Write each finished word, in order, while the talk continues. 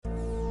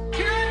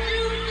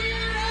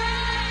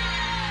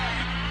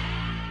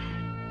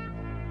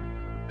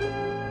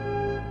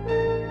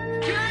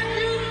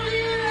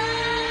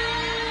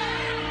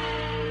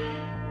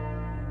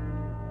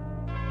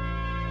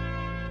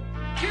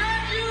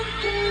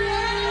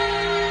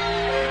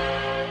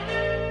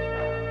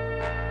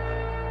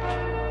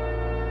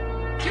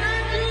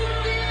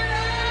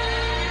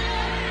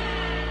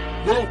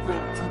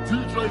Welcome to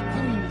DJ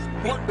Cool's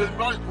Monday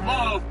Night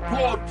Live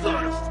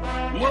broadcast.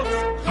 Let's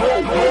go!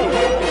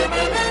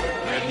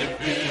 Can you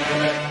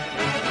feel it?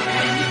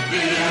 Can you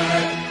feel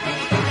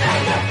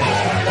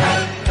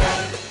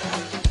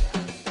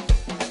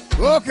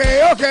it?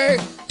 Okay.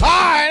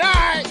 All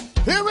right.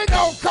 Here we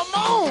go. Come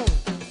on.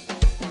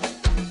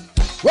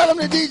 Welcome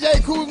to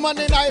DJ Cool's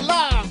Monday Night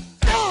Live.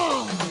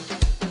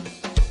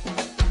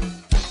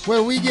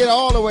 Where we get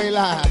all the way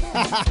live.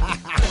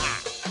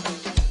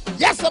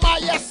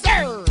 Yes,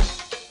 sir.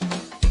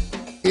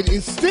 It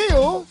is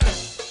still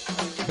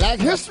Black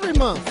History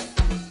Month.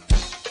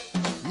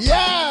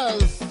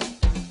 Yes.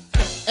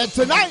 And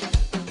tonight,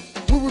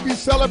 we will be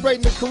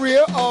celebrating the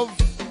career of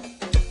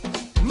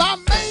my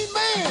main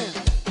man.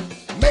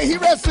 May he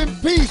rest in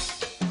peace,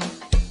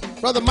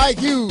 Brother Mike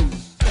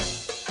Hughes.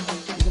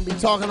 We're going to be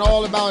talking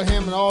all about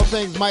him and all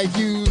things Mike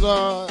Hughes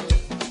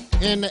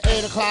in the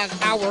 8 o'clock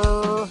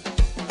hour.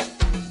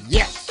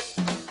 Yes.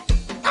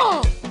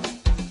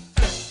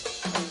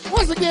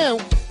 Once again,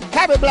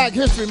 happy Black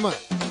History Month.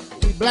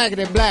 We blacker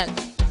than black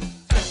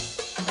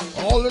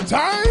all the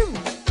time.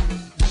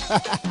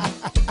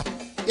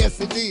 Yes,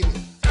 indeed.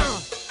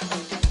 I'm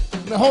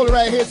gonna hold it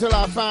right here till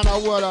I find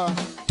out what I'm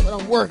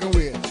working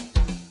with.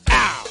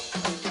 Ow.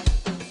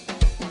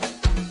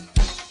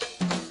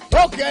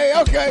 Okay.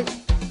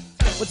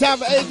 What time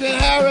for Adrian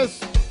Harris?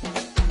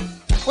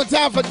 What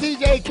time for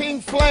DJ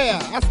King Flair?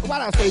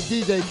 Why'd I say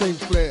DJ King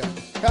Flair?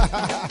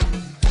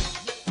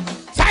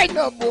 Tighten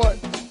up, boy.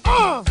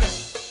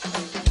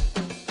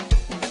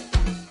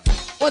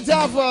 One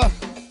time for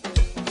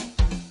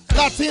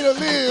Latina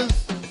Liz.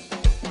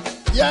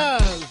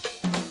 Yes.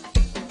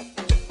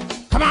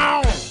 Come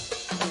on.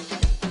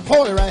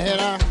 Hold it right here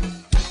now.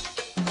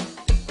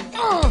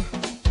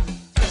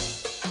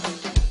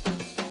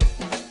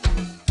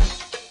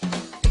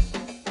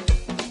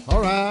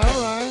 All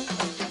right.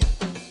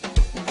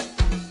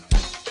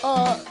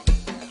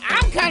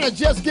 I'm kind of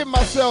just getting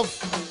myself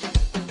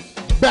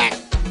back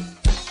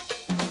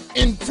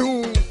in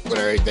tune with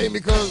everything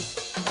because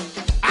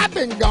I've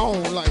been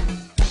gone. Like,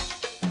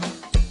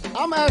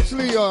 I'm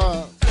actually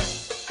on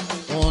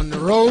the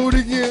road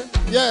again.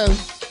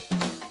 Yes.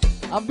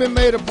 I've been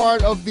made a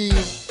part of the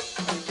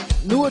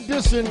New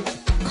Edition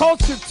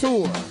Culture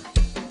Tour,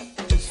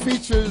 which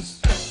features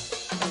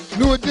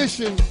New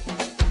Edition,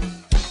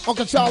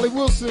 Uncle Charlie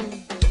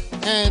Wilson,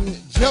 and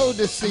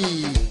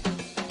Jodeci.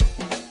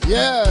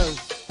 Yes.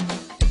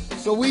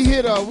 So we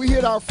hit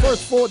our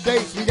first 4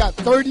 dates. We got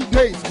 30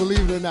 dates,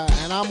 believe it or not,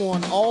 and I'm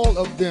on all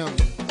of them.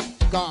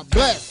 God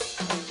bless.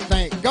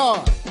 Thank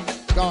God.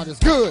 God is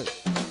good.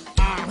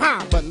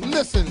 But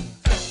listen,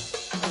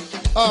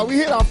 we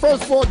hit our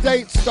first 4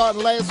 dates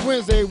starting last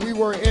Wednesday. We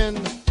were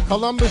in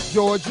Columbus,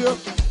 Georgia.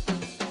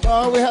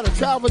 We had a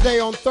travel day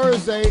on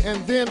Thursday,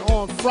 and then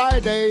on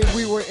Friday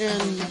we were in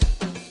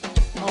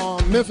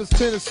Memphis,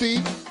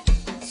 Tennessee.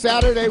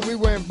 Saturday we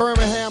were in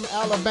Birmingham,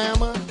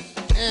 Alabama,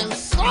 and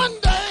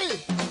Sunday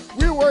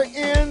we were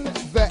in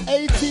the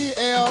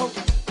ATL.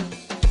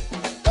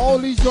 All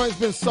these joints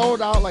been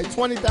sold out, like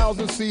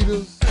 20,000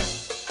 seaters.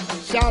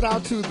 Shout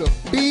out to the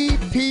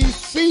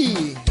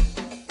BPC.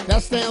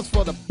 That stands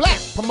for the Black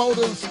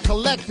Promoters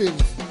Collective.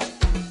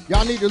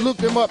 Y'all need to look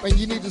them up and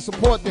you need to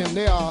support them.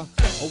 They are a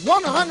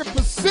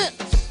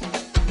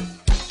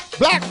 100%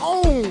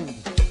 black-owned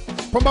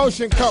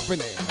promotion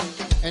company.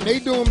 And they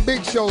doing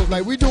big shows,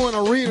 like we doing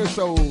arena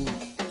shows.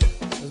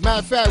 As a matter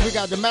of fact, we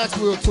got the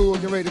Maxwell Tour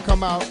getting ready to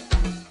come out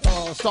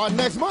starting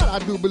next month, I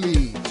do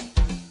believe.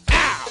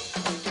 Ow!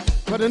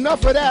 But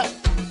enough of that.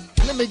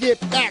 Let me get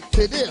back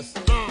to this.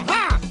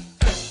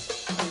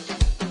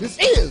 This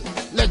is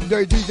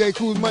legendary DJ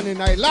Cool's Monday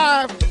Night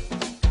Live.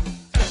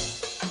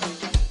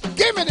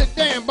 Give me the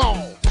damn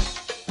ball.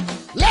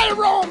 Let it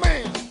roll,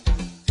 man.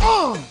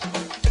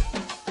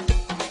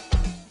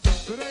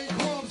 It ain't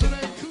crumbs, it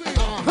ain't clear.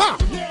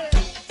 Yeah.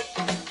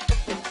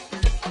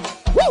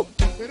 Woo!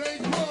 It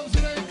ain't crumbs,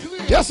 it ain't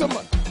clear. Yes, sir.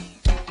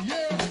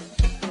 Yeah.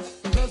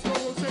 Let's go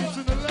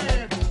rotation the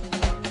land.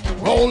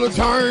 Roll the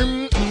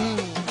time.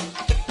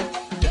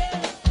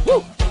 Yeah.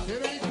 Woo!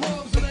 It ain't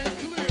crumbs, it ain't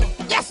clear.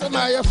 Yes, sir,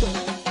 man. Yes, sir.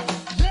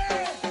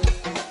 Yeah.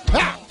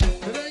 Ha!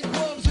 It ain't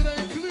crumbs, it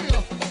ain't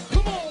clear.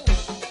 Come on.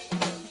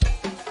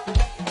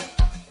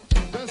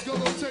 Let's go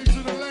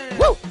rotation the land.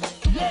 Woo!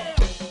 Yeah.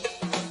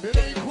 It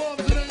ain't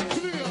crumbs, it ain't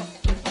clear.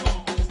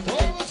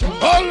 All the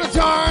time. All the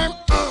time.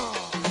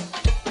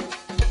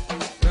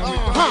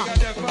 Got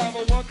that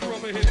 501 crew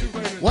over here too,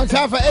 baby. One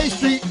time for A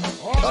Street,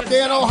 up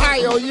there in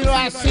Ohio. You know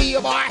I see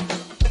you, boy.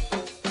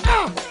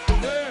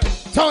 Yeah.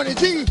 Tony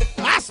G,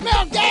 I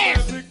smell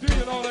gas. Big D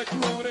and all that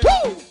crew over there.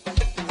 Woo!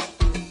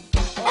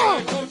 All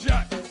right,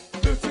 Kojak,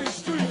 15th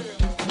Street.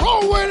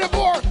 Roll with it,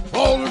 boy.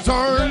 All the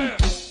time. Yeah.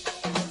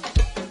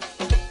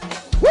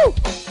 Woo!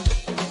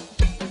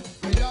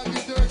 Hey, y'all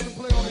get Derek to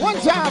play on One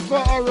time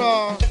for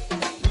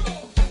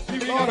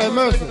Lord have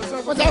mercy.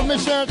 One time for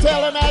Miss Sharon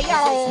Taylor now,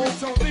 y'all. Woo!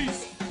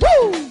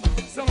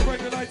 Celebrate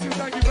the night too.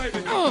 Thank you,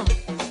 baby.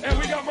 And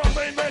we got my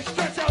main man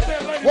Stretch out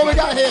there, ladies. What we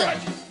got here?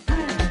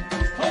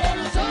 Hold on,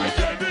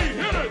 JD,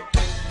 hit it.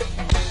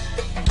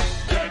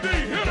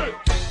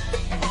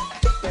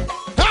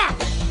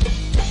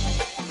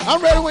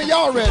 I'm ready when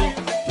y'all ready.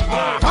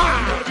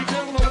 Aha!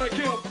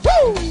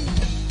 Woo!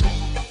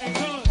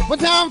 One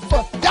time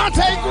for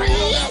Dante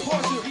Green.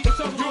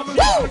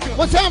 Woo!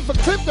 One time for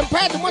Clifton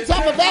Patrick. One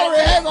time for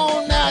Valerie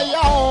Hagon now,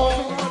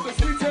 y'all.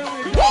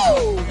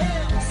 Woo!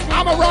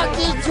 I'ma rock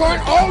this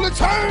joint all the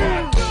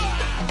time.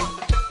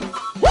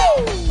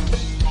 Woo!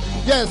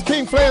 Yes,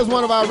 King Flair is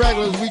one of our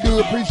regulars. We do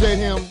appreciate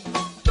him.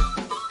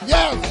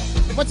 Yes.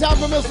 One time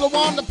for Miss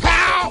LaWanda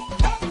Powell.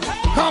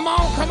 Come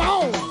on, come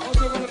on.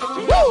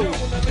 Woo!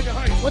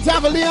 One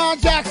time for Leon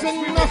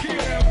Jackson.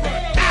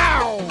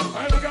 Ow!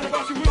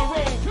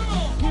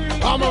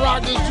 I'ma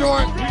rock this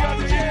joint.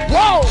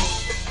 Whoa!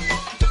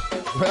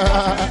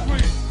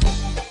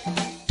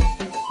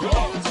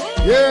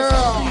 Yeah!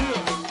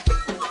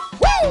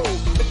 Woo!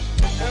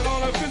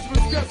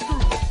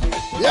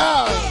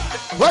 Yeah!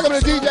 Welcome to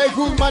DJ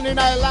Cruise Monday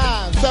Night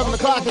Live. 7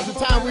 o'clock is the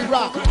time we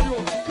rock.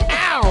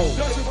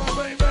 Ow!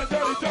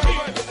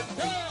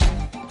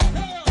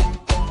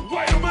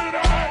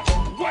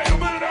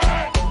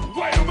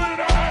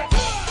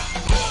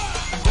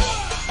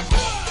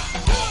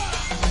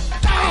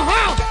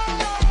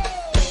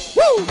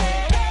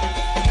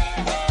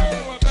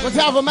 One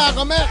time for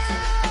Malcolm X.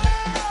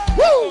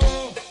 Woo!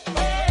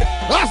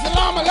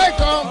 Assalamu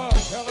alaikum.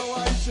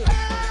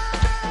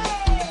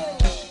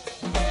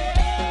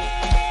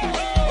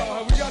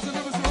 We got to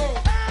live this road.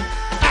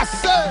 I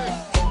said.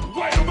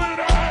 Wait a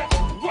minute,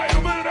 wait a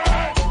minute,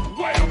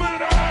 wait a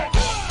minute.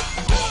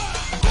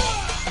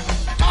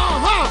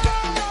 Uh-huh.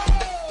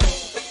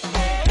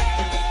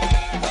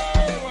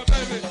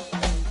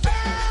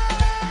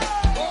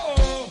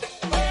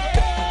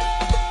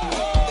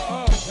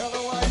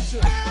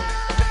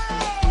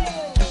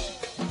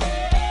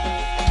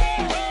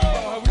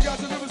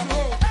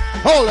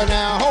 Hold it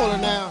now, hold it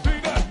now.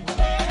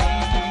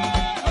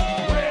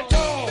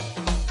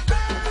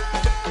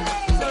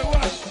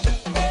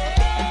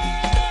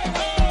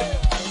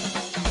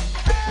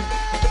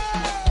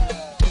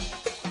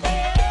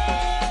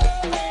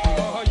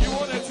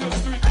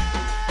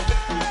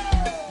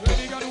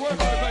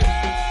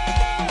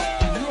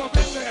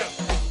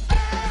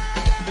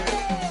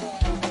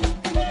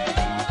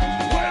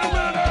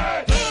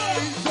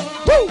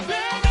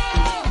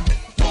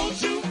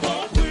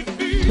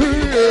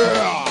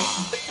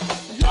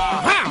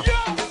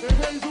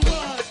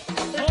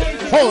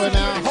 Hold it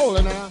now, hold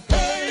it now.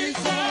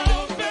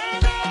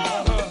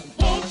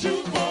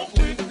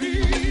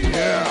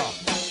 Yeah.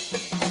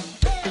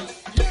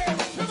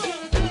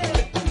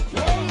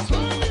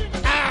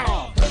 Ow.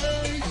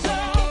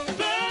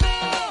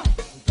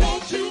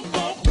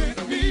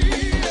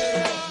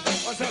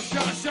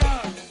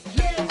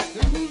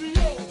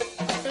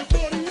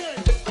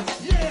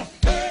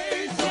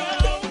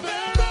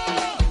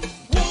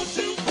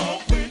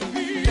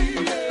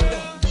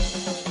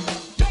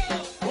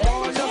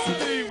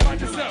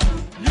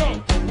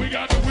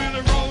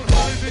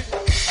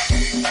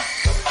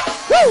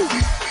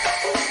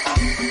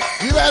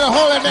 You better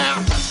hold it now.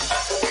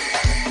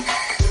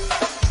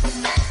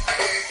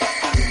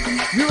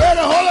 You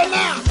better hold it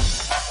now.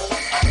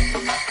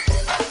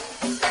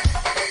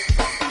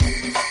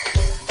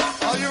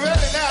 Are you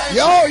ready now?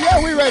 Yo, yeah,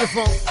 we ready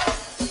for it.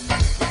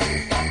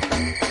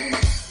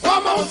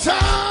 One more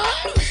time.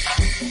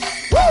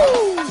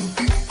 Woo!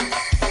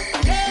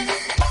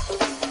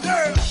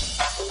 Yeah.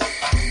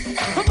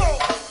 Come on.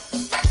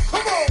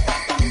 Come on.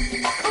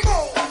 Come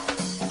on.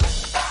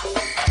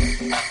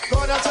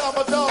 Going out to all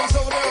my dogs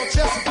over there on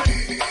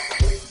Chesapeake.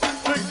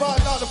 Big Bud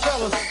and all the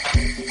fellas.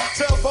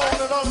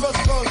 Tailbone and all the rest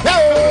of us.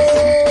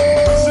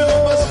 Sit on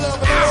my slum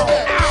and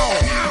respect.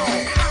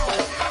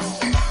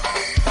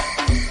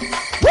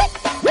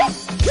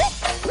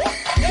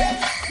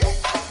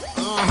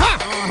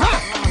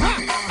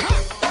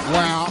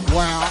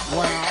 Wow.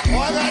 Oh,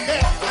 I got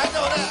that. I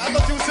know that. I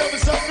thought you were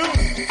selling something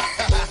new.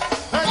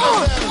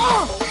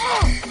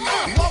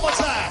 One more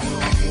time.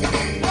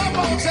 One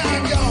more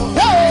time, y'all.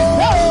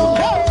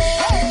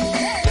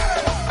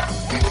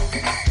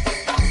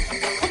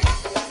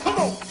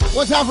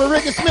 One time for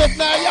Ricky Smith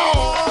now,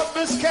 y'all.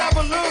 Miss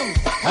Cavalloo.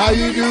 How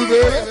you do,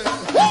 baby?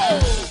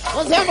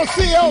 One time for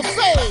CLC.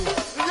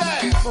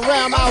 Yeah.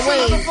 Around my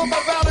way. For my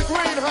Valley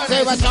Green, honey.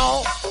 Say what,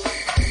 y'all?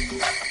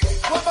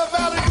 For my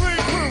Valley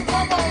Green crew.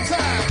 One more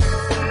time.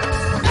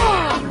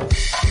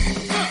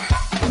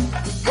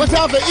 One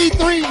time for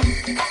E3.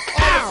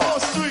 On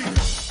 4th Street.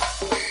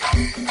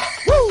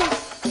 Woo.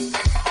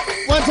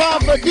 One time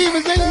for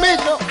Divas in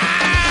Mitchell.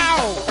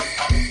 Ow.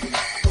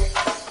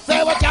 Say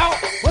what, y'all?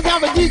 One time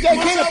for DJ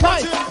Kenny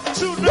Price.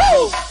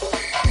 Woo!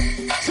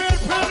 10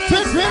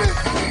 pennies.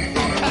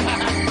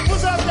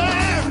 What's up,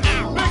 Dab?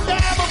 Big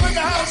Dab up in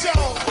the house,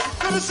 y'all.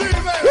 Good to see you,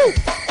 baby. Woo!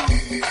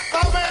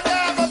 My man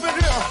Dab up in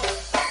here.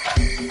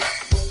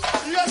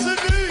 Yes,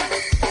 indeed.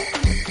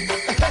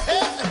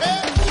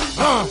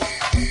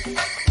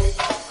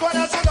 Going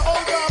out to the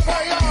old guard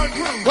Payan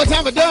crew. What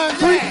time for Dunn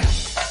Creek?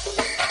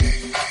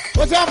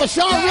 What time for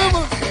Sean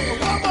Rivers?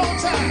 One more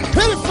time.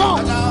 Hit it,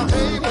 phone.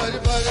 Hey, buddy,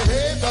 buddy,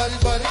 hey, buddy,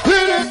 buddy.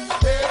 Hit it.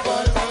 Hey,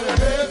 buddy, buddy,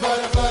 hey,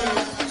 buddy, buddy.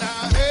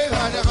 Now, hey,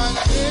 buddy, buddy,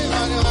 hey,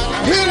 buddy, buddy.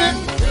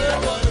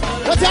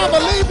 time for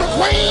Libra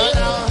Queen.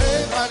 Now,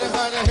 hey, buddy,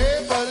 buddy,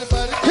 hey, buddy,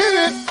 buddy. Hit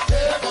it.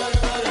 Hey, buddy,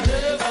 buddy,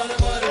 hey, buddy,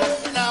 buddy.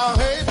 Now,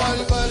 hey,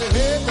 buddy, buddy,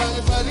 hey,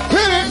 buddy, buddy.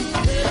 Hit it.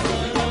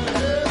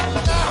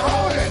 Now,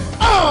 hold it.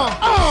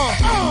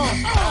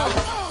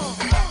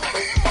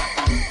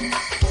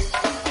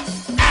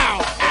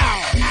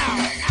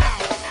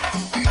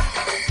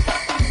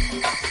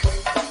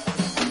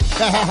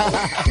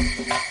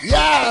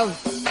 Yes.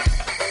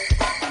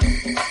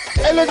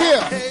 Hey, look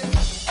here.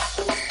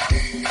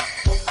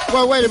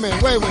 Well, wait a minute.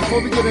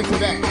 Before we get into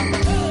that.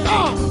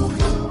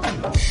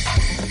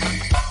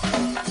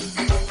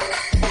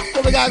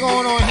 What we got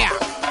going on here?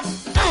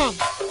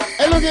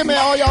 Hey, look here, man.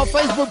 All y'all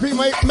Facebook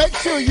people, make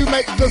sure you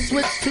make the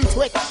switch to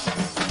Twitch.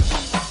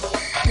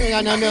 You ain't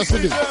got nothing else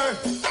to do.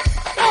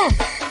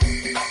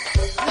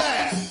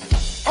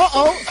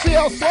 Uh-oh.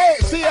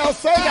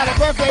 CLC got a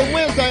birthday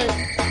Wednesday.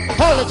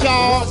 Hold it,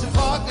 y'all.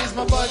 Park is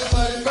my buddy,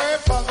 buddy. Bird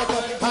Park, my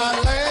buddy.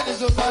 Highland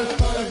is my buddy,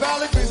 buddy.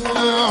 Valley Breeze, my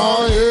buddy.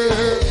 Oh,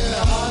 yeah.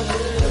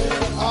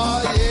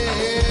 Oh,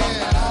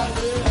 yeah.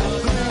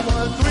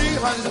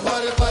 313 is my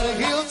buddy, buddy.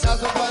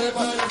 Hilltop's my buddy,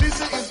 buddy.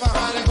 Lisa is my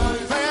honey.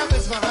 Pam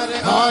is my honey.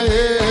 Oh,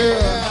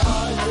 yeah.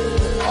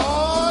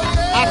 Oh,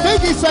 yeah. I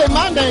think he say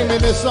my name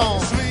in this song.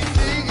 Sweet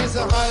thing is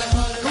a honey.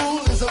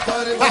 Cool is a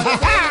buddy,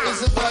 buddy.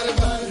 Is a buddy,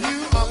 buddy.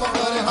 You are my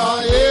buddy, Oh,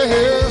 honey.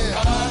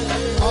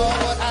 yeah. Oh,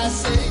 what I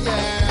say,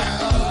 yeah.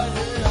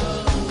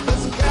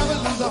 Listen, Gavin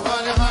is a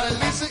honey, honey.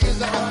 Lisa is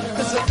a honey.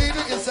 Listen,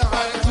 Nita is a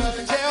honey.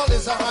 Kel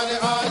is a honey,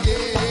 oh,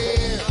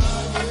 yeah.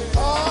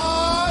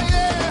 Oh,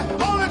 yeah.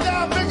 Hold it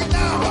down, break it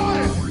down, hold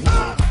it.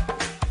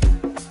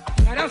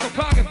 Now that's a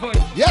pocket for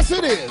you. Yes,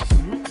 it is.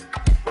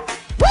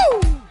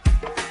 Woo!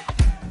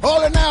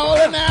 Hold it now, hold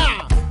it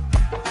now.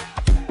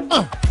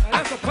 Now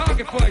that's a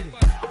pocket for you.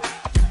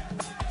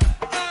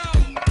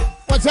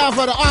 One time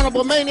for the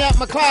Honorable Maniac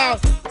McLeod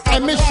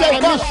and Miss Shea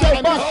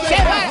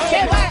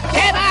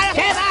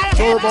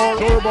Turbo.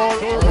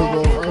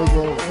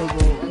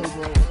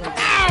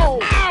 Ow!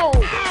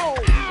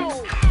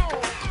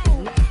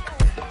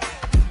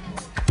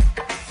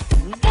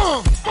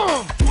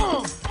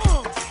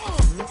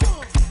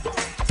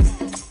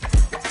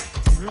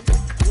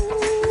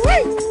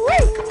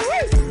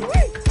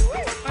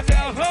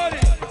 Now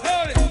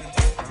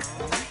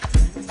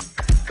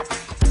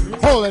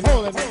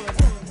hold it.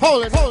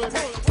 Hold it.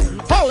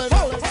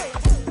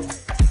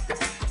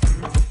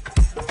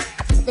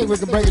 I think we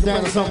can break it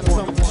down to some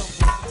point.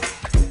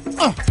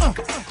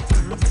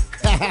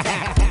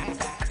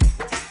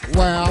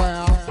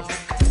 Well.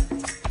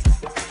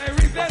 Hey,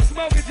 Reese, that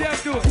smoke and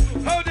just do it.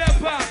 Hold that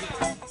pocket.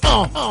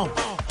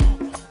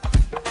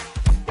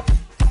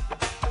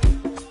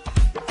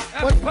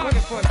 That's a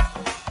pocket for you.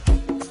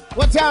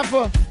 One time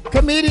for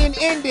comedian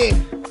Indy.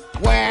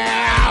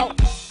 Wow.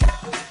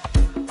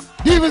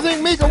 Divas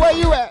Inc. Mika, where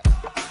you at?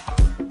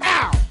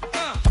 Ow.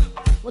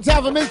 One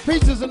time for Miss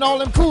Peaches and all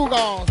them cool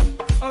guys.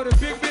 Oh, the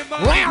big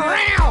mama. Row.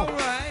 All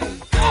right.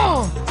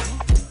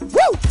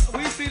 Woo.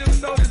 We see them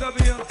soldiers up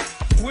here.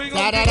 We ain't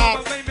gonna get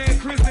my main man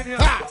Chris in here.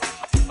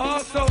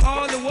 Also,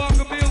 all the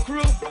Walkerville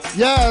crew.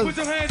 Yes. Put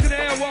your hands in the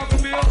air,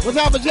 Walkerville. What's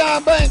up for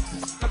John Banks?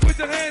 Now put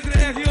your hands in the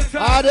air,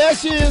 Hilltop. Ah, there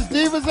she is,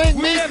 Divas Inc.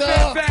 We at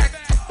Mika. Fairfax.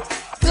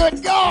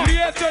 Good God. We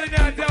at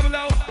 39 Double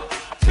O.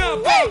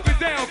 Jump up and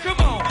down, come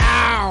on.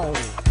 Ow.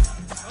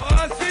 Oh,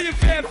 I see you,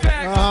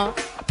 Fairfax.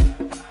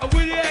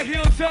 Where you at,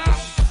 Hilltop?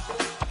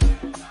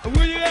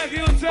 Where you at,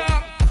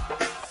 Hilltop?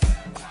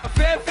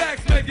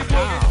 Fairfax, make it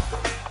boogie.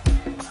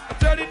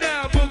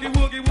 39, boogie,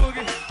 woogie,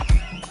 woogie.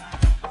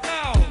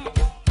 Now.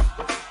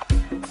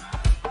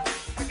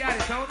 I got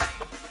it, Tony.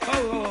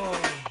 Oh.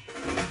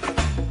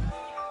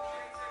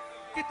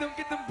 Get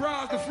them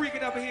bras to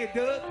freaking up in here,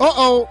 Doug.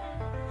 Uh-oh.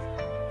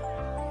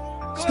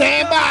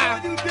 Stand by.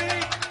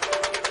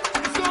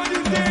 It's on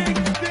you, ding.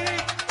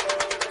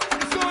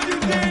 It's on you,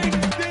 ding.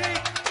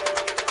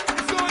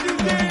 It's on you,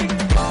 ding.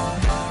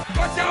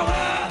 Watch out,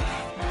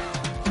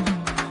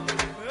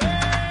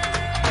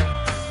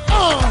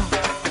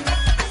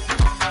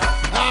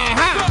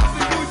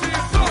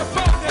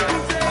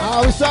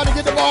 We starting to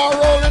get the ball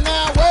rolling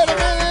now. Wait a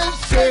minute.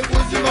 Shake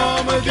with your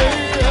mama,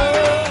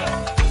 yeah.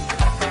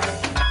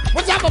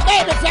 What's up, a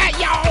baby fat,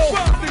 y'all?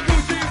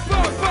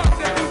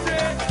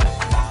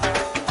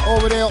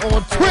 Over there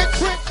on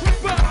Twitch.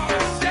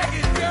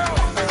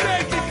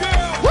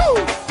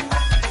 Woo!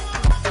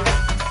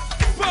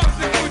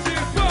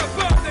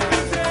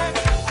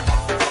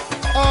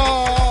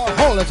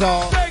 Hold it,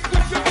 y'all.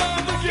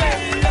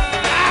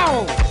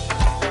 Ow!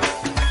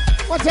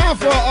 What time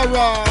for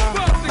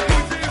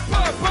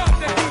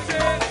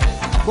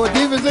Boy,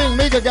 Divas Inc.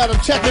 Mika got him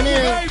checking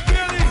in.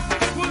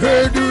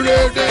 Hey, do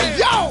that thing.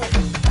 Yo!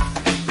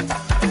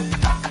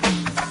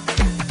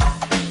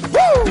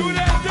 Woo! Do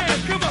that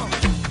dance, come on.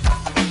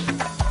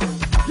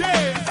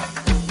 Yeah.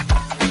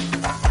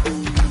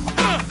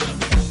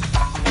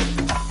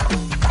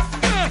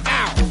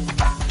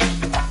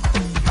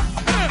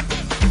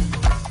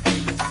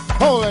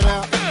 Hold it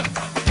now.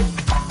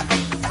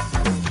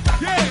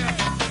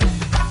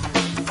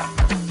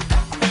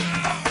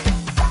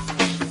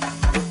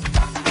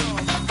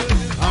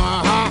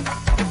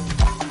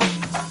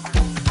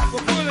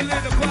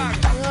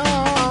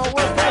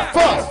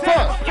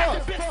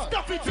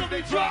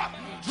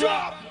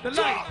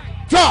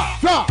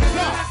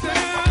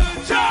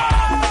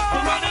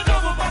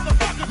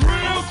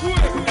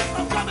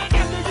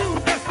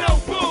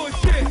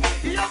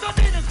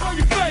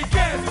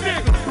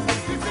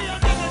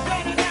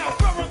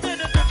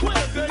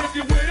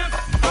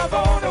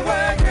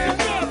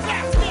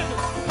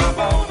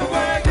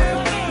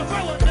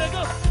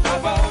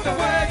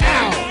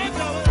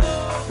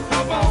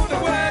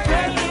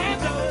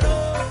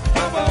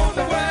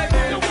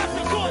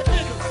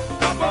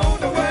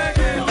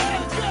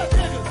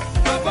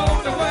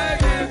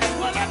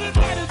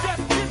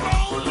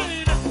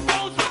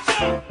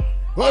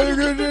 Are you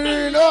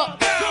getting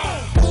up?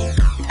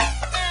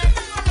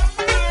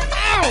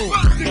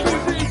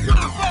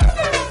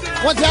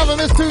 One time on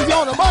this Tuesday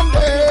on a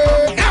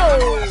Monday. Ow.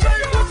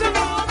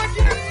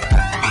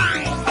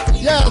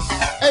 Yes,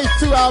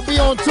 H2, I'll be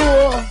on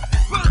tour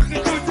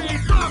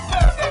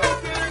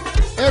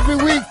every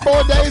week,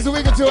 4 days a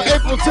week until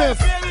April 10th.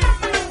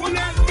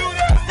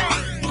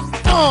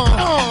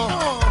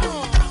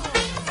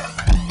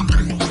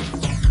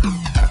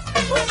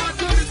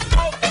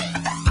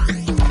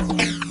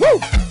 Woo!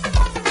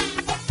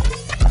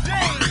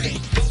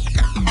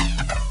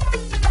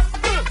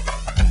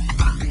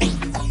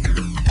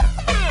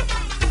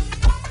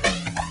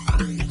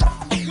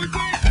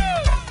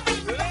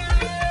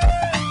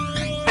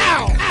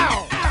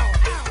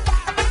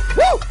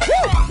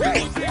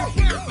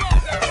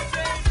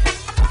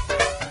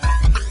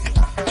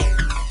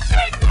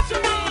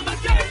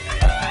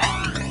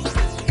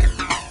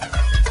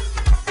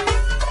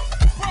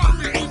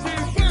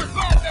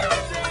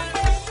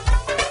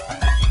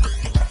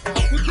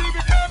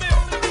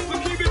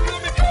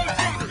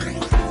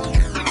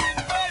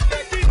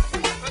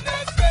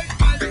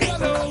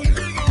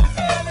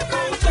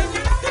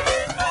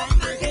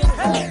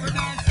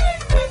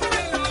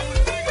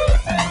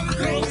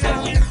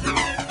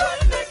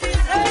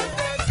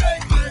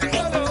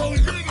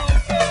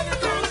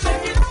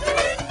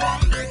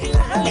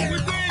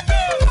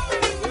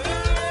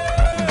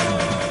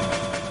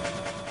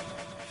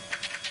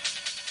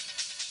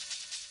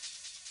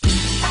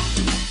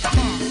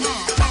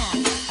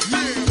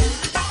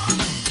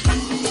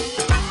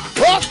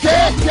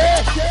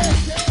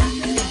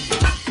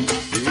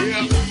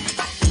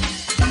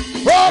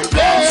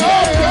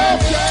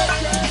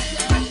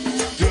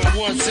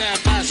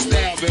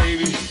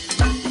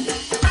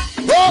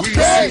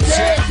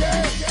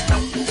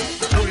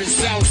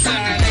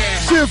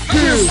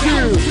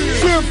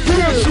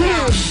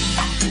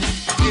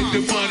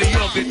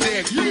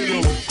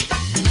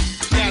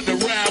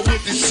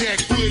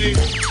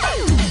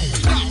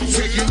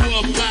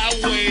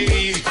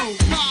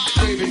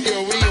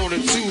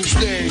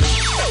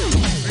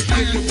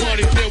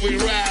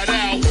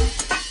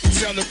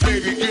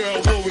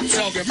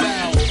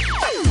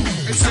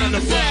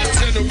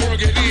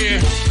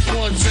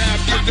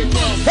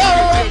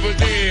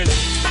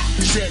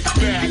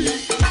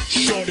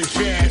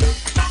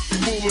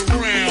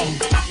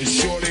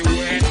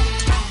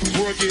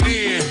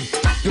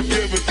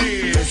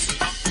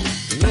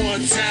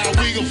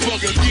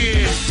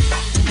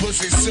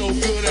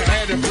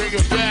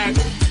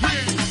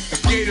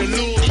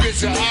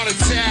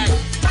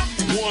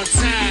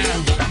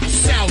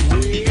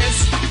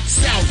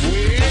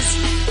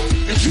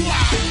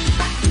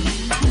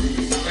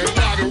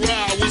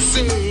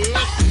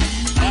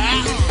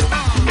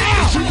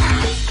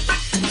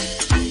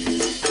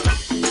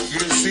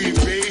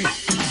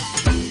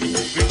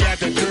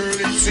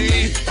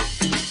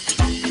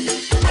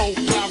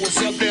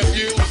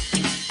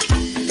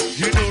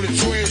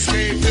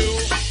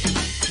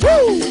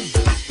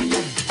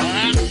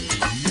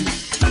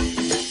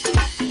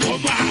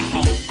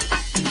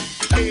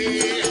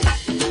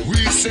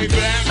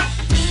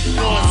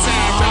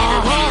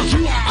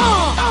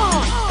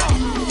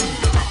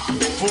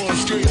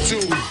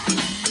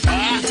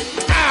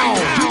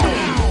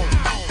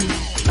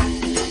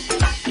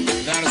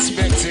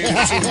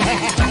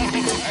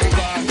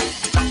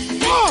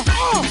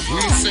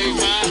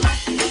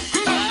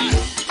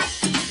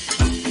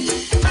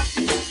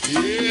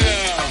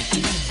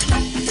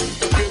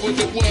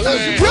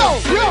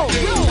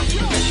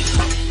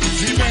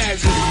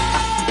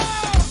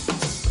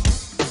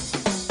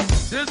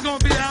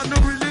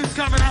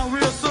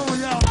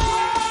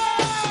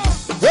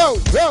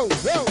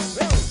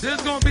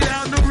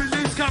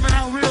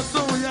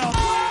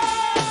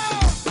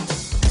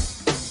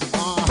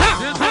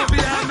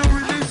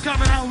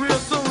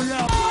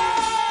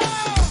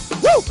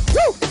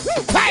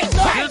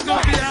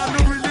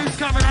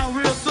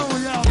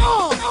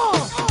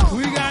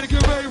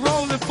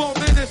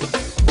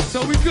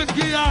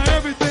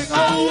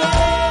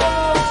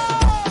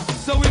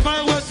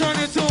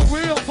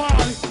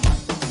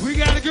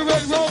 Get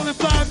ready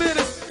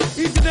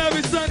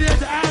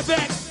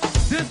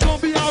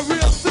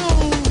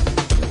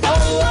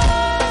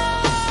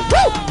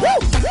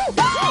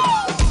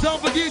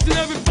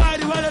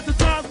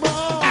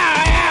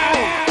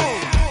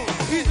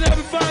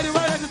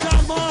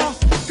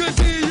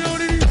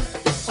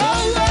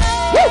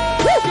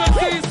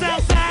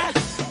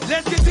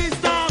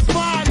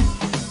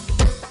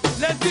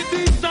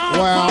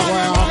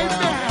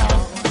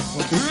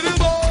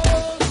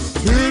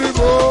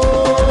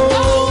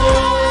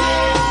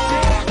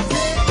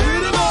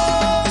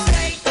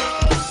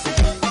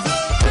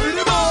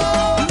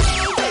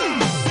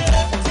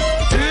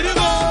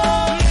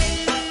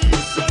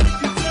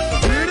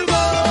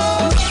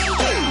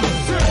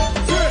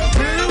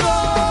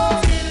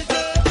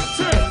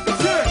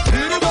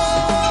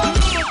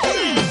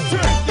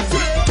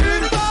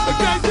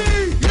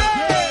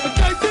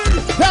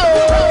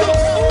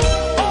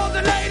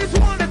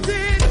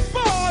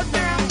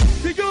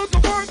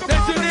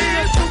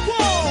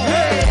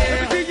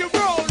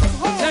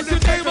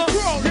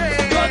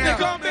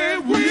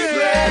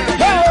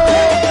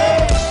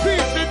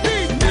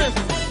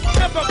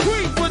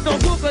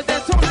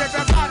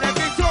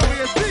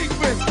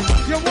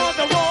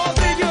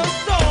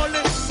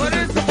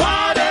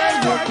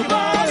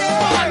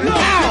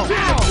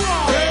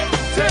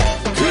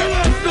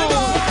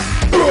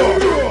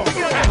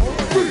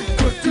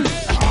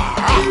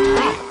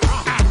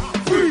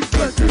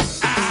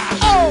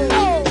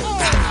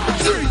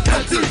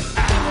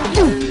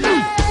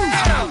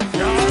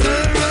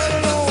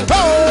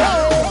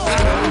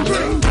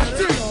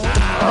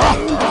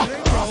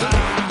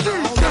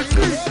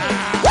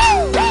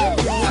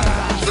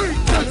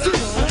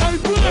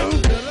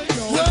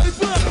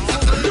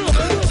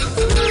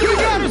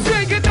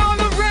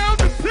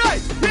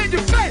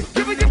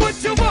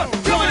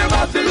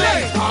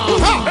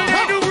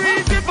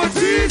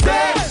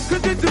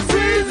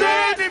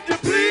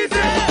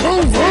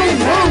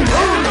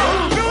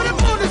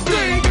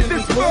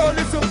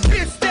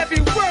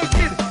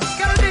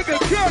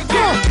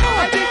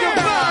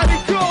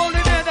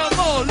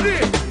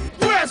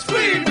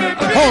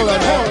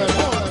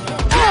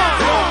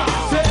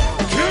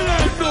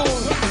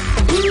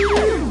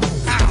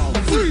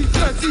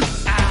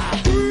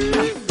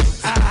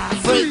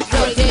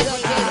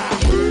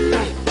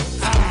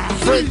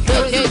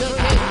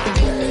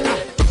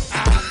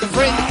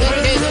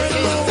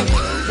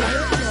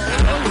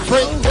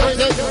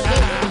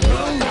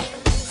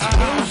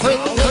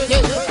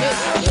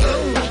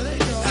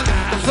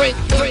trick,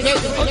 trick, trick,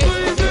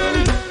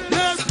 trick.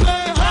 Let's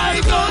play how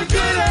you gonna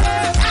get it.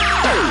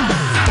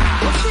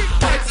 A freak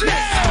that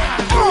chick.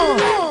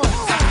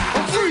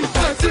 A freak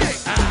that chick.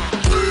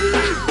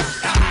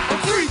 A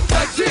freak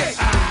that chick.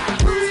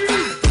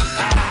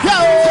 Yo!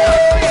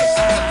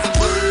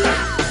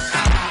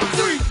 A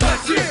freak that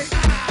chick.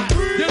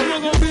 Then we're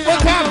gonna be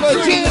What's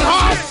happening, Gene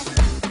Hart?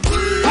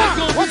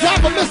 What's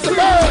happening, Mr.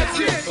 Bird?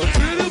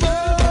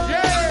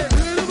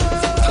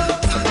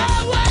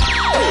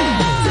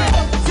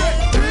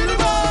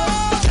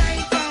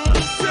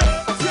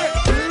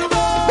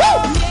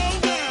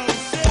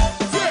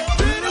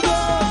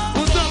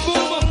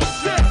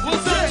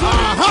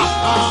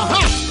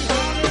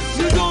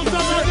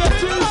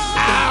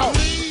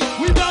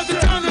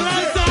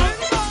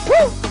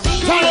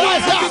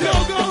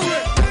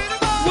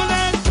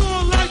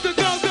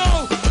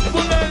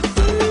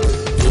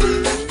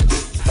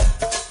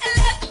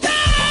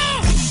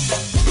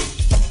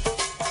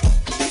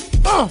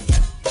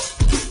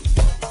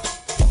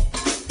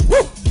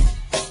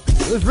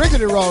 This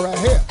rickety roll right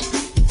here.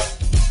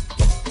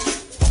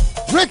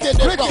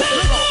 Rickety roll.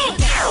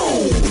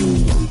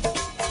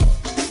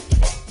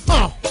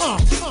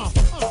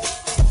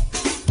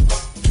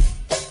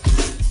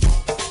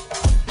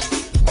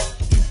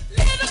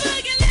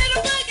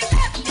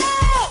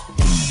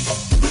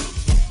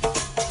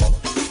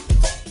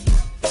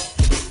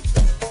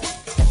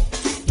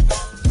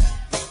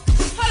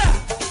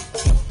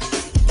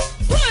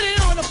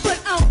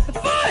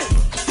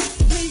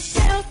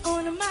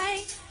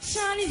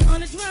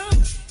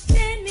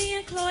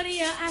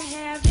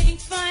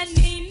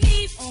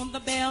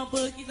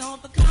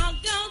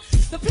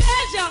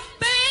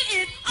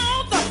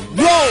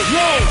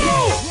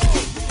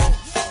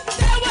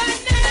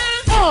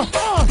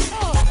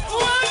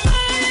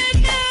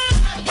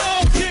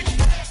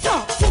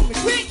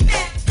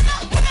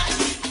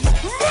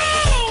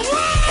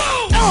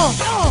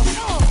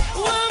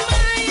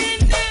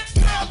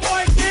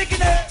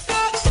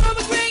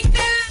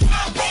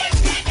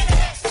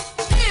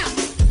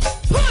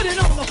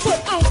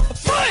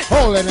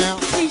 Hold it now.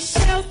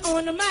 Michelle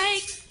on the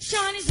mic,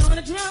 Shawnee's on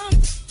the drum,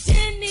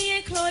 Jenny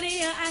and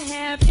Claudia are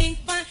having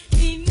fun.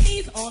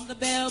 Mimi's on the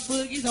bell,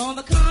 Boogie's on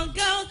the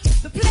conga.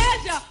 The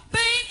pleasure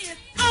band is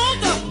on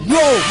the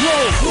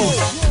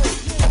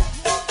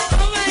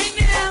all right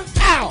now.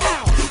 Ow.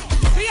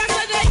 We got to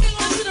take it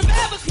on to the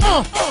barbecue.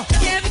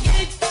 Yeah, we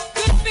get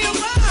good feel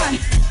right.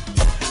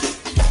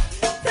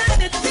 Time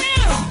to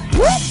down.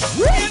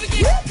 Yeah, we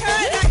get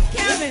heard like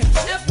Kevin.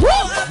 Now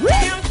pull up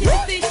down to the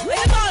seat. It's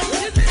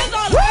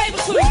all the way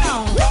between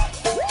y'all.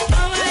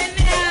 All right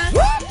now.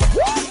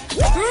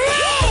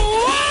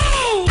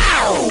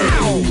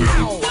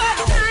 What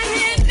I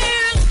hear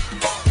now?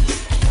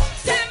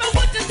 Tell me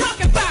what you're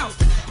talking about.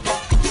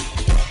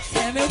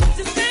 Tell me what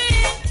you're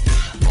saying.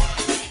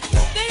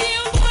 The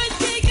hill boys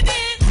kicking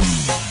in,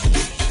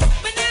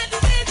 but not the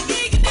rest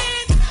kicking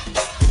in.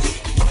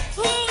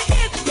 Who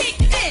is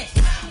kicking it?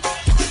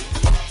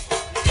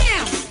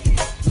 Now,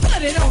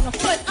 put it on the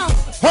foot on the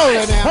Hold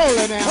it now. Hold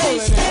it now. Hold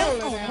it now.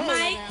 Michelle on the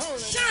mic,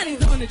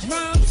 Shawnee's on the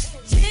drums,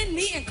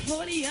 Jenny and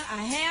Claudia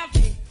are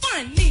having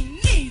fun.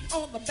 Nini's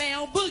on the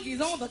bell,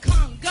 Boogie's on the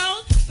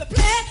conga. The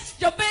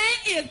pleasure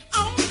band is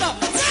on the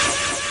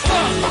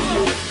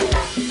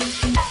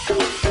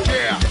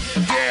Yeah.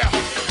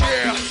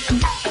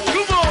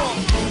 Come on.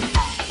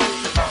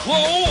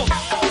 Whoa.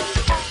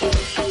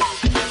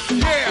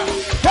 Yeah.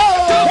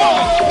 Come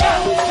on.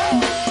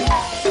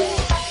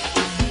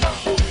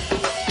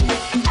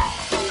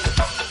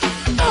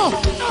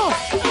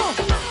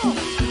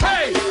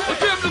 Hey, let's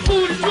give the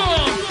booty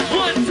drum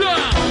one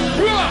time.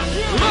 Rock.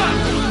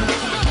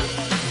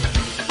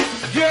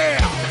 Yeah.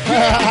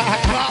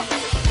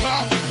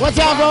 What's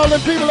up for all the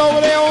people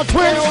over there on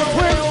Twitch?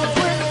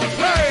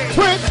 Hey.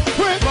 Twitch.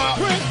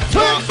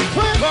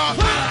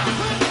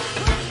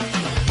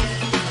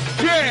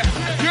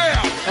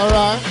 Yeah. All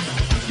right.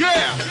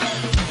 Yeah.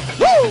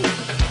 Woo!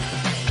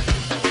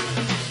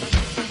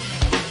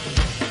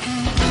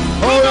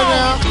 Hold it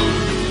now.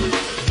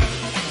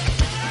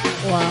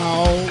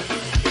 Wow.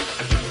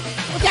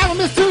 What's up with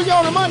Miss Tuesday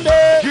on a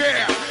Monday?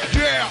 Yeah.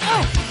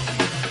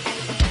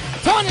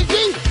 Tony G.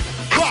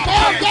 I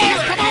smell gas.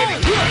 Come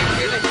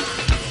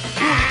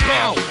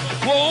on.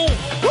 Whoa.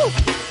 Woo.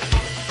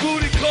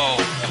 Booty call.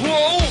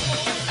 Whoa.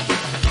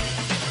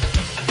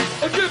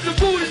 I give the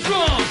booty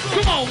drum.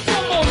 Come on,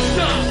 one more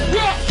time.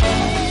 Rock.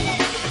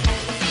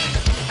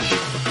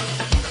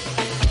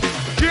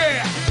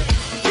 Yeah.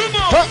 Come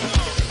on. Huh.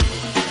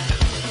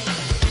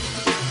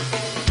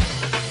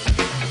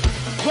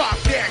 Rock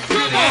that.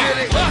 Come on.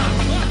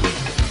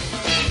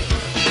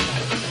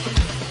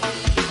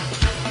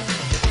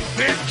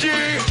 Benji.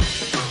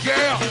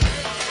 Yeah.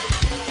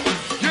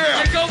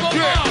 Hey, go.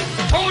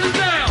 Hold it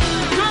down.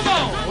 Come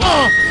on.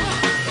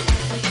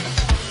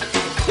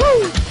 Woo.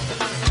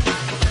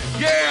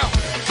 Yeah.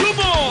 Come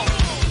on.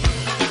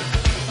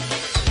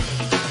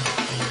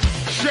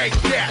 Shake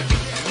that.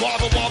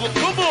 Wobble.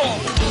 Come on.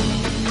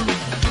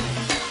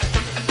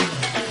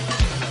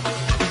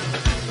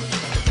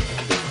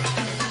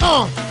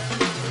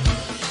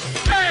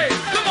 Hey,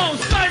 come on,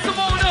 slice them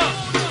on up.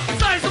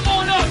 Slice them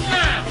on up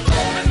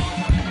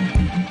now.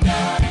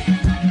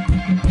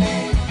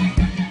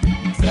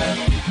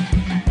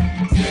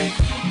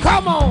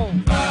 Come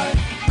on.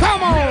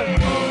 Come on.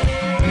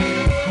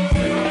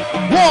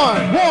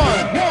 One.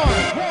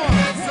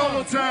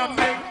 Solo time,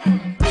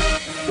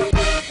 nigga.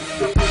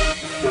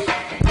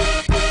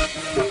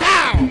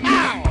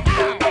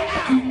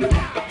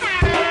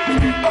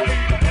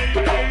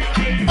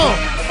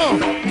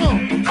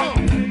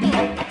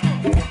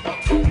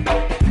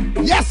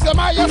 Yes, sir,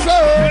 yes,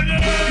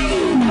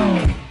 sir.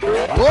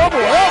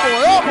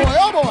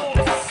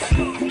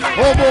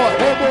 Oh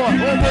boy.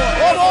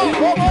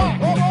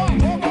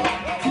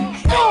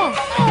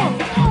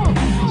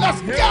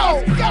 Let's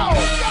go.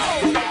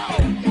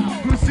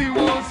 You see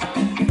ones?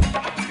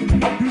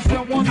 You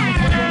still want to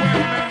fucking wear,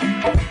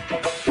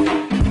 man?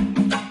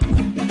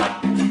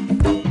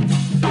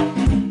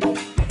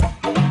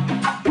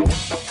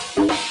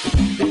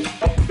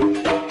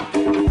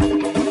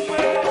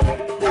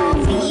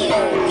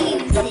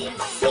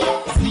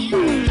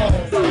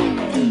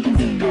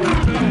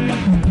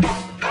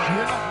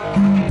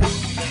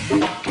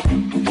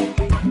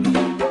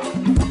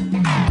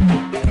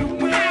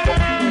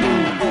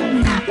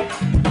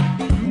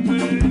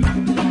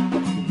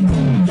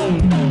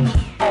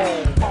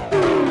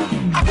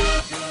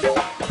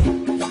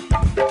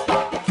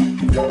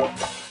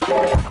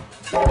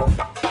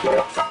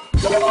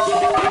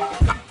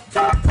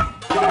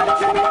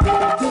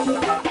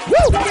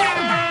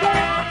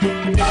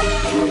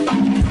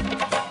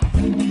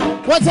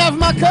 What's up,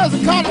 my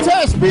cousin Carter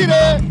Terry Speedy?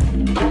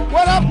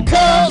 What up,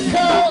 cuz?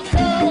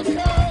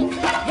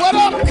 What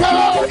up,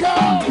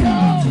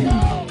 cuz?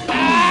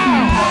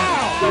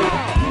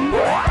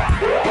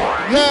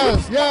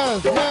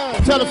 Yes.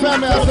 Tell the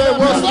family I say,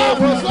 what's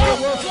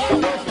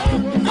up?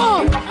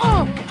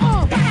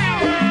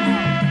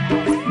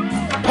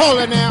 Hold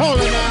it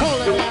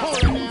now.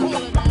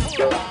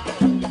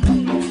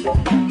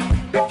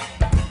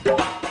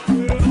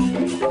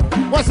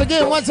 Once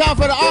again, one time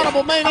for the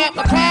Honorable Maniac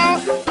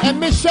McCloud and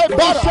Miss Shea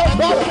Butter.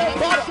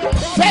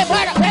 Shea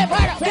Butter.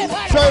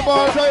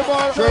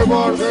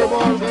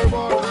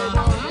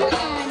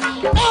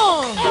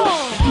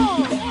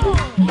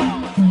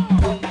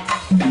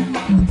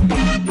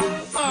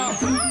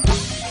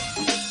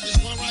 This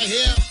one right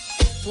here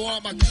for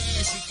all my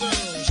classy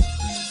girls.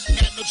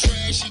 Not no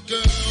trashy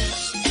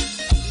girls.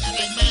 I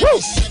like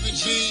 97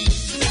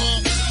 jeans.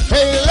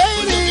 Hey,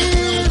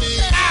 ladies.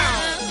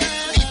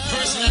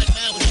 Person like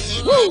that with the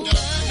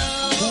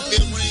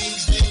hooping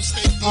rings, they don't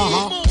stay big.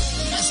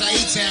 That's how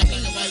he tap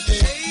like it right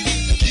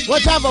there.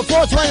 What time for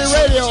 420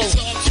 radio?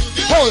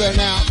 Hold it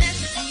now.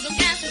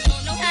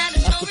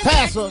 That's the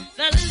passer.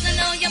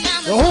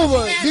 The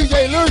Hoover,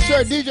 DJ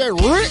Lucia, DJ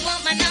Rick.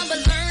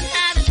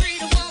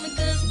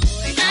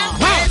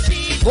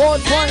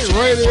 420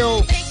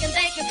 radio.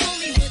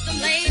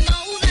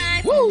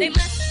 Woo. They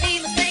must be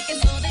mistaken,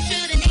 so they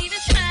shouldn't even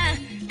try.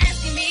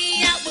 Asking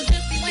me out would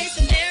just be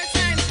wasting their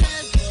time.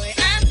 Cause boy,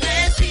 I'm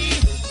classy.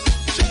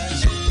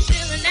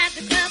 Chilling at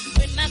the club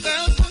with my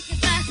girls looking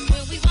fly.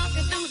 When we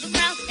walking through the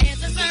crowd,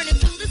 hands are turning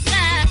to the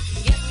sky.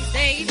 Yes, we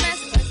stay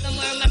dressed, but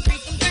somewhere my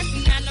freaking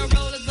dressing. Not no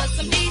rollers, but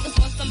some divas.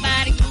 Want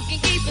somebody who can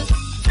keep us.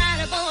 Lot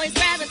of boys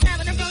rather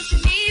having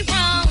approaching me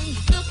wrong.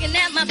 Looking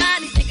at my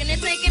body, thinking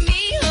it's taking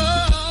me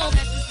home.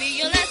 Let this be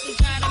your lesson.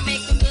 Try to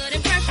make a good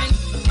impression.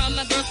 From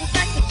a girl's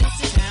perspective, this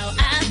is how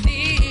I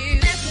feel.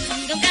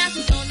 Listen to them guys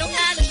who don't know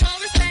how to show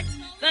respect.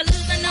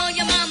 Fellas, I know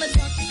your mama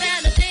taught you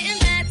better than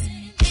that.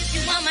 If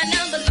you want my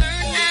number,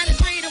 learn how to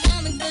treat a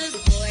woman. Cause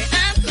boy,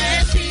 I'm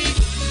classy.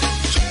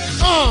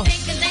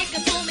 Thinking they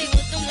can fool me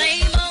with them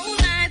lame old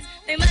lines.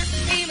 They must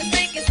be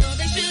mistaken, so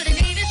they shouldn't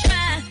even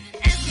try.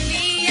 Asking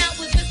me out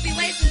would just be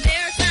wasting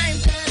their time.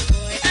 Cause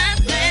boy, I'm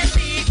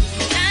classy.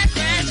 Not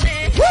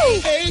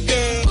classy. Hey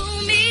girl,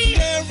 Fool me.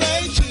 yeah,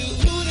 right, you.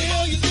 Who the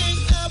hell you think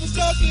I was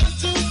talking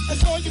to? I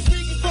saw you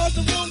freaking across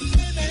the room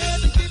and I had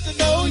to get to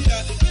know ya.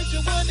 If you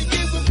want to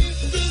get with me,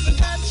 please I'm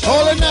not sure.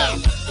 Hold it now.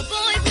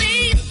 Boy,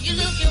 please, you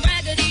looking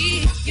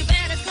raggedy. You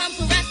better come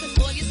correct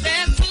before you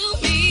step to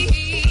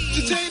me.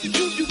 To tell you the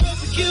truth, you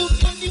wasn't cute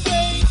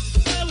anyway.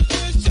 I was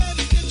just trying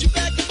to get you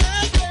back in my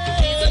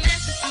He's a way.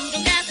 master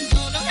student, guys who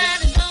don't know how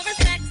to show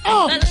respect.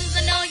 Fellas,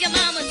 I know your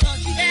mama taught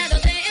you better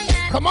than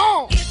that. Come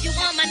on. If you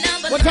want my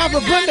number, What time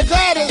for Brenda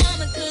Gladys?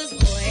 Cause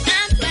boy,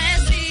 I'm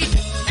classy.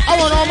 I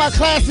want all my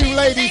classy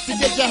ladies to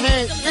get your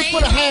hand. Just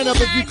put a hand up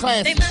if you They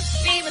classy.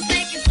 must be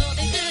mistaken, so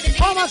they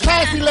shouldn't All my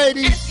classy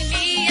ladies, asking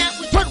me out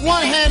would put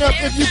one hand up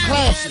if you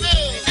classy.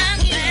 I'm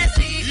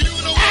classy.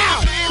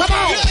 Ow! Come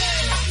on.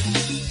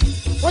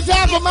 What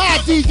time for my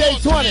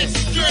DJ 20?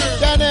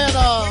 Down there in,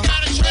 Not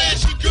a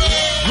trashy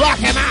girl. rock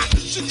him out.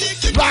 She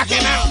think you Rock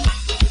him out.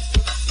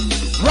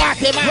 Rock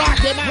him out. Rock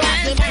him out.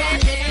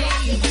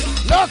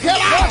 Look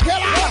him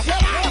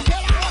out.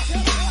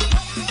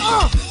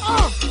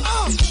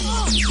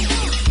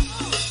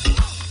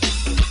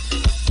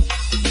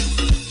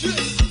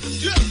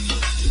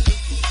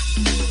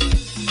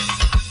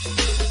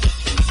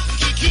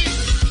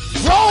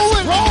 Roll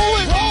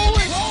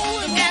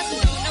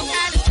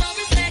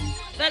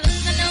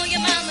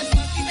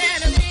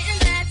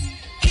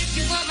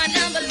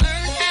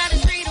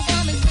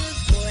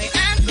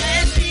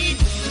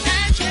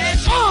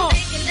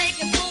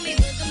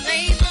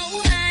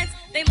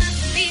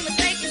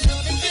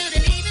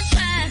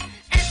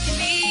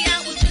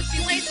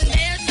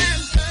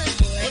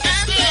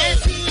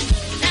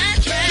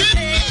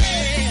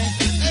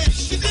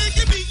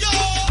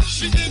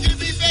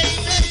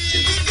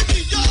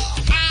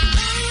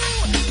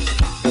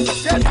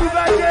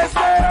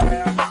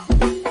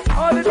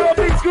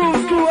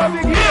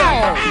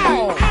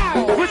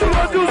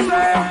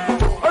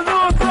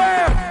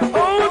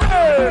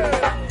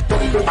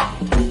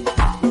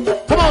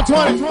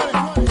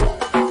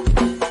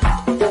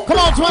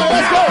 20,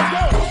 let's go.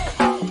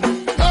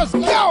 Let's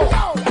go.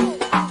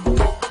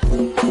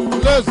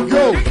 Let's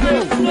go.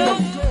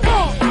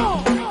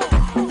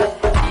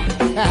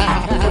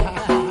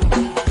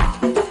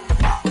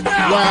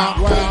 Wow.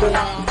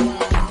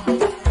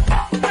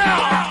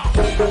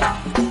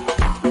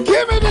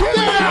 Give me the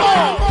damn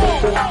ball.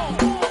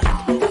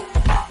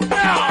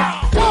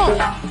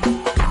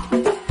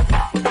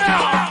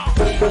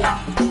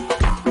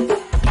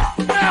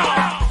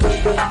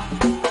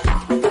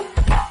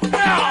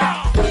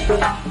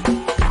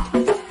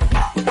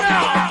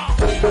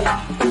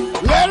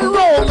 Let it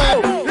roll,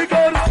 man. He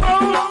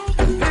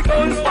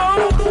goes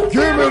slow.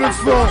 Give me the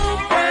funk.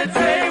 And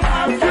say,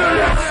 I'm good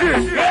at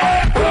shit.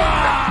 Yeah.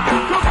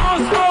 Come on,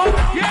 slow.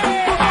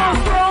 Yeah. Come on,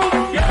 slow.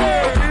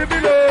 Yeah. Give me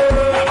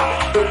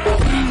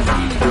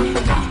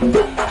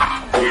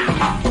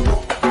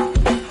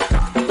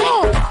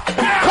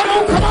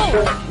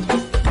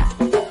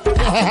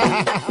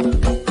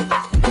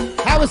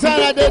How we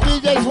sound out there,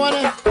 DJ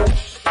 20?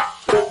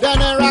 Down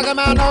there in Rocky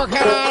Mount, North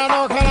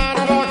Carolina.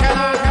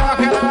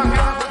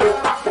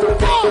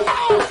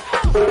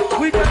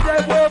 We got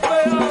that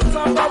welfare on.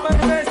 Talking about my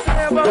man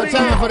Sam. One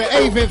time for the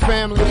Avon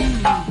family.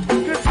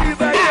 Good to see you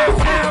back there,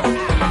 Sam.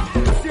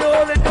 Still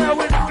holding down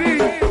with the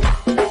beat.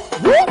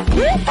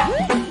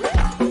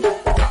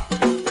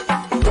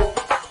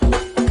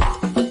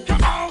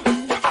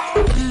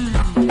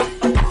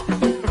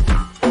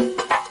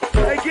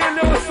 Hey, get a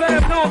little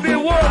Sam, little bit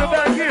of water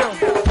back here.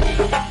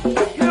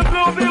 Get a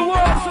little bit of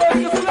water so it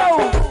can flow.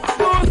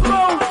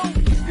 Slow.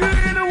 Get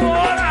in the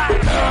water.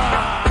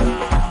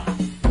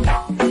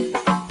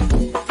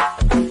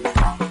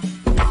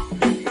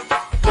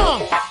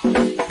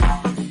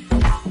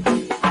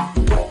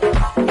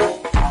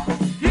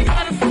 You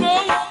gotta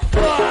smoke.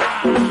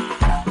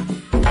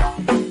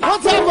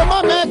 One time for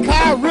my man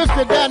Kyle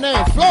Rifkin down there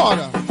in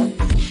Florida.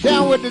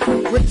 Down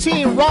with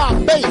Team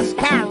Rock Bass.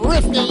 Kyle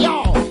Rifkin,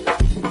 y'all.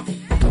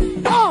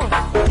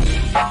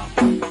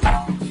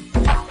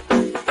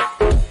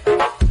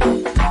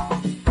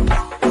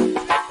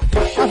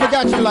 I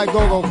forgot you like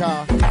go-go,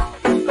 Kyle.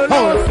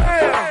 Hold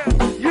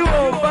it. You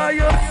all by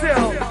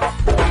yourself.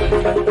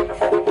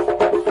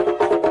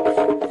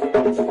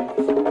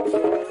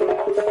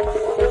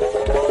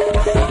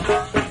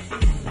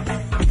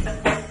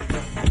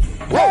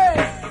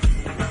 Hey,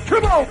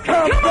 come on,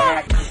 come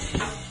back.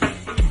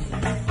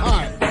 All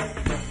right.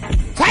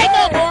 Tighten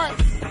up, boy.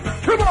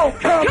 Come on,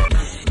 come.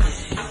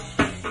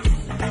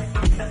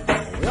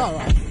 We all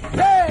right.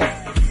 Hey,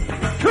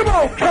 come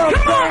on, come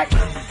back.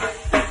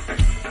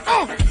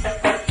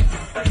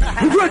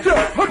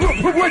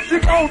 What you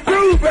gonna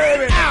do,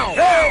 baby? Ow.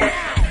 Hey.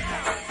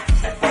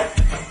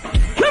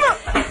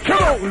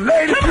 Come on,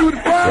 lady, do the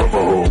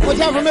bumble. One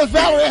time for Miss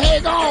Valerie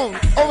Hagon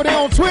over there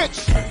on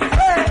Twitch.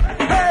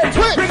 Hey,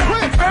 Twitch.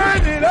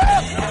 burn it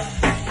up.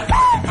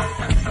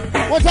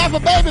 One time for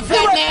Baby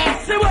Fat now.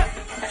 See what?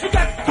 She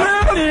got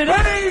burn it,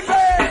 baby.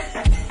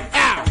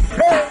 Ow.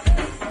 Hey,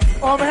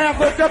 on behalf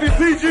of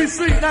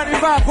WPGC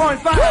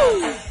 95.5,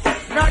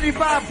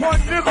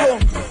 95.0.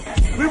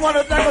 We want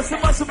to thank us so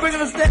much for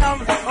bringing us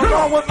down,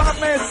 along with my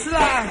man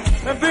Sly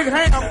and Big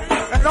Ham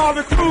and all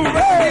the crew.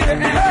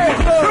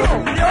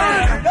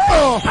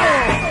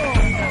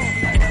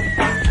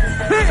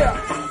 Here.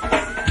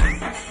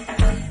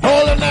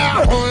 Hold it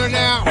now.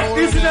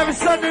 Each and every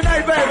Sunday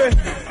night, baby.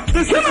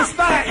 This is the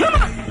spot. Get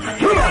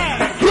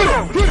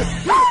it.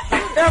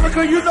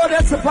 Erica, you know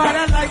that's a part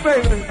I like,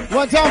 baby.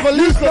 One time for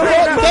Lisa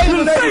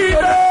Thornton Davis.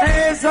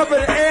 Hands up in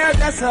the air,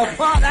 that's a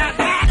part I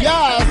like.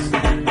 Yes.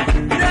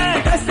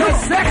 Yeah, that's that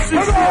sexy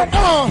shit.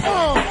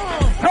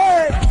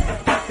 Hey,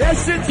 that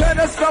shit turn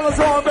us fellas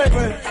on, baby.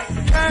 Baby.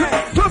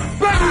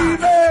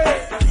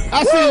 I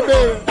see you,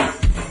 baby.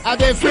 Out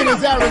there in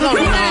Phoenix,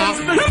 Arizona now.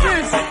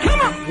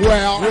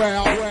 Well.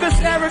 Miss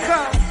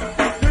Erica,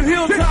 the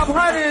Hilltop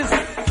Hunters,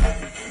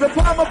 the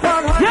Palmer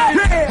Pond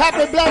Hunters.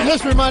 Happy Black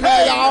History Month,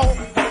 there, y'all.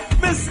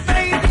 Miss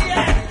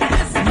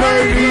Maniac.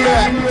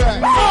 Maniac.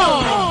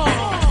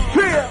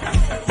 Yeah.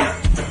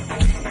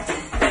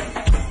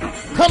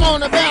 Come on,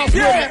 the bounce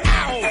with me.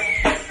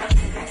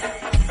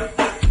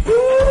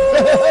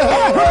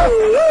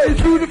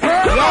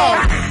 Y'all,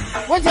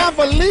 one time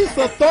for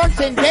Lisa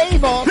Thornton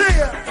Davis.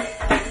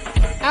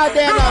 Out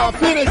there in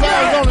Phoenix,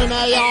 Arizona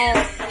now,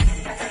 y'all.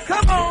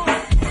 Come on.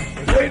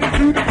 Lady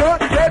to the front,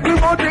 that we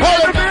want to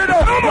get in the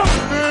middle. Come on.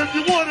 Man, if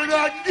you want it,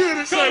 I can get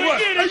it. Say what?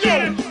 Hey,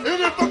 yo, and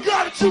if I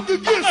got it, you can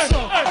get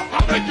some.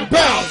 I'll make you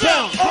bounce.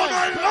 All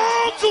night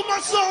long to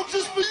my song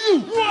just for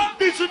you.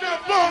 Bitch in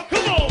that funk.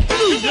 Come on.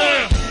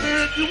 Yeah.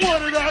 And if you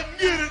want it, I can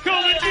get it.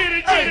 Come and get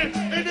it.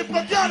 And if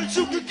I got it,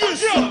 you can get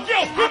some.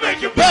 Yo, we make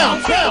you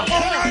bounce. All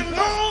night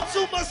long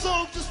to my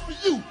song just for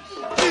you.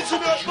 Bitch in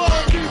that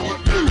funk.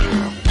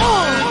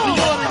 And if you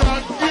want it,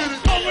 I can get it.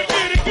 Come and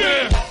get it.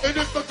 Yeah. And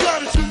if I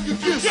got it, you can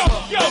get some.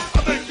 Yo,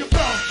 I make you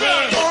bounce.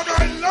 All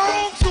night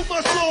long to my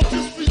song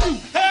just for you.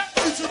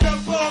 Bitch in that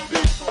funk.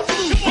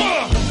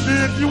 And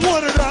if you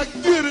want it, I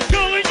can get it. Go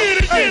and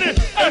get it.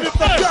 And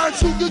if I got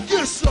it, you can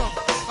get some.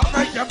 I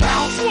make you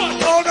bounce.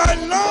 All night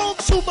long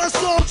to my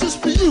song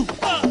just for you.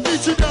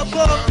 Bitch in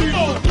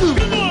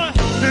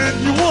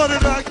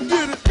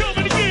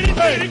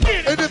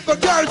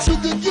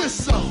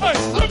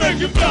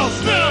it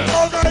bounce.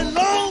 All night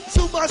long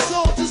to my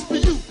soul, just for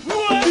you.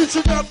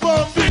 Beaching that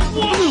bomb, big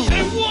blue. And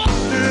if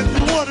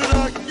you want it,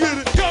 I can get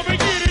it. Come and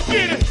get it,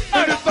 get it.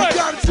 And if I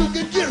got it, you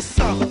can get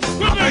some.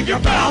 We'll make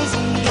it bounce.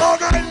 All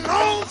night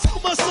long to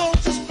my soul,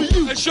 just for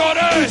you. Hey, Shorty.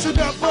 Beaching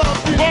that bomb,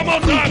 big One more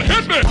time,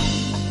 hit me.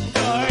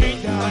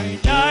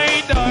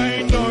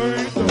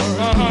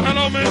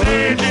 Hello, man.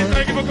 Hey,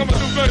 thank you for coming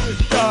through, baby.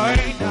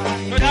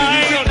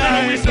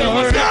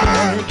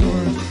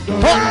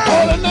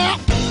 Hold it now.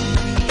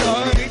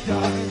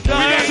 We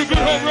got some good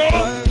home roll.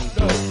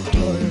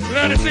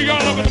 Glad to see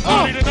y'all over the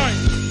party tonight.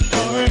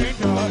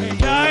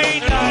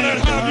 And all that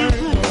high view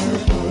crew.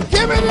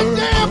 Give me the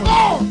damn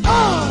ball.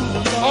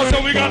 Also,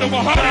 we got the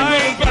Mahoney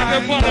Brothers back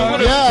there partying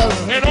with us. Yes.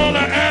 And all the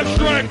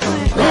abstract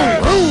crew.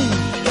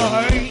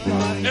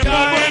 And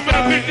my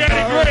man, Big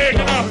Daddy Greg,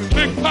 and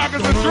Big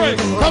Pockets and Drake.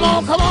 Come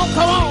on, come on,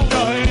 come on.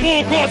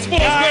 Full court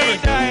sports, baby.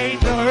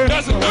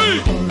 That's a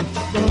thing.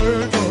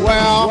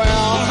 Well.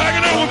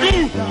 Hanging out with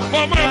Goo.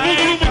 My man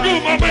Boogaloo Magoo,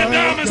 my man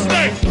Diamond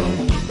Snake.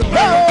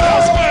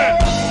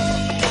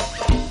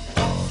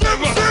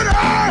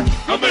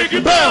 I make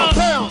it bounce. I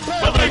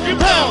make it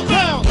bounce.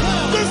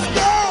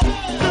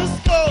 Let's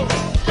go.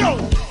 Yo,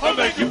 I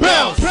make it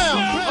Bounce.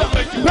 bounce. I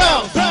make it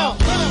Bounce.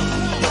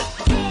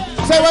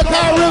 Say what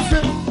kind of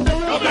riffing?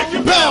 I make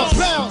it Bounce.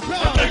 bounce. I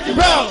make it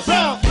Bounce.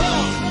 bounce.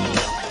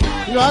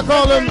 You know, I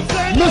call him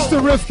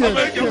Mr. Rifkin.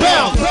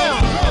 Bounce.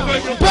 I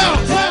make it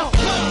Bounce.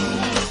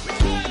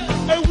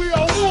 and we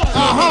are one.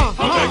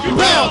 make it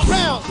Bounce.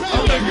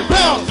 I make it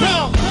bounce.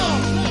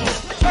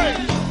 Hey,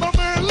 my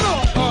man,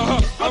 look.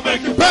 I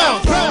make it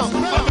Bounce. I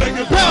make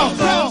it Bounce.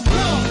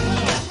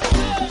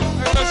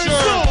 And that's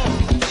sure.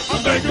 I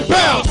make it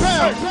Bounce. I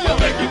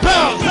make it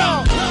bounce.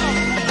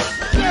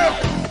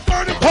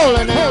 Hold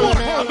it now.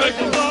 I make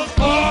it bounce.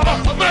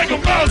 I make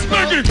it bounce,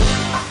 Mickey.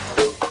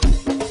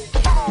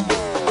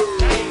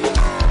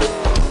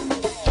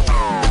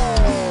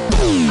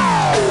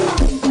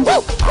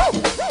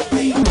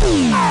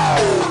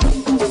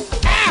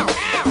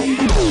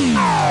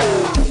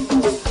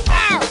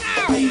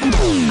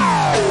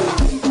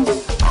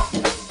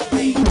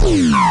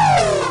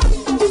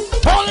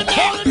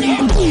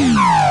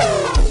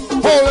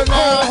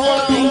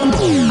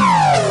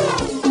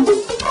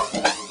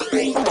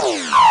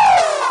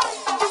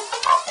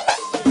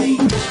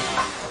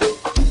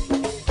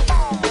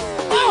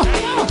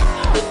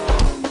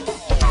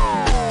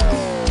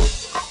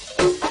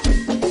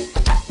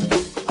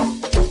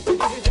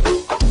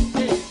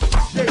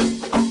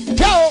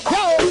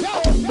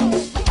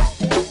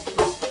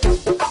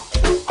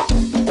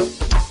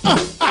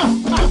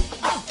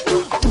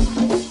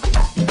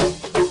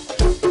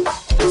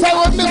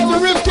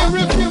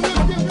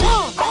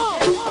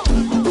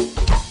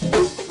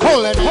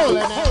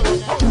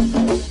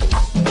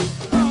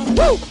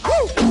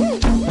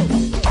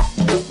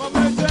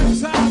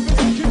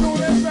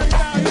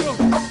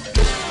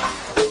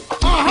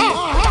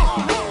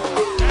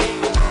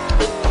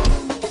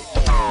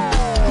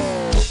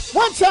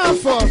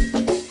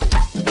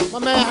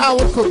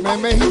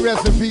 Man, he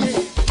rest in peace.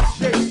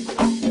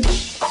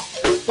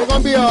 They're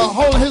gonna be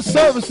holding his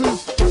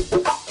services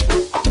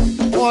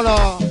on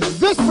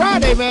this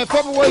Friday, man,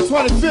 February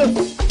 25th,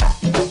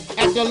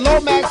 at the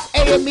Lomax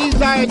AME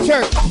Zion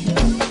Church.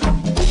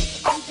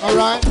 All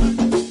right,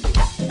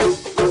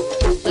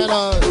 and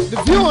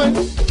the viewing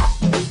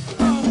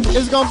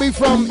is gonna be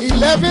from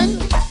 11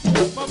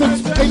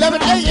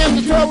 a.m.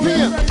 to 12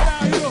 p.m.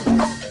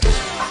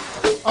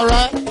 All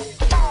right.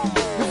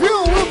 The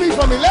viewing will be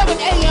from 11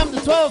 a.m. to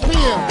 12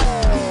 p.m.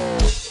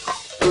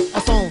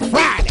 That's on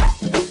Friday.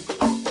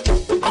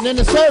 And then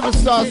the service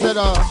starts at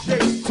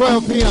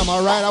 12 p.m.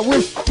 All right. I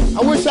wish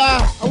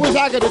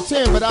I could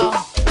attend, but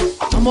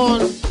I'm on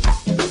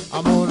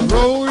the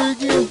road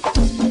again.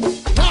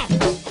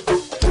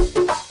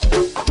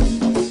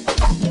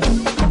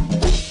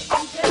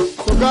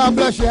 So God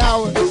bless you,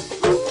 Howard.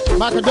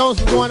 My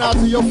condolences going out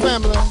to your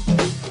family.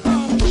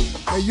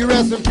 May you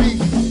rest in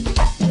peace.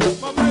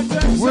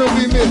 Will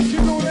be missed.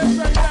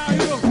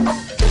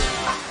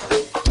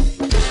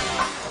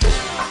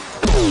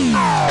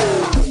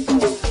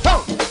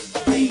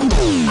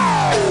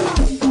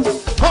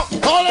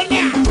 Hold it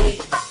now.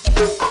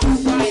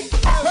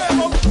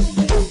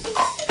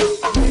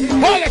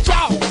 Hold it,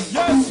 y'all.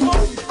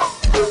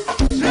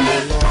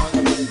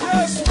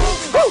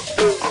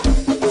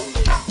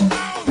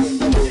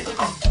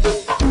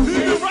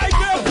 Leave it right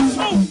there.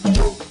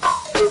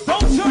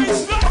 Don't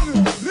change nothing.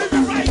 Leave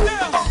it right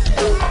there.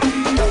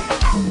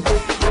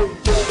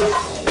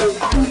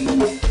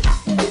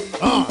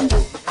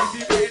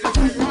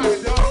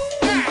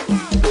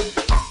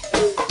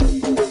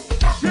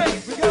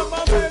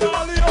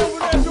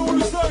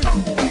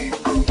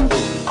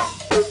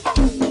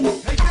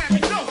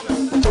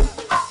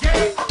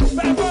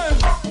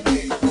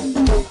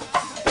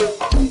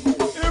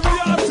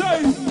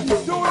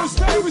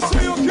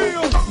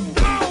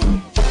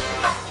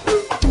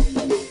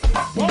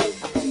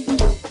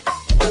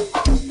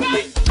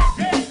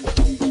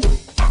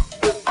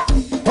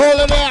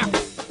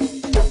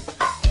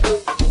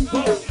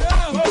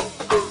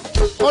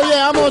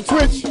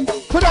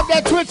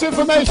 that Twitch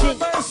information.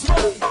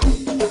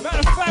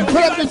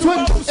 Put up the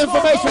Twitch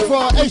information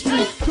for A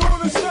Street.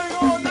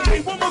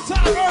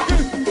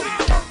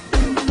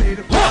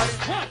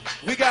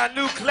 We got a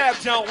new clap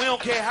jump. We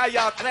don't care how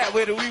y'all clap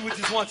with it. We would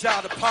just want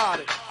y'all to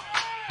party.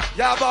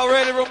 Y'all about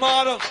ready,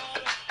 Ramada?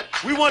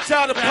 We want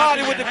y'all to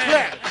party with the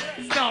clap.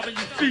 Stomping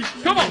your feet.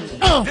 Come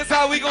on. This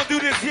how we gonna do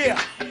this here.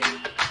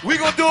 We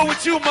gonna do it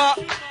with you, Ma.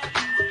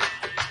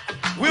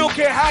 We don't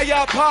care how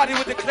y'all party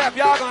with the clap.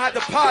 Y'all gonna have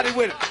to party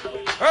with it.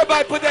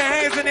 Everybody put their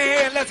hands in their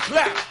air and let's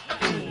clap.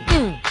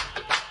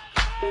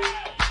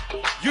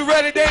 You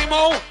ready,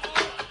 Damo?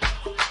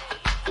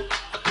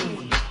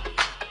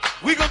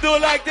 We gonna do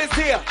it like this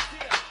here.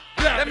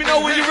 Let me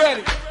know when you're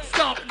ready.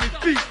 Stomping your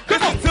feet.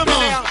 Listen to me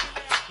now.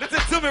 Listen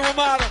to me,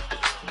 Ramada.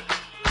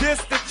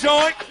 This the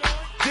joint.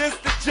 This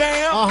the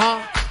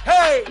jam.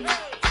 Hey,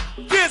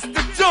 this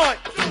the joint.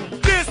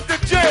 This the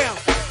jam.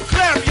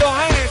 Clap your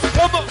hands.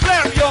 Come on,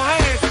 clap your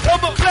hands.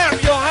 Come on,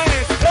 clap your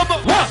hands. Come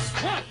on.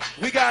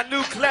 We got a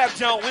new clap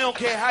jump. We don't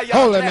care how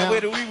y'all clap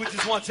with it. We would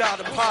just want y'all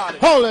to party.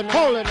 Hold it.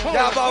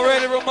 Y'all about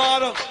ready,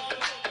 Ramada?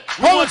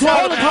 We want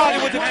y'all to party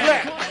with the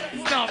clap.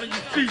 Stomping your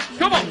feet.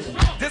 Come on.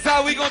 This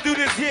how we gonna do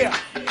this here.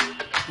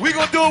 We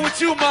gonna do it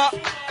with you, Ma.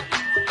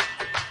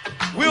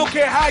 We don't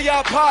care how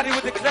y'all party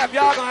with the clap.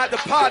 Y'all gonna have to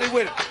party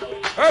with it.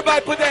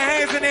 Everybody put their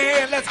hands in their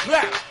air and let's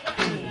clap.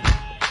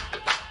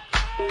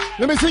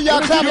 Let me see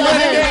y'all clap your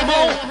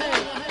hands.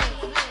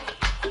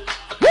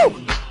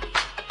 Woo!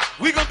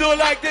 We gonna do it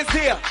like this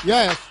here.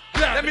 Yes.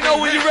 Let me know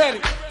when you're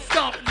ready.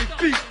 Stomping your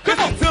feet.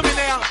 Listen to me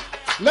now.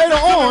 Later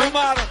on,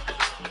 Ramada.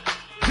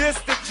 This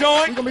the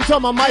joint. we're gonna be talking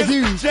about Mike This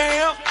Hughes. the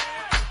jam.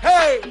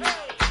 Hey,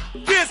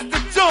 this the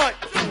joint.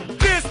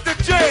 This the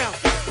jam.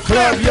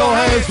 Clap your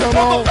hands, come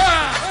on.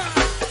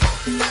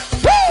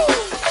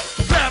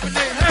 Clapping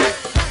their hands.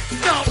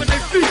 Stomping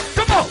their feet.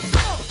 Come on.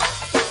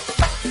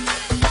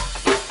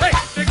 Hey,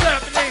 they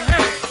clapping their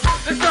hands.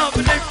 They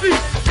stomping their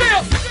feet.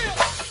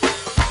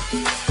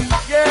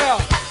 Yeah,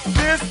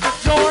 this the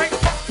joint.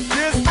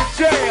 This the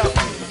jam.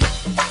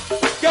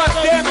 God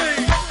damn it.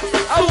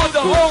 I want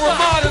the whole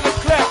Ramada to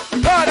clap.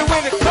 Party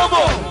with it. Come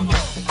on.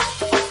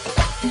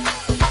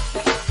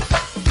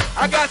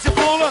 I got you,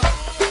 Bula.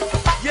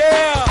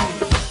 Yeah.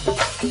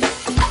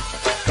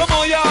 Come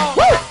on, y'all.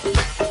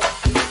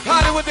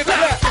 Party with the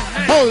clap.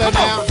 Hold it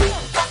now.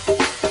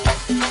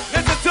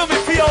 Listen to me,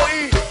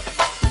 P.O.E.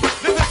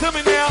 Listen to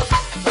me now.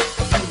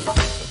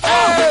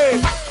 Hey.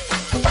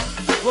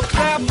 Well,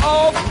 clap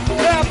off.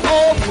 Clap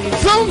off.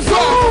 Zoom.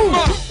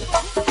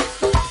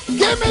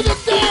 Give me the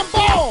damn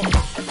ball.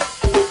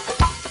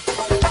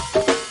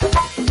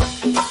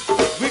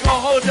 We gonna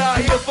hold y'all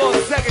here for a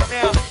second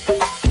now.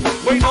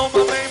 Waiting on my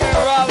main man,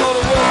 Rallo,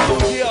 the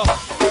world here.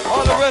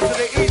 All the rest of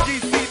the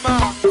EGC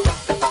mob.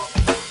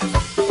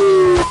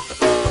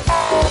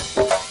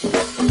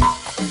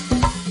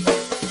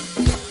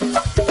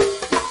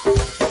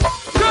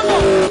 Come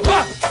on.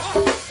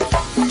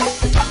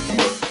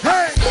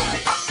 Hey.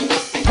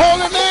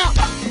 Hold it now.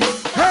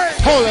 Hey.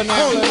 Hold it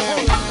now.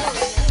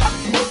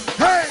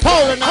 Hey.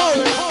 Hold it now.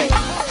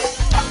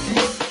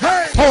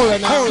 Hey. Hold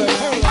it now.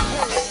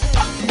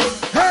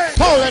 Hey.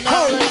 Hold it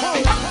now.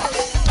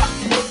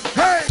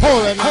 Hey.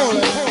 Hold it now.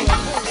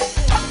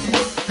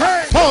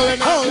 Hey. Hold it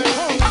now.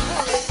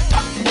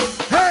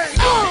 Hey.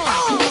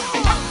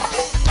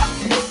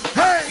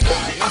 Hey.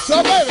 Yes,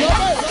 sir, baby.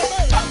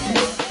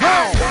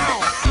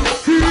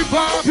 Keep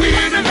on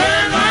being the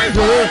man like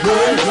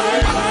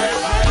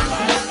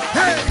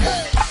Hey.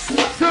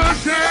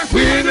 Sunshine,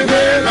 we in the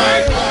man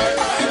like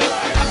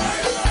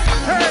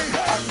Hey.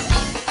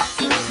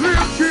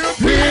 Slim Jim,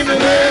 we in the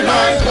man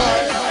like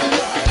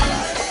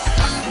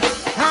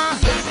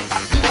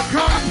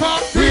Come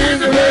pop, we in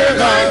the man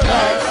like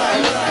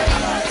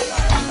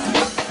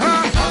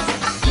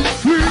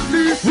Sweet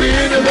Lee, we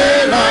in the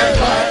man like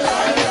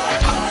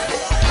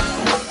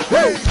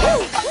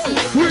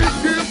Sweet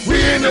Jim, we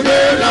in the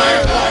man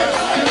like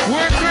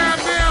One time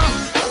now,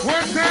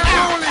 one time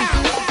only.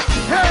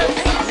 Hey.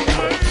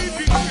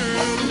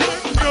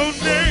 Your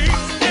name,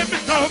 let me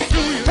talk to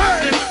you.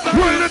 Hey.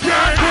 When the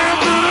time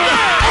comes to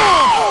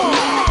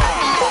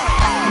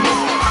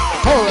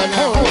Hold it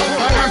now.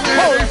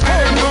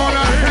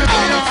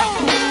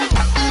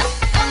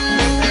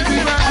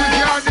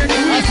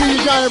 I see you,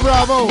 Johnny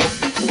Bravo.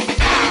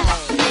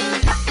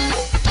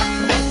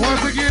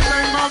 Once again,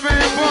 thank my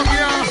man Buck,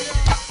 y'all.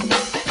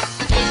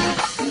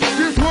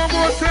 Just one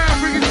more time,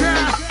 bring it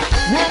down.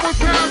 One more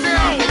time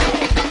now.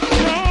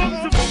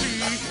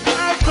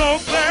 I'm so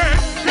glad.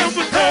 Come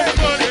with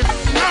somebody.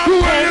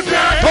 Hold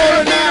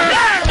it now.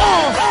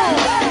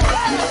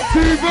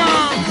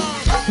 T-Bomb,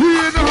 we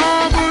in the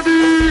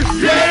harmony.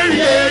 Yeah.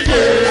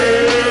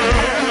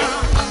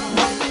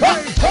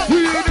 We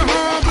in the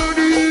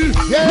harmony.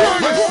 Yeah.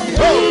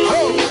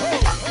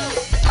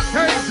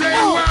 Hey, say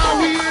wow,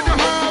 we in the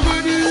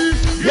harmony.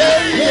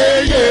 Yeah.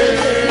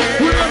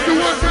 Well, that's the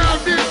one time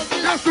this.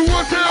 That's the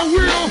one time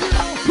we'll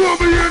put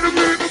me in the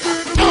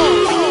middle.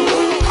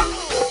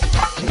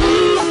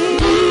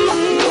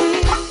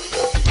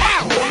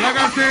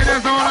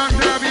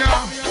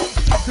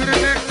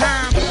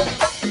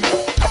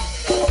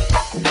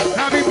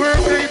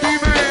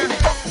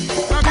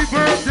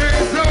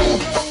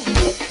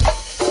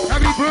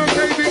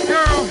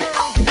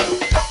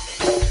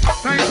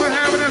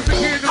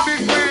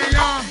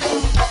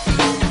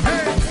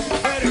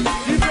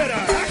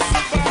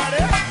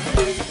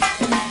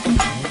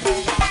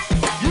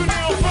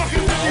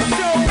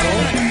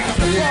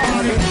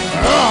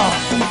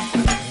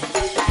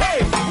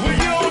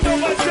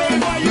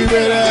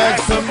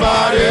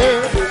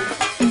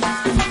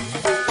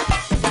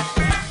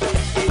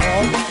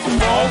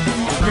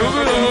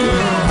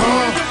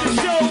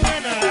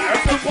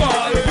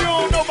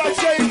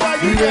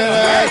 You better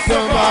ask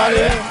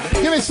somebody.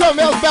 Give me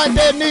something else back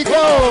there,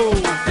 Nico.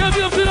 Something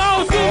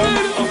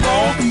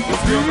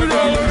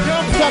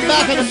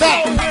back in the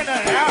back.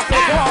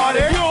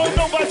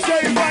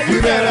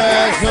 You better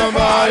ask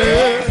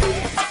somebody.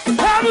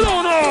 Have it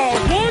on all.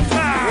 One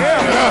time.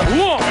 Yeah.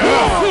 One,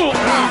 two,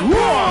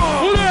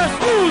 one. That's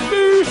smooth,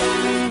 dude.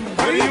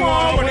 What do you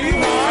want? What do you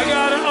want? I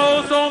got an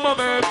old on my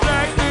man,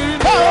 Black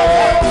dude.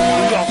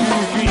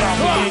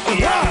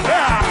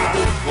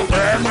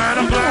 Bad man,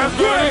 I'm black,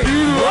 good.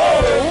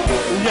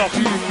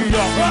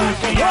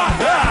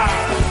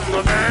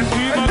 My man,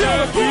 see my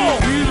dad, my man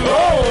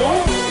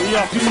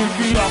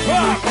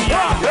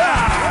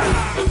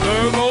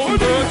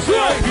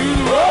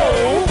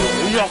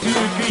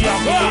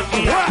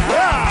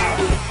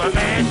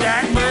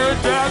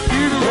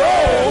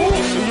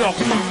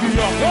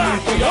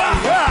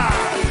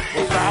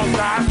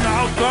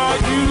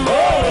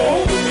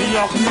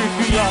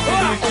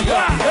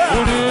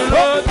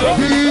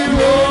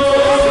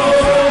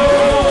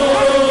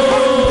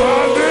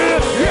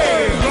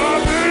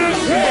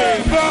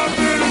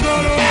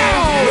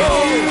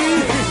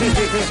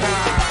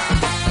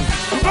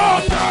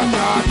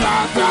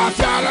Jack,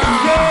 Southside, you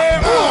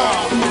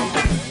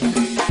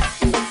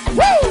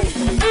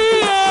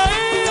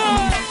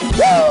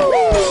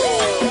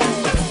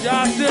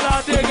y'all still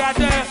out there,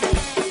 goddamn.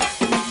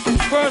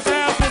 First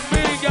half of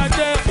me,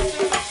 goddamn.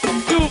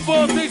 2,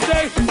 4, 6,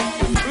 8.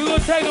 We're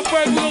gonna take a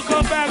break. We're gonna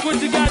come back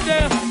with you,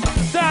 goddamn.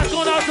 That's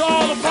going out to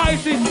all the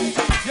Pisces.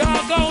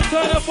 Y'all gonna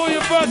turn up for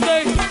your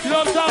birthday. You know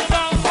what I'm talking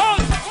about?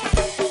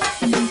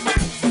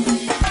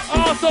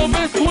 Also,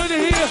 Miss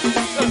Twinny here.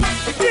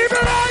 Keep it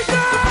right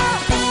now!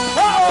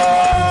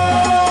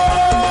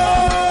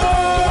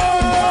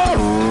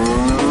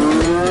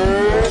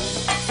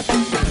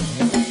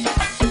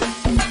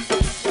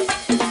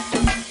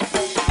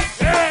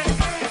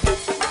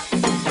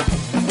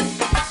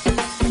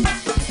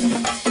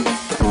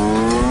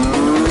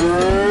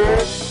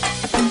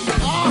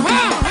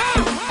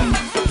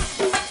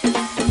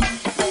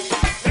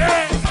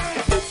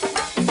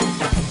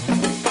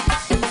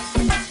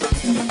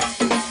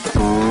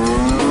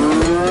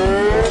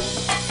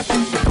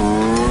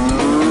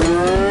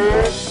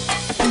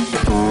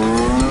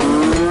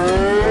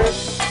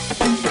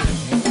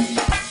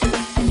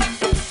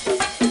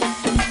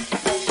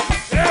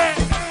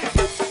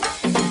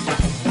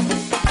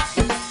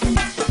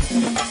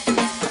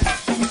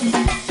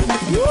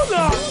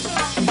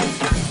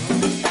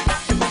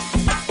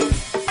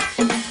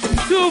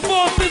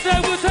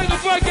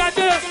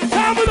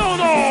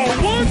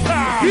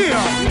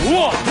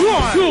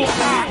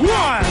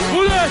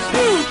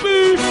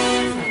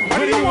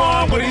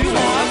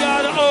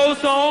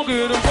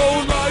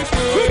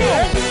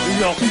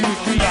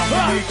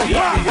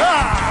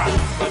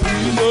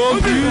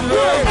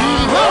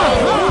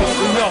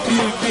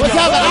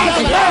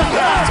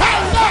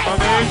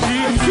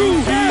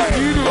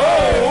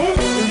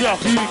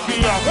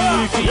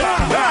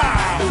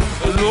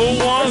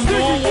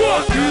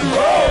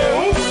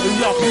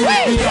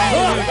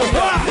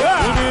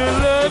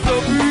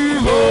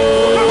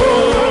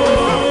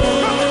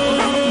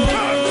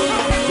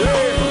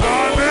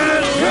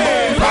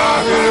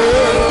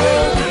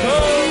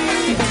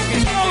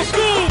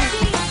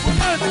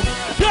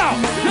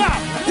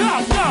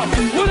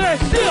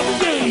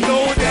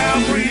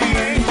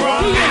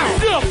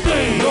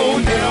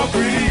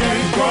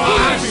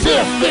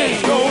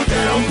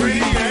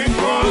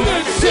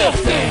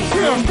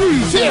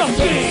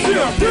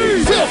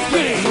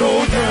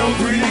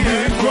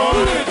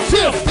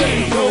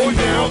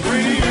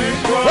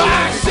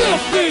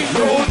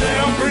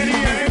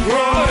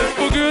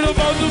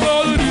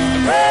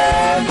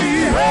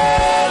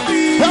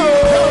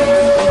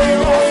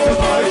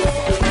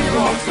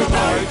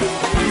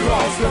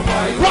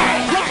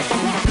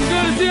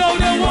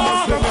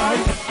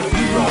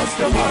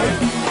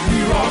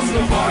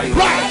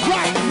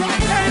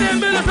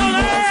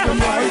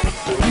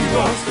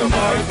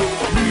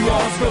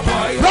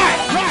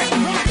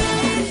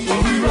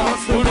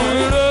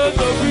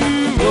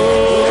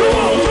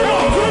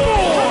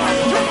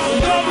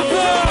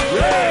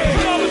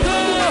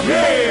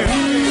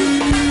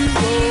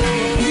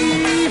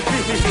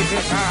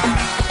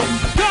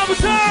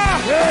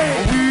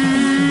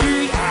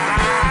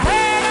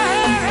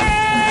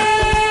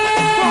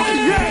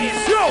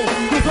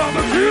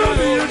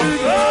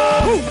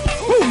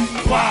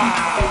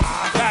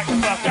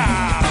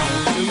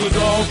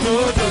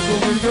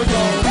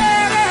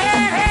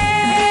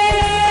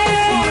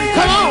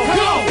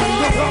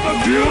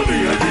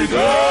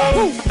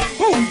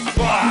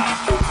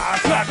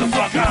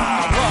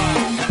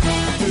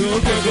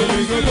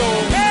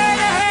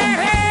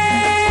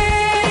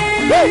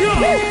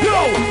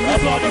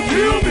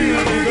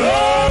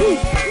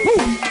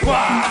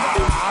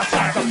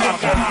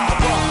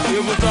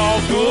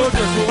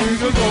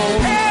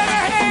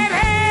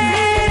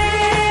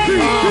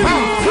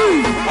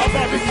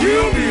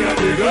 Kill me a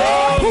nigga.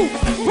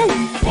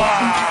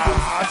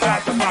 Why?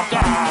 Shut the fuck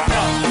up.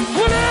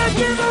 What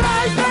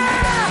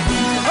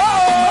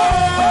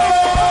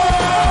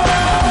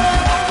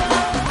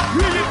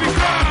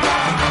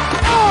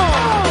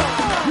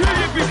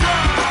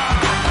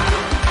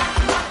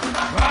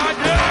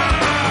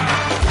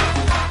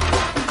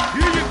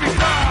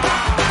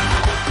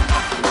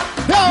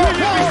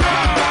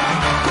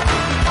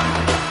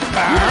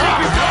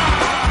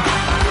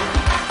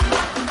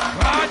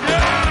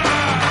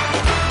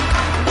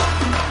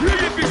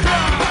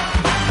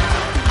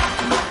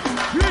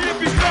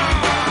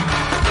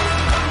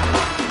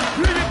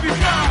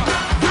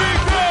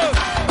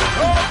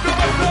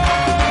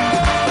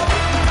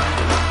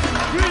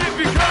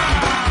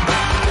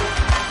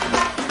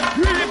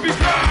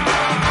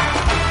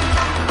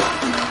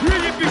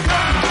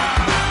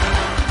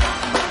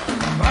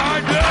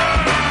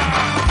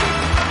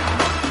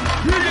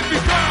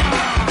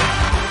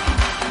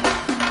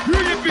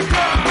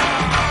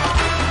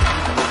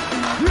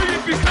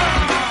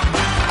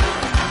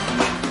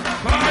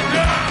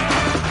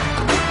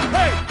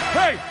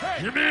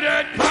Give me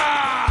that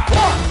power.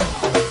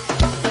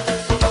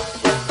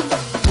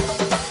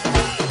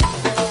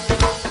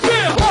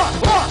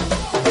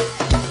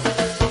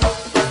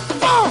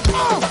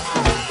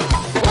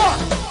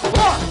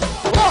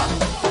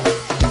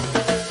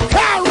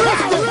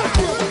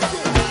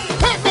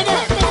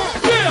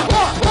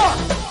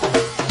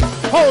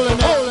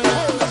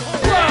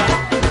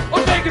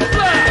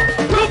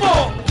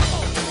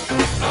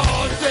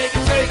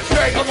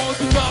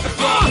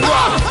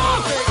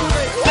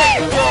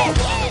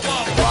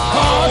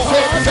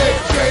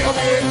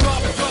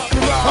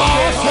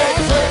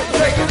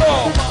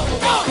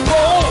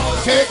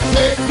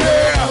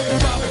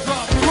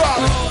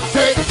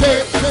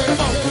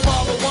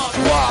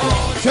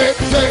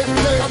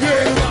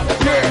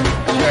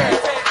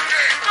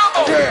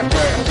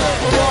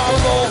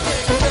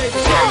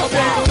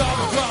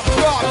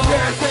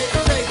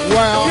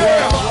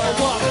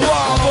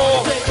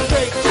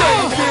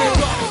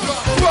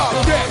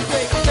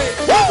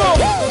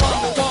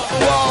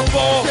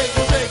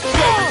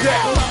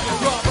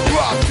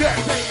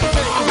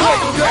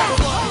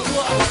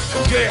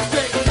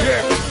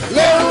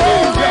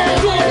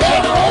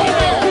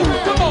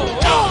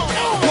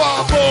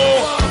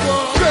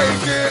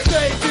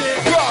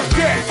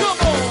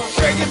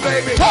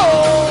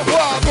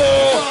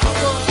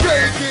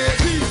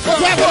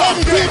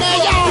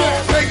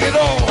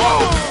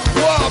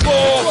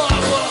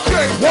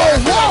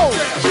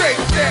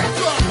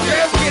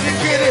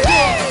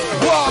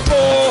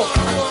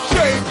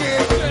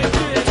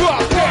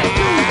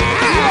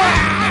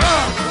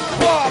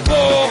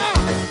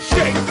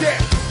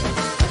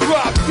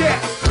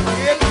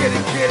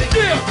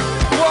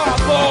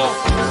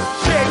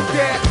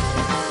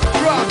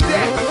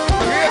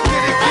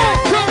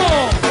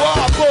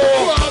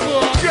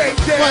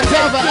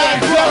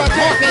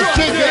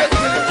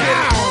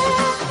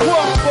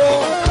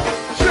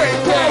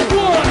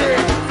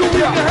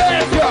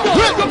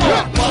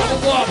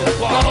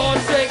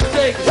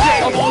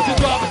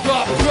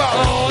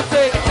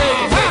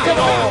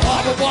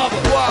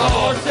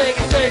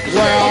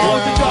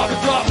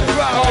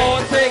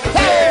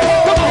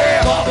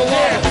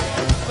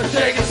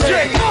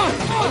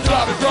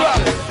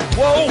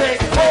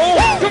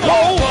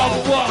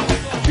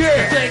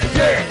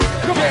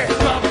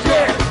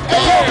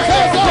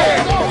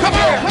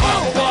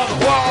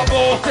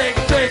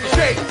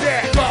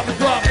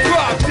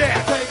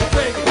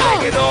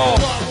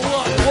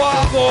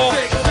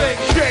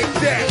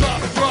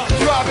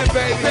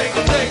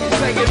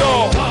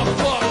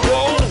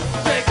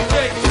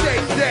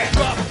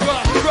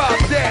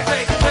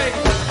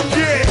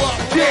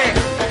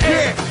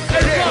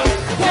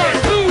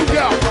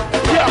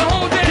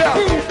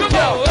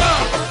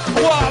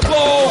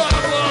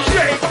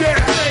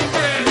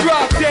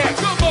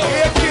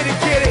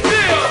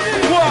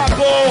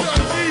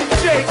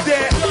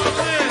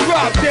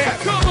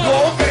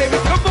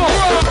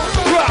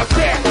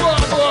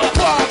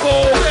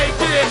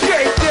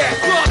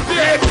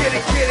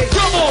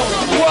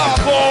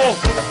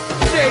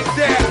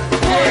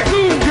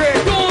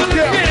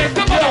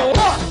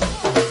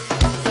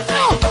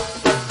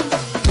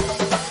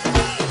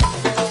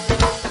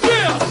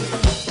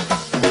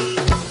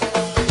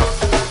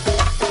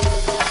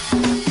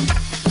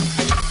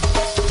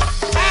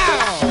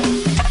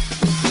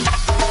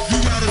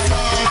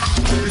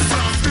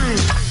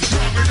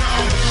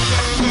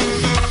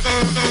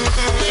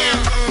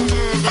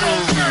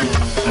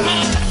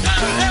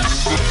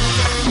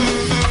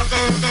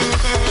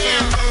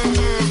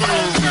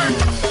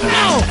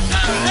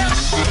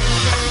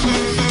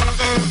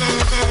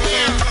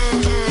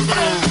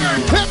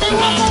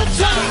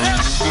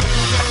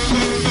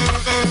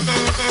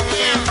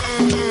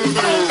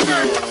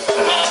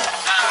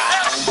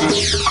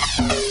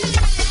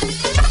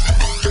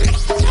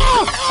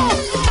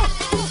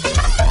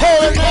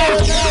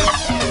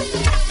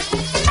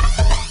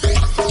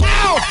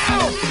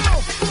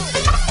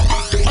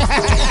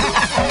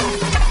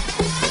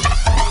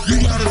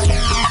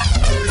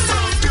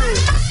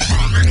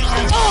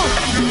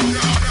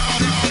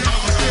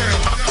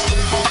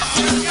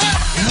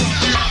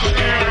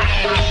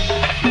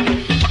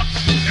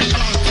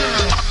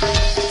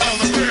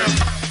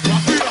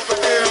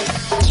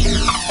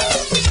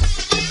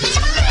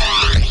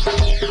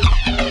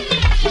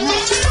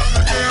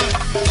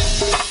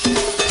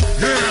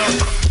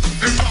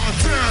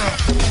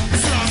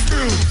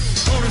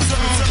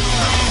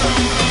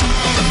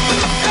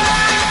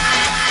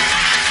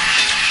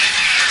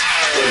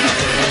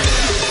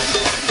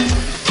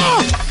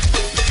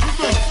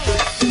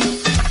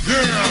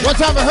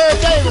 time for Herb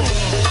Davis.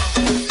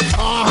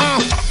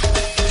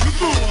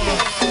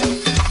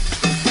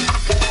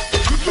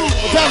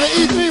 One time for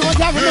E3, one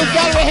time for Miss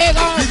Gallery Head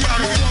on.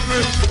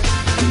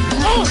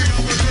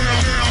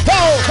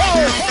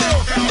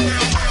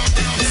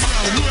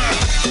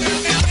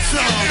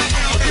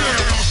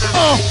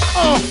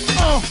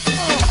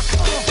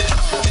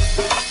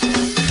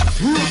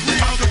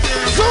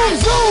 Zoom,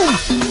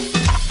 zoom.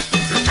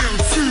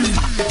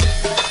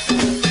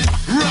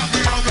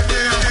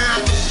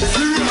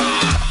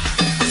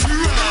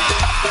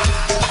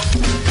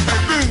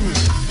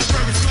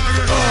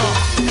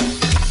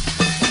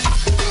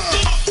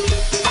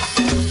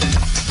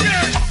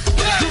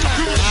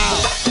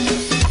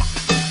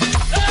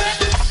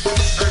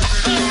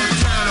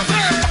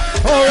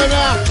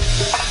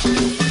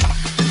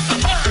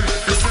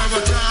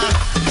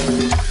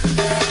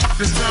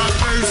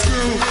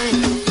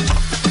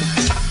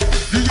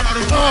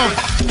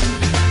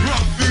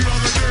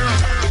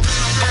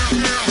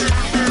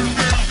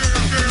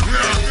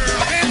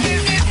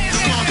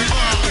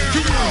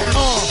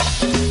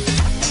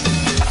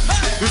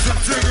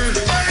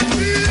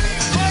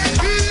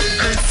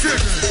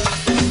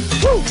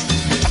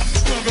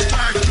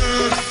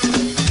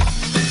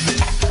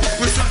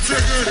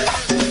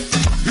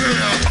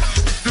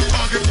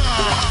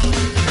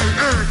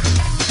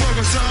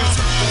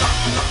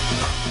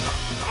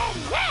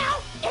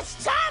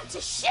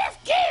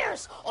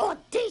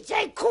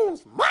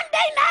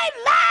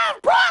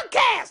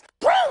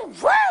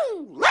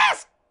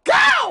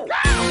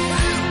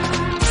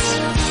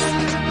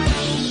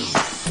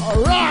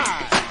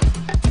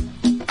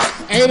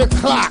 8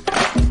 o'clock.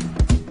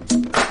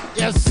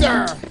 Yes,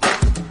 sir.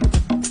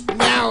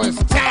 Now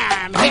it's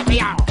time. Hit me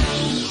out.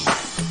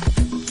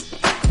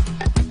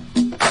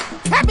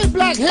 Happy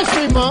Black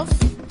History Month.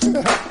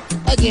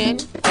 Again.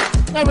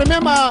 Now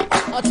remember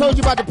I told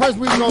you about the person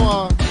we was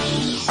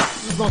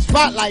gonna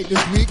spotlight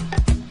this week.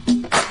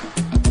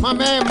 My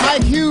man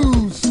Mike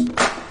Hughes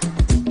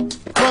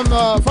from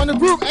the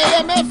group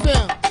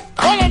AM/FM.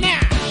 Hold on now.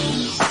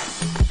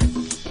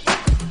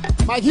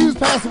 Mike Hughes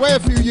passed away a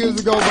few years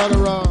ago, but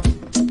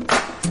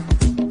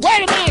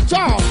wait a minute,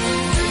 Charles.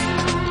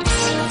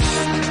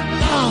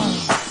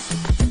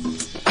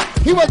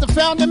 He was the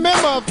founding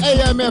member of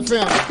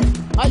AM/FM.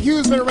 Mike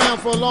Hughes been around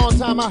for a long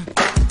time. I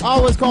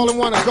always call him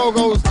one of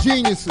Go-Go's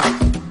geniuses.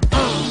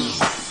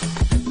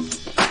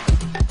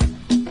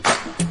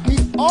 He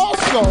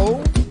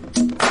also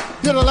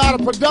did a lot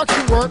of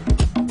production work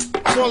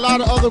for a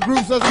lot of other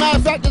groups. As a matter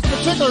of fact, this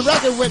particular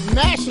record went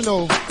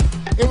national.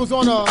 It was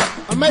on a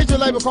major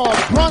label called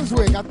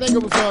Brunswick. I think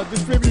it was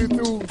distributed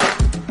through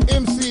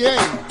MCA.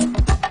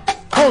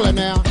 Hold it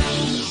now.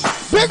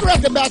 Big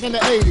record back in the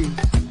 80s.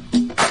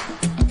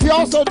 He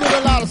also did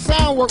a lot of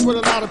sound work with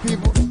a lot of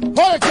people.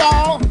 Hold it,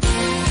 y'all.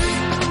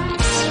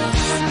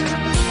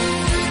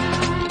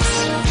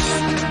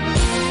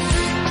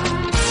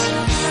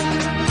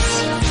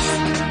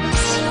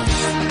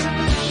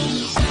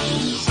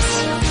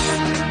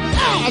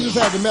 I just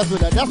had to mess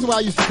with that. That's why I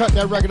used to cut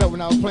that record up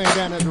when I was playing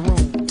down at the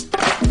room.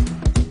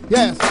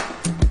 Yes,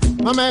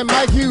 my man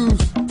Mike Hughes.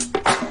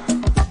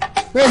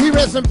 May he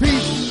rest in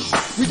peace.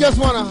 We just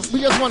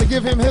wanna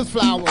give him his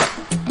flowers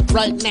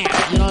right now.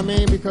 You know what I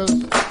mean? Because,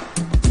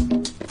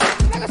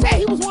 like I said,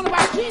 he was one of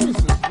our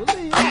geniuses.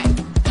 Believe that.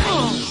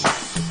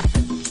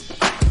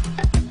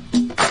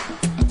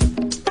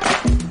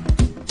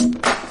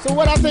 So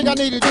what I think I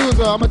need to do is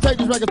I'm gonna take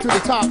this record to the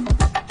top.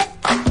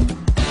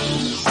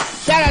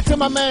 Shout out to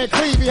my man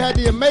Cleve. He had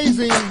the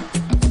amazing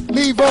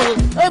lead vocals.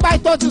 Everybody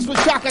thought this was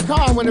Chaka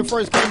Khan when it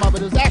first came out,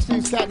 but it was actually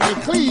this cat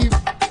named Cleve,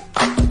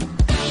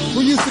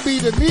 who used to be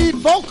the lead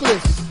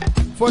vocalist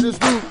for this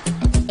group,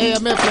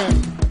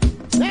 AM/FM.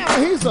 Now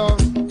he's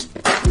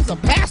a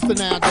pastor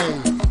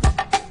nowadays.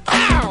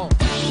 Ow!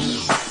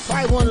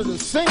 Probably one of the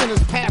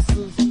singingest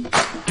pastors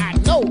I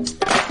know.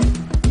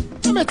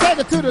 Let me take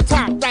it to the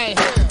top right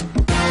here.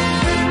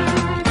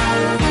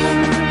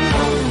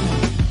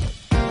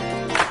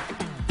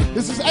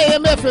 This is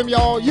AM/FM,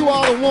 y'all. You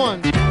are the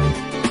one.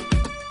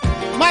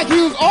 Mike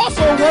Hughes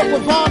also worked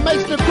with Von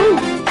Mason Crew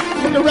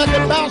with the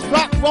record Bounce,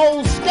 Rock,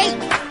 Roll, Skate.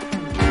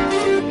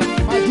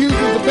 Mike Hughes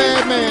was a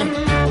bad man.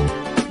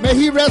 May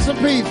he rest in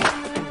peace.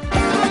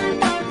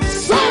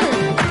 Son!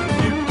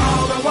 You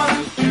are the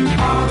one, you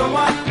are the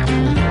one.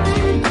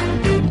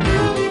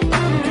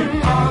 You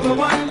are the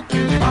one,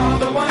 you are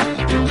the one.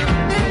 You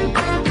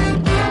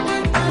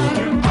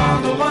are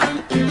the one,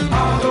 you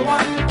are the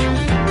one.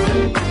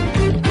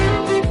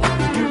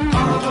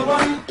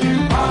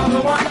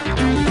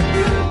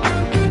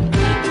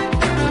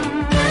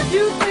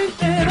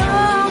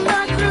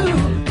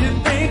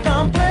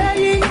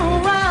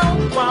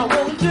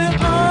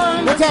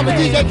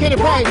 DJ Kenny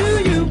Price. Do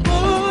you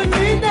put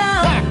me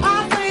down?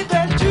 I say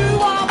that you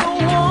are the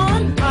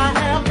one. I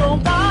have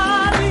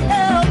nobody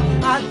else.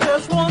 I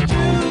just want you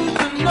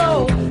to know.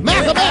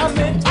 Malcolm X.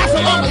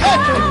 Assalamu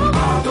alaikum. You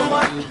are the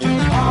one. You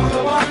are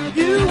the one.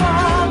 You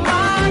are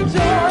my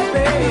joy,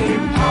 babe.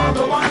 You are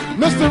the one.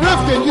 Mr.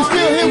 Rifkin, you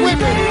still here with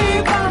me?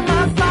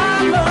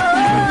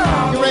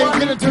 You ready to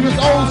get into this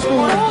old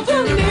school? Won't you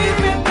leave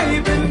me,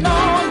 baby? No,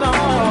 no.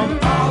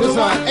 This is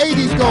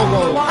 80s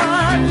go-go. I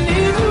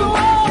need you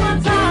all the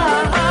time.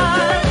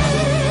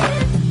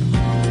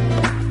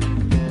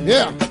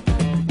 Yeah.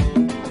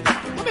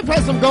 Let me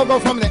play some go-go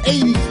from the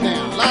 80s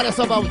now. A lot of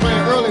stuff I was playing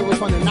earlier was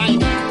from the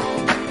 90s.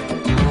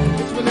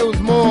 This one, it was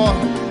more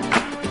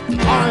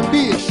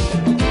R&B-ish.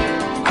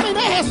 I mean,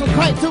 they had some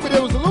crank too, but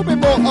it was a little bit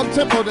more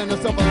up-tempo than the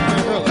stuff I was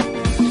playing earlier.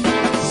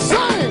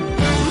 Sing!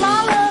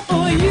 My love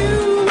for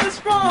you is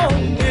strong.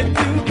 If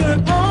you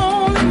could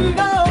only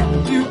know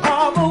you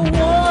are the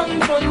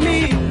one for me,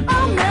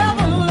 I'll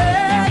never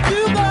let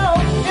you go.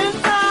 In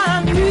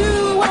time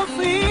you will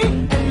see,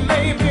 and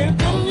maybe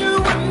then you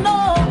will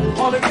know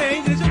all the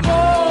things that you're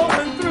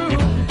going through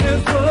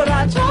is what I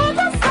told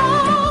you so.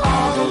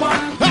 All the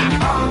one,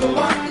 all the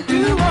one,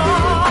 you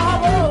are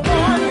the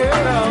one,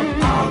 girl.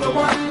 All the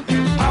one,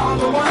 all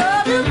the one,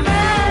 love you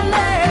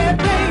madly,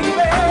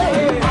 baby.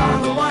 All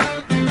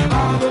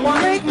the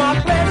one, make my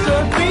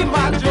pleasure be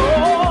my joy.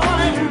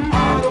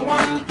 All the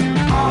one,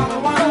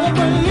 don't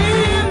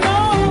believe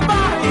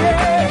nobody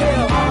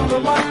else. All the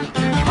one,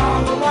 I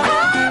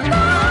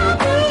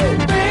love you,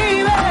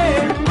 baby.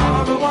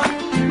 All the one,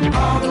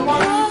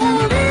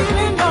 don't leave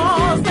me, no,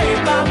 stay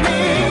by me.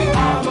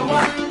 All the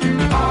one,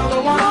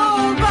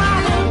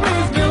 nobody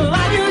please me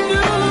like you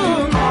do.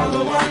 All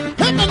the one,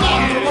 I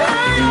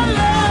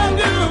love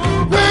you,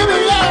 Baby,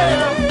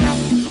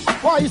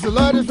 yeah. Boy, I used to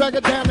love this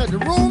record down at the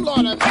room,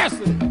 Lord have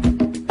mercy.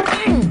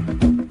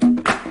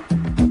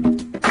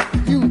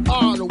 You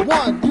are the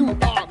one, you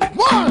are the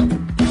one.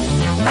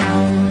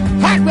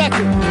 Hot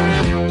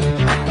record.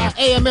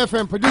 Smith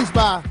and produced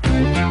by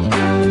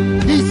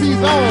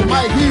DC's own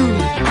Mike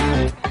Hughes.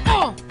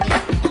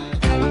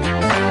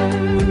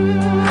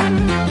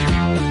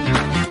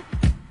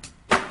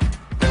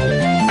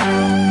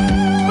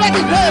 Let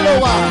me play a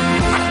little while.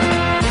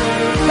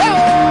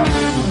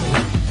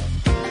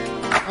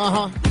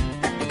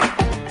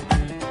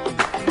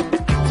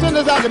 Send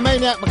this out to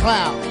Maniac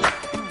McLeod.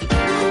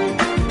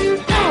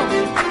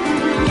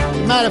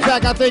 Matter of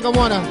fact, I think I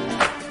want to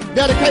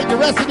dedicate the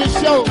rest of this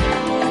show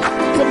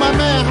to my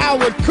man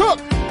Howard Cook.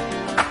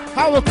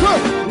 Howard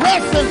Cook,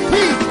 rest in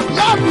peace.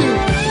 Love you.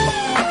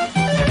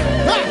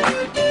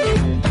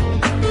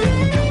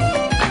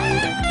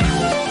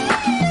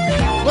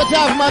 Watch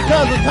out for my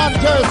cousin Tommy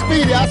Terry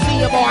Speedy. I see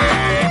you, boy.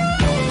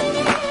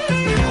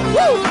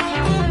 Woo!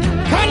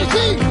 Connie G,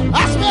 I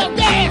smell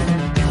gas.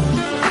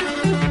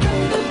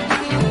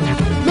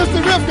 Mr.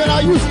 Rifkin,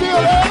 are you still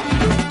there?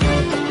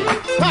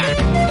 Ha!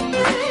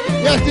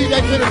 Yes,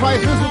 DJ Kenny Price,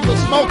 this was the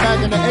smoke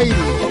back in the 80s.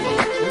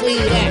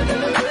 Believe that.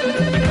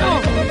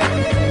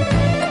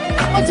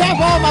 One time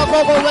for all my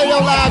Go-Go Radio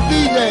Live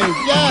DJs,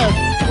 yes.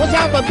 One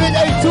time for Big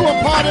 82 and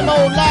Party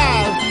Mode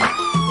Live.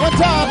 One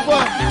time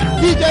for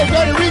DJ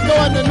Dirty Rico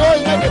and the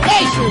Noise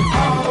Nation.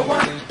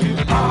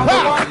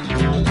 Ha!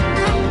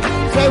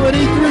 Say with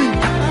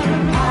E3.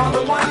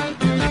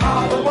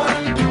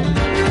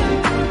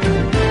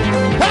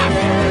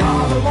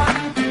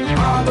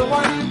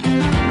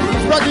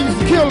 Rocky used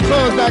to kill the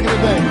clubs back in the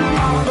day.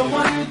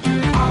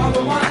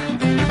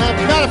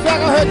 Matter of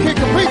fact, I heard Kid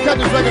Capri cut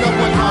this record up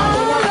one time.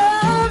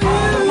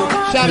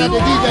 Shout out to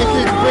DJ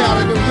Kid Capri out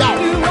of New York.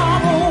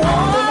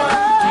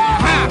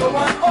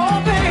 Oh,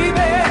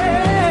 baby.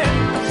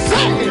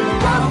 Sing it.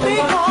 Just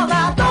because I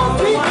don't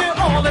treat you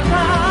all the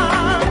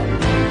time.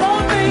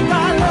 Don't think I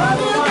love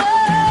you,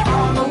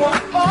 girl.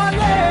 Oh,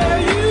 yeah,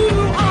 you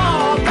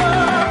are,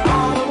 girl.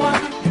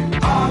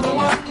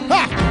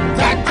 Ha!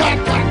 Ta ta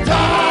ta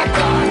ta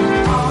ta.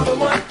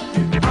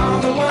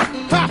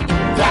 Ha!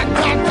 Ta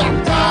ta ta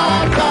ta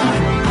ta.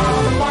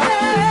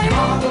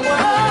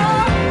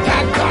 Ta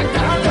ta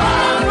ta ta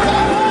ta.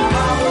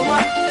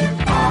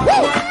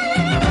 Woo!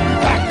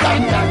 Ta ta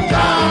ta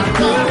ta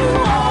ta.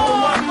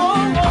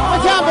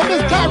 One time for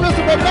Miss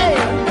Clarissa Renee.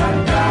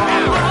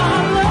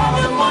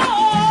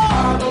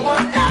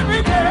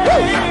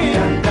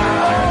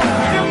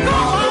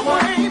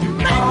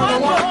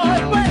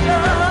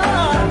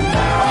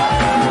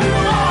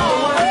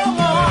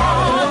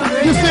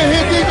 You sit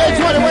here, DJ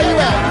 20, where you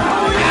at?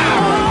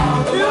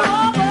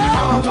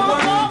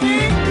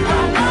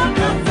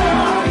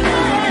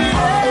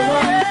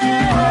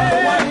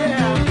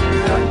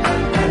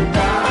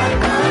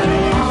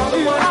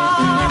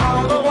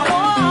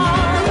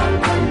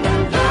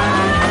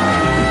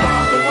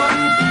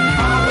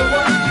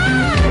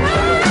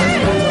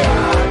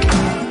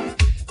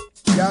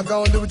 Y'all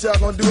gonna do what y'all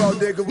gonna do all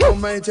day, cause we gonna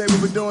maintain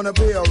what we're doing up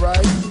here,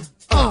 right?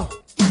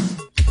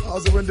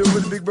 Also gonna do it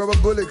with the big brother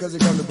Bullet, cause he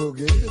come to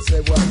boogie.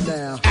 Say what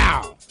now?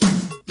 Ow!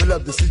 We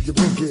love to see you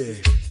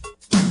boogie.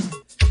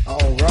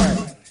 All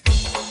right.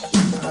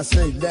 I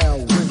say now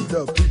when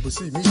the people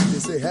see me, they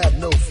say have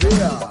no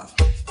fear.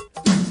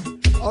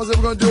 Also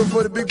we're gonna do it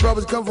for the big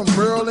brothers come from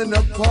Maryland,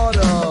 up part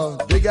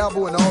of Big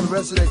Apple and all the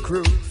rest of that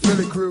crew,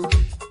 Philly crew.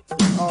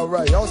 All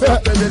right. Also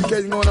got that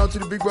dedication going out to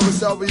the big brother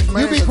Southeast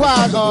man. You be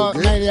quiet,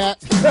 Maniac.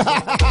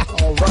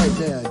 All right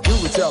now, do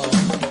what y'all.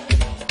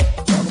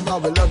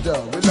 Talking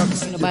about we love to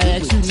see Nobody you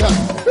asked you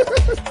nothing.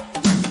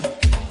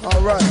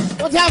 All right.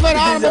 One time for the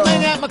Honorable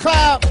Maniac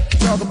McLeod.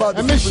 Talk about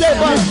And Miss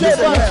Shayvon,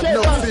 Shayvon,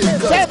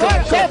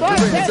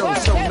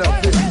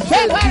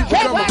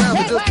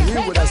 just to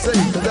hear what I say,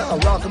 cause I'll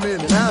rock them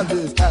in and I'll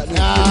just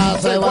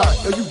say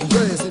what? You can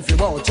dance if you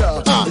want,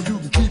 child. You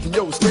can keep in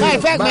your state. Matter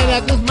of fact,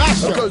 Maniac, this is my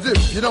show. Because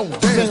if you don't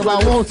dance, if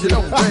I want to. you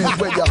don't dance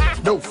where you're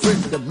no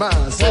friend of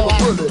mine. Say a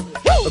bullet.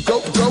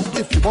 Go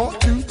if you want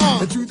to.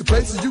 And to the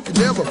places you can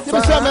never find. Give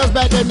me something else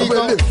back there, Nico.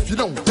 Well, if you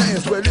don't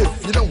dance,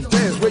 if you don't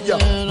dance where you're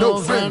no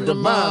friend of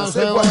mine.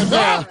 Say what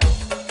now?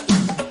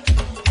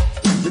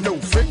 You're no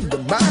friend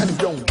of mine if you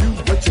don't do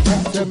what you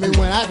want to Tell me do.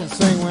 when I can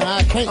sing, when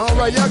I can't. All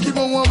right, y'all keep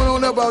on warming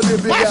on up out there,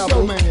 Big My show,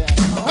 Apple. Maniac.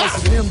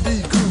 That's an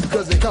MD crew,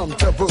 cause they come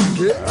to book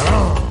it.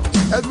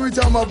 That's what we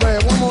talking about,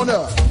 man. One more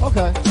up.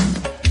 Okay.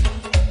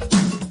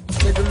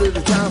 Take a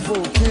little time for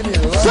Kenny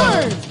and Lyle.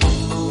 Sing!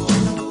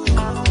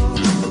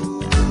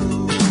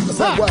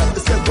 Say what,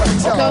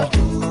 y'all. Okay.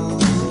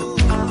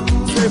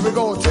 Say we're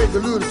gonna take a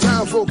little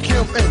time for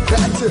Kim and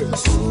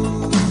Baptist.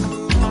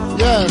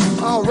 Yes.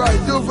 All right,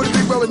 do it for the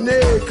big brother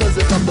Ned, cause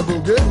they come to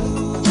boogie.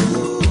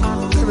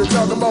 Say we're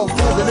talking about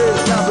Funky Ned,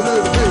 time for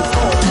little bass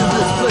all in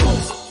this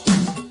place.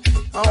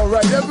 All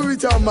right, that's what we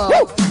talking about.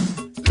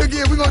 Look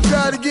here, we're gonna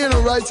try it again,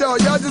 all right, y'all.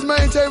 Y'all just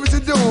maintain what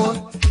you're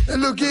doing.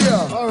 And look here.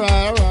 All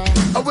right.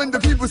 When the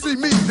people see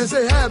me, they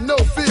say have no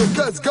fear,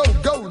 cause go,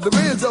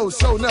 Lorenzo's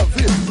so enough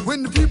here.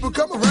 When the people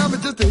come around me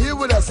just to hear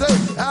what I say,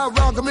 I'll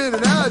rock them in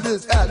and I'll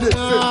just act this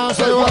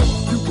say what?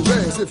 You can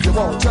dance if you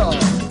want, y'all.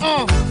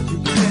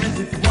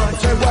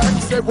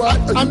 Say what?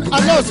 I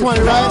know it's one,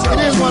 right? It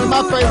is one of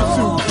my favorites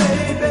too.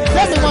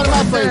 Definitely one of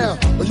my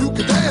favorites. You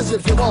can dance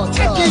if you want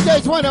to.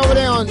 DJ 20 over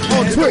there on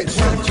Twitch.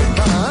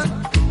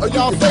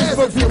 Y'all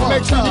Facebook people,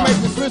 make sure you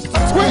make the switch to Twitch.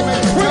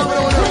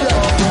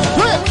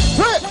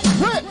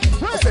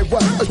 Say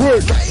what?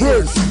 Twitch.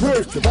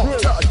 You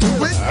want to do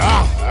it?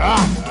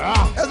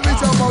 That's me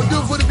talking about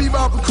do for the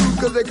bebop crew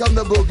because they come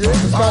to boogie.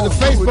 Because the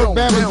Facebook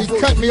bammers be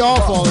cutting me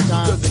off all the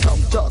time. That's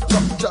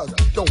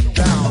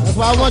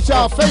why I want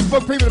y'all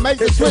Facebook people to make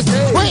the switch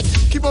to Twitch.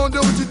 Keep on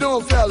doing what you're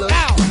doing, fellas.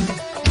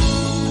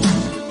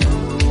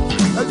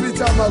 That's me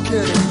talking about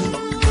Kenny.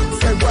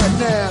 Say what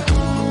now?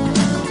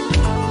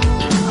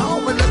 I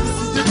always like to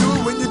see you do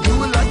it when you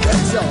do it like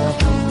that, y'all.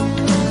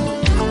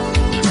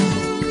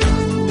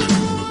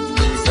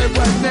 Say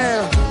what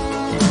now?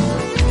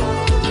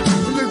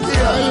 Look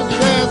here. You can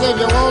dance if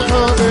you want to,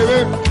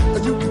 baby.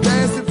 You can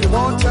dance if you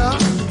want to.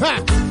 Ha.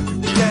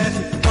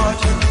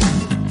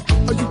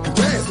 You can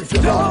dance if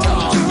you want to.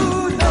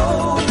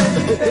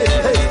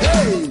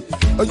 Hey.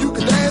 You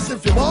can dance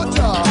if you want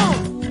to.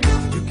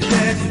 You can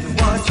dance if you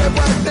want to.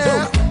 Right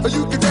now.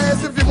 You can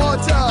dance if you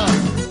want to.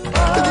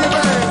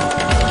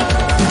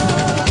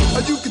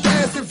 You can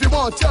dance if you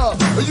want to.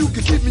 You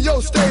can keep me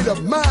your state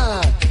of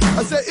mind.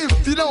 I said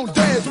if you don't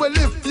dance, well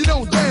if you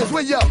don't dance,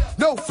 well you're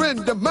no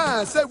friend of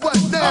mine. Say what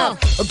now?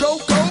 Go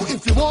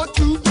if you want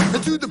to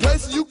into the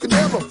places you can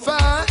never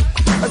find.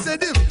 I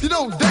said if you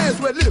don't dance,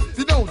 well if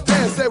you don't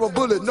dance, say well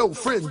bullet, no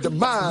friend of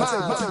mine.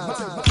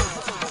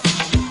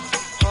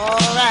 All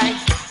right.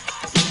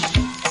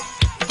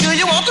 Do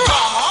you want the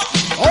rock?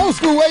 Old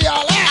school, where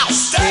y'all at?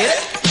 Steady.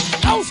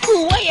 Old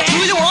school, where you at?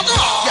 Do you want the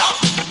rock?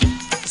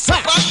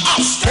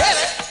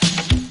 Steady.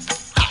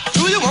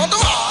 Do you want the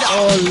rock?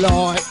 Oh,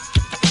 Lord.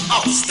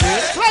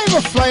 Steady.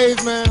 Flavor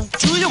Flav, man.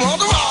 Do you want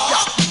the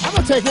rock? I'm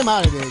going to take him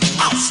out of there.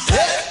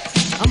 Steady.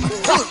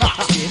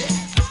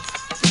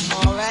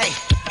 All right.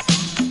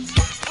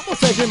 I'm going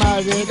to take him out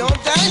of there. You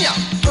don't down ya.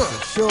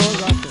 Sure,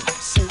 right there.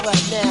 Say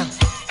right now.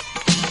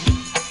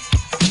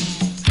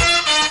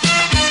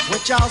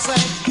 What y'all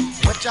say?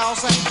 What y'all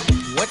say?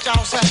 What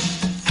y'all say?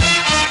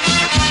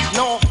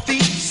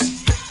 Northeast,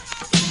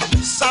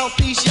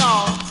 southeast,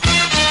 y'all.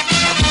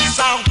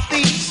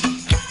 Southeast.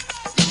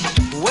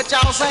 What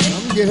y'all say? I'm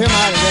going to get him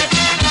out of there.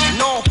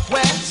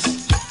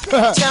 Northwest.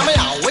 Tell me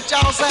out. What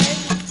y'all say?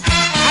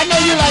 I know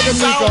you like a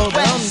Nico,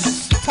 but I'm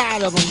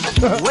tired of him.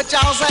 What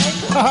y'all say?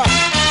 Oh,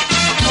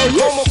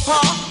 Homer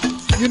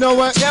Park. You know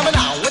what? Tell me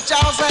now. What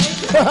y'all say?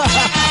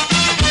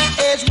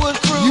 Edgewood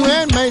Crew. You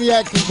and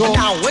Maniac can go.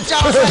 Now, what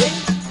y'all say?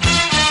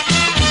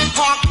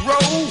 Park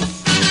Road.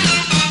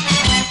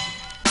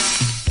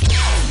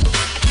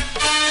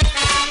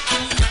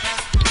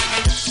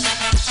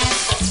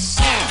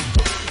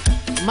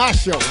 My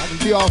show. I can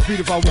be off beat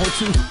if I want to.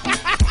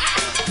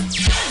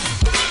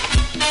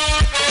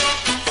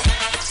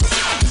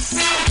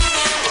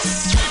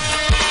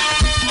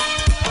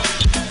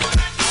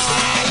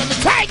 Let me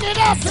tighten it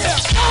up here.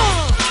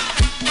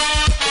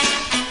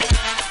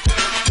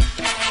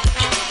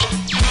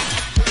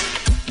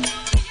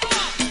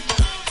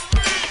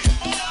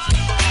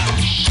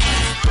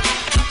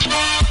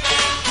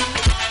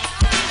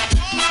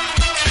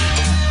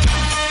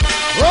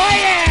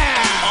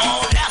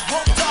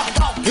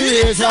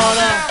 Here's all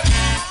that.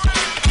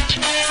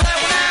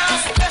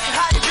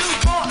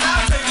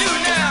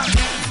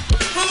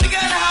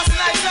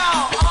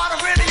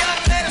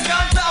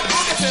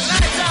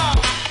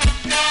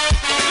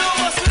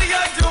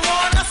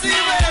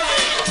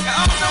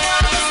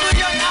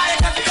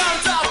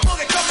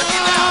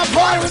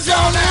 Party with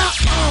y'all now.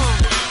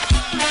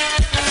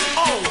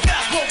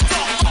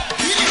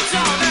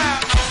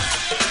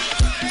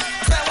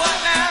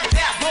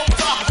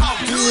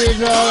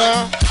 Here's all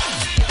that.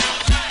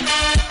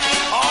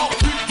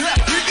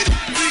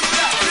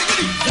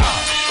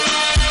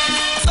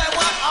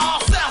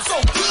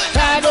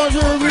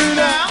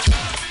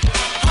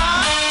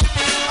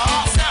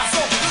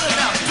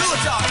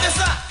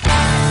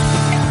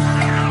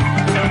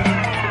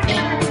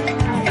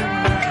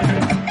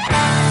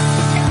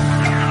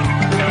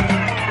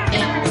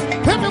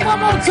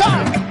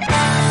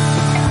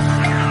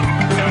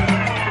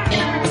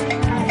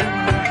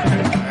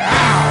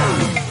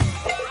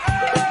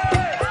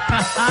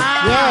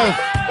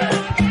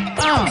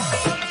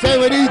 Say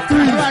with these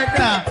three. Right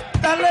now.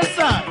 Now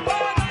listen.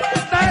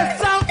 Now the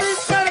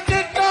Southeast better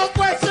get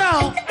Northwest,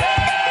 y'all.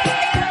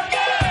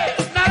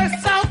 Now the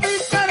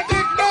Southeast better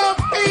get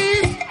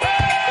Northeast.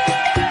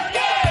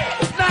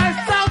 Now the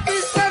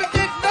Southeast better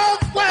get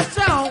Northwest,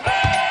 y'all.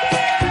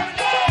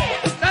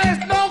 Now the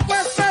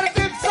Northwest better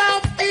get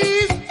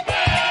Southeast.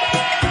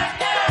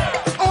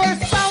 Oh, the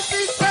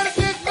Southeast better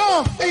get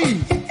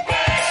Northeast.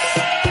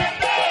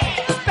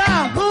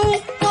 Now who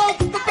wants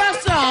the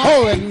best, y'all?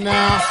 Hold it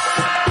now.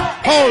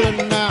 Hold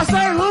it now. I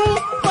say who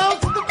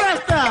wants the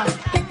best now?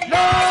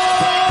 No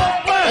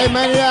way. Hey,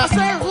 Maniac. I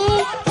say who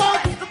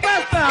wants the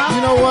best now?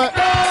 You know what?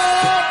 No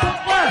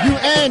way. You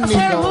and I say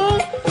Nico. who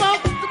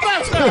wants the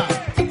best now?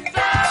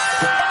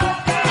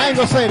 I ain't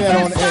gonna say that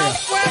on the air.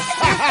 Southwest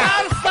is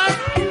out of sight.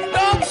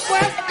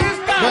 Northwest is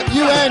down. But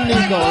you and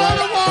Nico,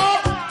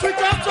 right? Treat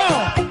that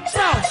song.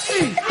 South,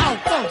 east, out,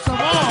 go.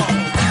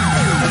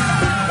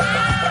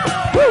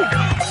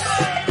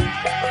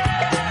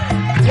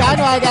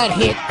 know I got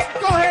hit.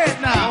 Go ahead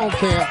I now. don't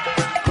care.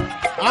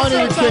 I don't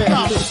even care.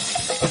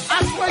 I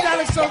swear y'all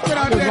look so good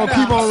out Just there gonna now.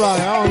 keep on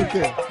riding. I don't even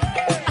care.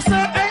 I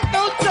said, it ain't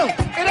no joke.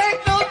 It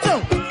ain't no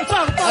joke. We're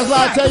talking about That's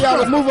why I tell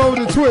y'all to move over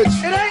to Twitch.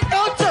 It ain't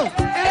no joke.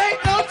 It ain't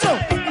no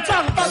joke. We're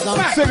talking about the I'm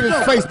back sick of this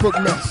stroke. Facebook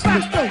mess.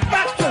 Backstroke,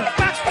 backstroke,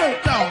 backstroke,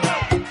 dog.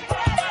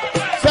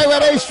 Say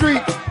what A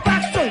Street.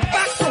 Backstroke,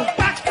 backstroke,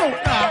 backstroke,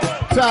 dog.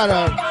 Tired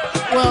of.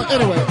 Well,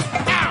 anyway.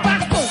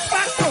 Backstroke,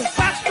 backstroke,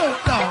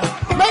 backstroke, dog.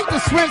 Make the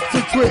switch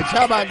to Twitch.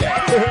 How about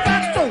that?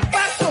 Backstroke,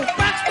 backstroke,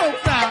 backstroke,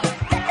 dog.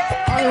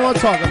 I don't want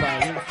to talk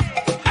about it.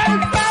 Hey,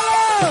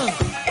 fellas!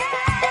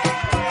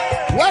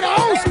 Where the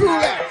old school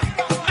at?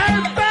 Hey,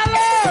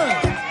 fellas!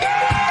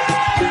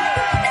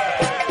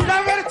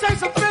 Y'all ready to take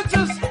some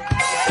pictures? Is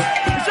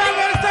y'all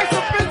ready to take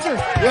some pictures?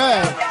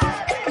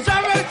 Yeah. Is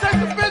y'all ready to take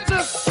some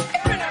pictures?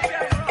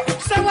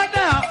 Say what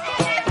now?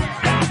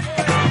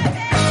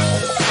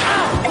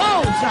 Out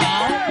goes,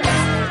 y'all.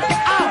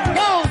 Out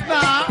goes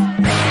now.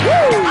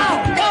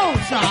 Out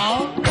goes,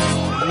 y'all.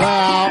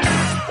 Wow.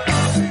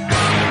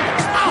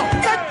 Out,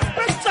 take the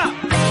picture.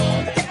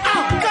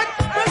 Out, take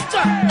the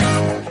picture.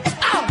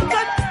 Out,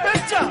 take the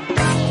picture.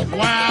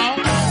 Wow.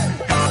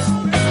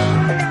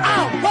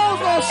 Out goes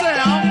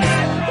Rochelle.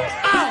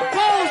 Out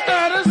goes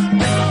Curtis.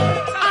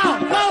 Out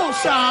goes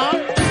Sean.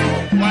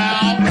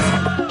 Wow.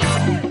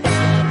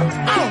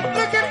 Out,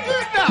 looking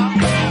good now.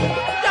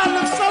 Y'all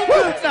look so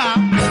good now.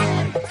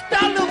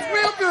 Y'all look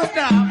real good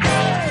now.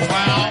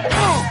 Wow.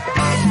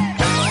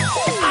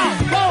 Out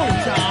goes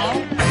y'all.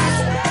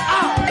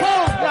 Out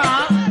goes now.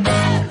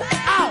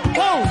 Out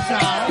goes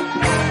y'all.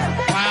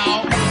 Wow.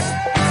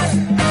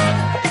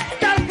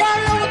 Got a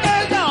party over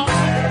there, y'all.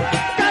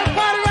 Got a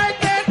party right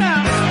there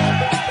now.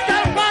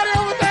 Got a party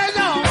over there,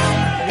 y'all.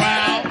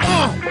 Wow.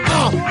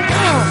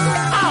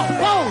 Out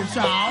goes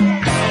y'all.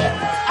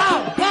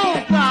 Out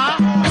goes now.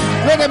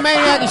 Look at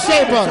Maniac and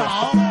Shea Brothers.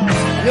 Y'all.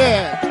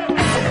 Yeah.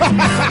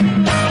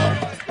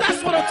 That's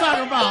what I'm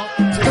talking about.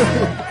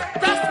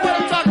 That's what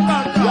I'm talking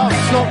about, Y'all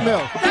y'all. smoke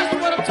milk. That's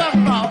what I'm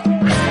talking about.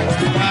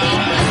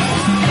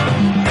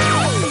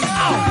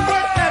 I'll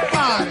work that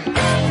body.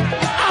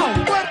 I'll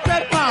work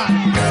that body.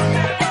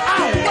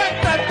 I'll work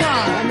that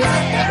body.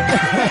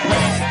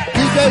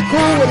 DJ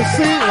Cool with a C.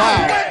 I'll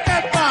Wow. work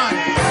that body.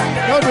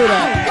 Don't do I'll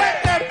that. work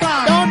that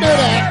body. Don't do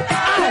that.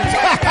 I'll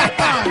work that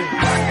body.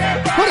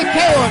 Put a K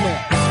on there.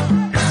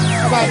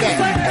 How about Say,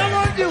 that? come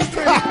on, you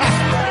three.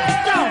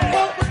 Y'all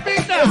fuck with me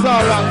now. It's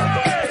all right.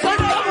 Say,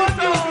 come on,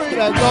 you three.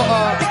 Yeah, go,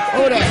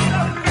 who that?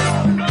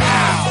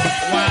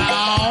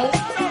 Wow.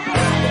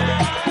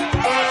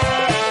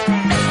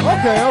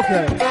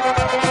 Okay.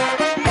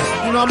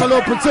 You know, I'm a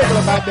little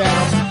particular about that.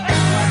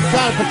 I'm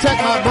trying to protect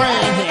my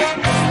brand here.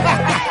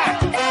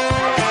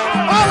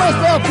 Always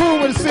feel cool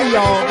with the C,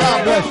 y'all. God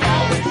bless you.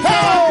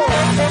 Hey!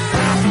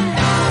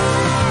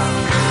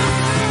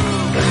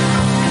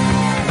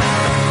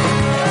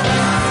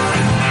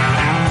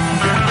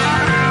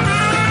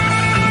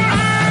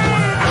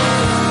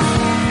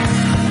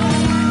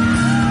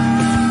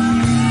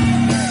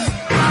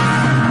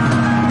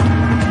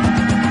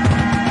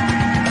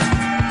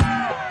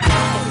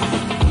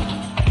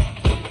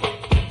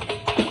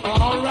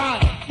 All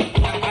right.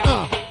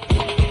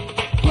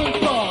 Good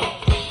God.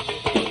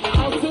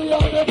 I'll see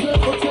y'all next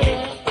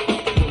episode.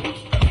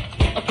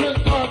 I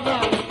can't come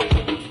now.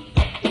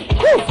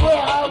 That's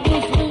where I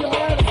wish we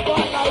had a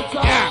spotlight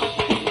time.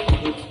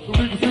 So we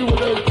can see what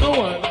they're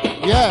doing.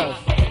 Yes.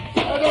 I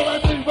know that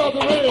thing about the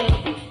red.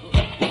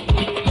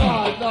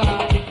 Nah.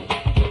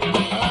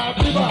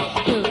 Leave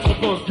out this to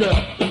forget.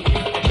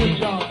 Leave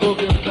y'all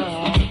forget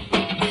now.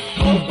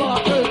 Don't start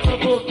this to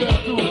forget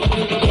too. Leave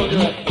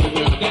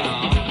forget now.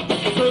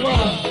 Say what?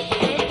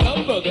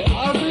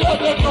 I'll see you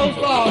there, no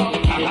star.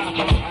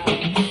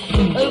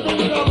 Hey, bring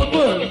it on the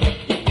wood.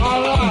 All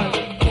right.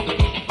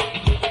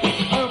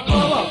 Hey,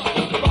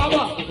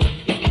 Baba.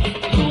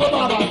 Do it,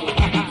 Baba.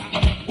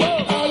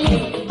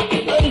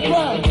 Hey,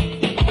 Frank.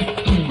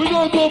 We're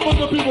going to go put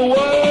the people way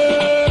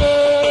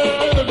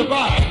in the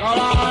back, all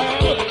right?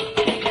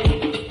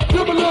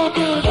 Give a little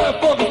bit of that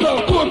fucking stuff.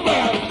 Do it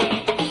fast.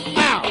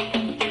 Ow.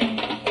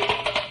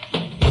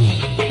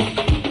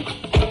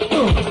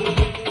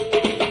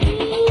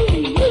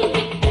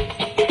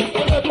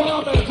 Where that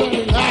bomb at,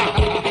 James?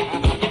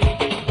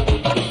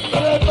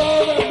 Where that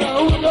bomb at now?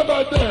 Who we got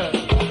back there?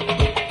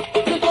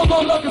 Take over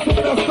and look at some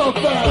of that stuff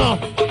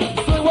fast.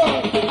 Say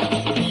what?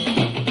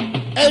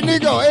 Hey,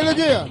 Nico. Hey, look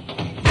here.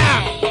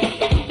 Ow.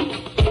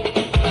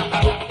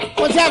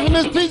 What's happening,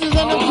 Miss Peaches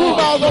and them crew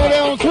balls over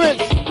there on Twitch?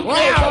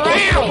 What's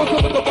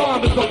up with the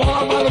bomb? Is the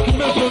bomb out of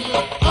commission?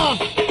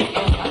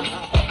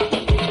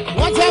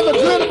 What's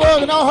happening,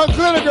 Glitterbug and all her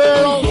glitter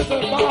girls? Get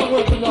that bomb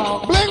working,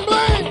 y'all. Bling,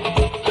 bling.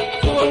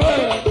 Go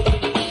ahead.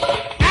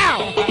 Ow.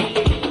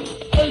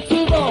 Hey,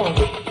 T-Bone.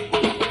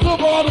 Look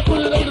for all the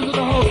pretty ladies in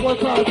the house one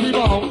time,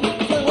 T-Bone.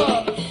 Say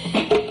what?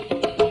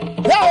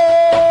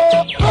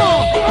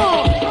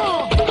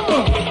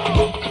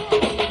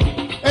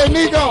 Hey,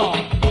 Nico.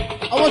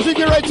 I want you to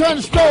get ready to turn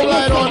the strobe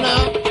light on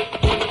now.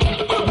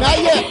 Not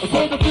yet.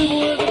 Say the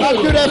people in the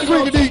I'll do that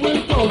freaky-deek.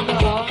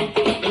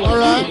 All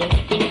right.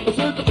 I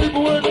said the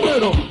people in the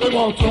middle, they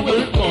want to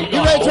wig on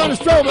You ready to turn the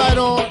strobe light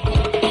on?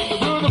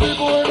 The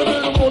people in the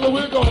middle want to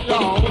wig on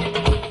y'all.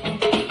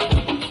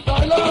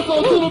 Now let's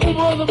go to the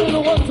people in the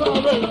middle one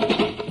time, baby.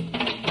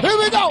 Here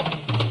we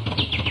go.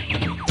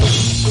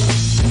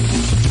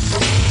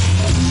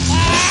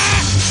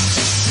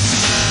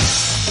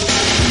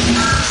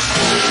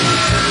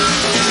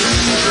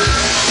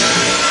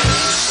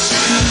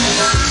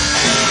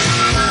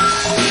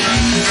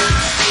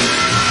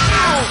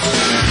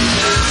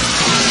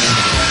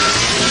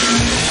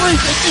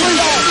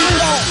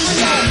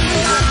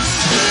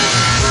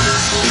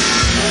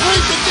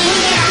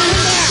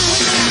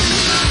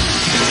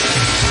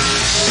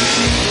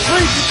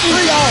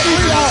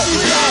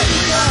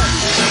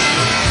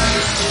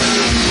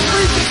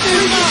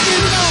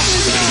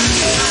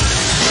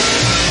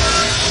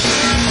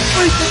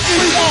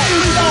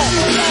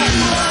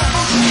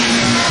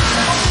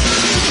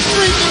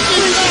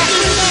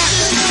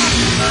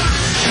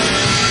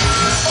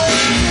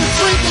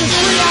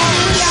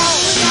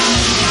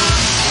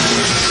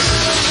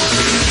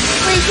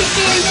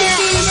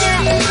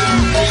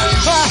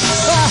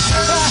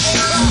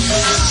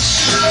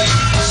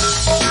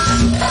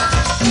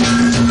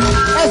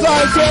 That's all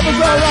right, Tim.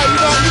 It's all right.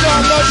 You know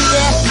I love you,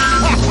 man.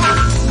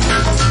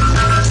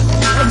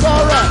 That's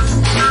all right.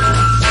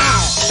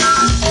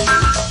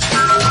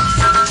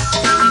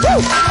 Woo!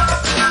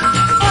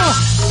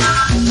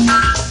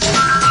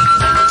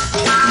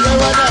 Yeah,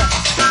 right now.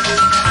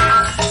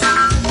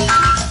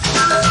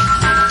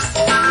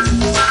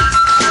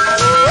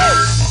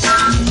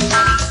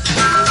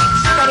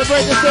 Gotta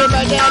break this thing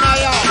back down now,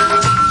 y'all.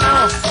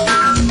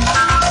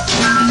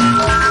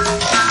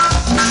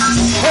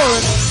 Hold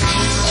it.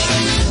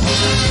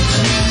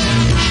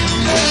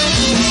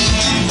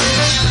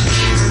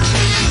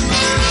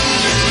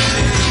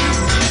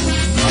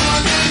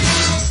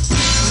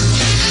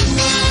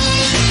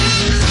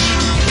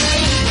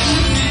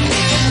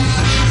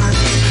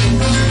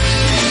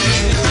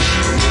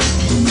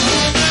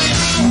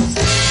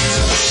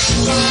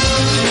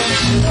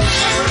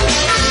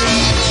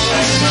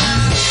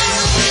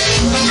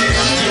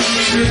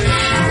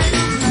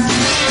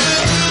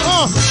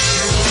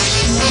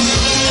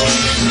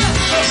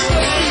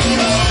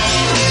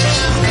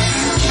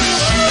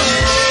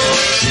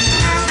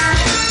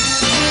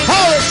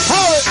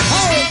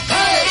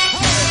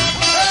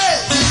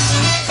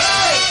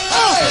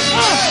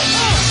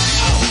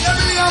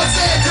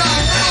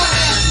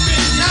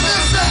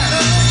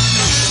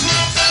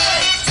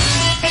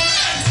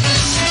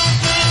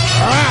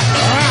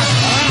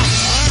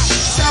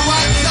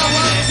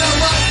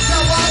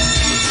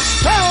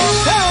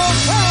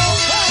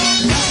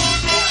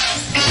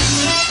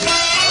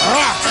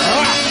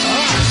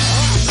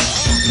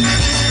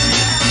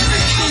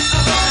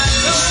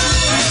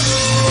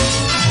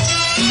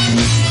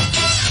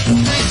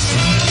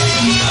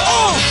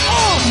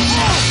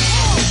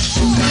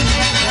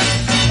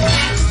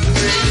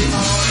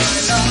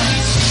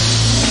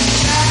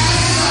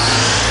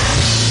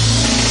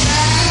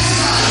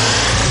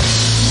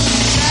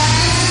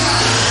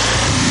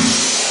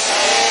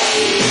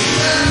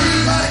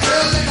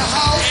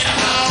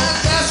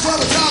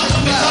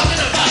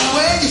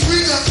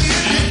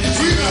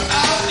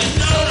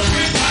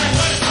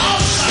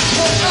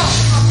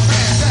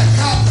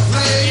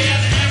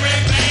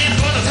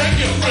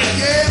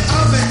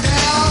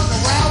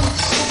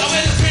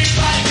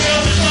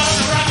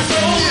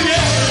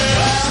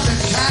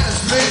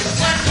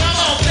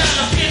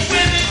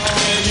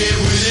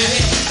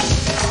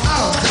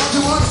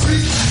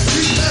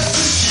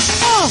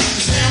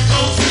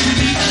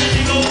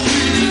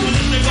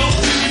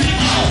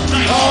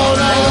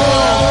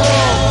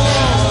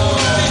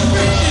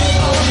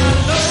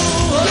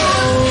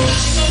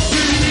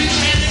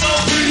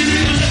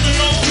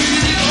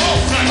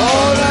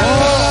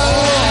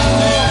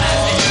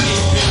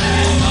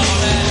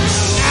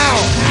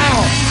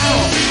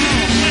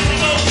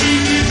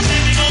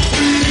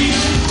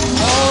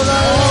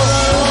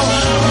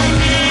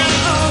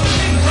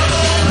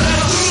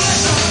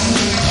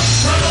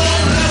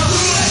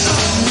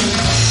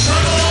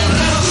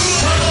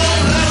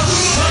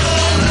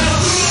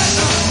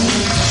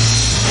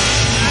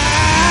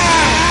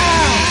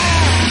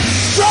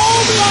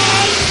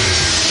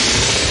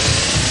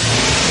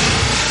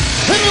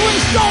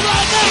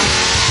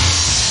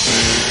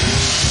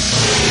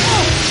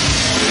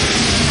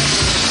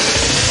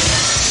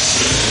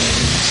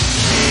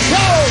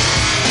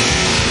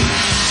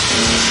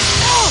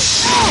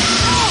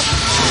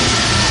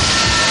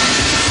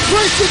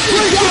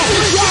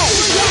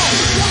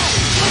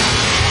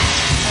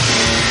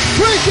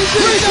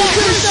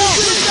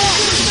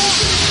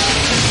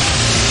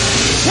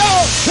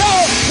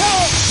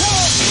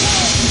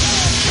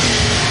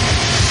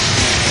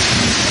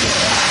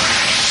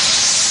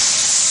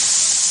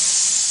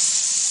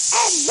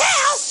 And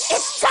now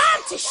it's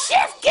time to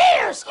shift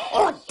gears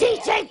on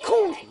DJ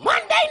Cool's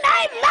Monday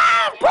Night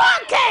Live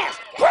broadcast.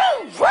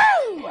 Vroom,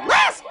 vroom,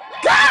 let's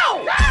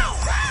go!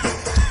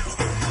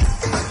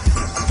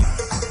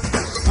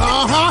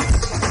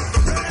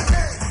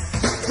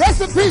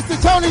 Rest in peace to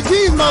Tony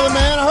G's mother,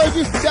 man. I heard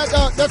you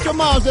that your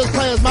mom just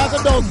playing. My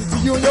condolences to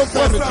you and your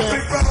family, What's up, champ.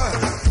 big brother?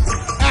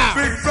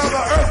 Big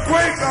brother,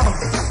 earthquake.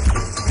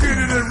 Get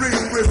in the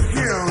ring with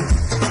him.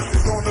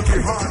 It's gonna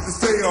be hard to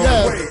stay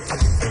awake.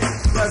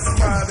 That's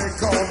why they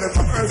call him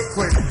an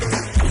earthquake.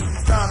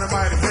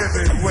 Dynamite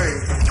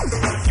heavyweight.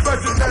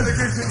 Special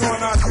dedication going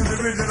out to the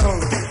original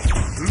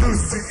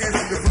Lucy in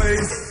the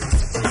place.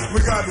 We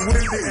got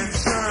Wendy and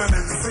Sean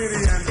and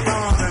City and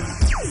Don and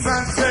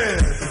Sanchez.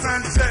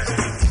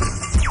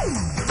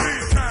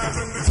 Three times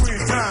in between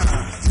time.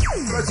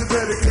 Special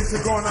dedication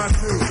going out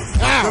to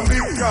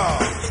Tamika,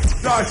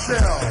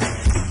 Darshell,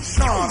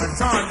 Sean and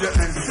Tanya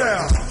and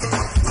Shell.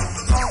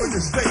 On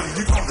the stage,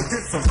 you're gonna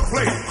get some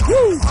play.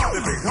 I'll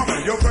be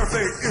coming. Your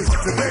birthday is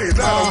today.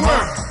 That'll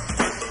work.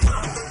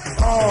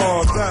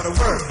 Oh, that'll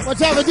work.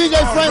 What's happening, DJ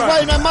Frank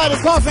White and that Mighty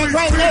Coffee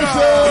Great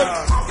Nation?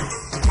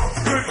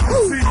 Good to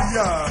see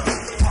ya.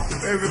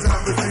 Every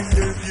time we see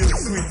you, you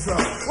sweet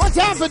talk. What's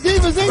time for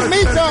Divas Inc.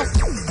 Mika?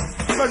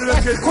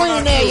 That's the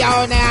queen there,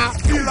 y'all, now.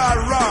 Eli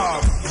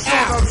Robb,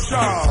 Son of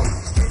Shaw.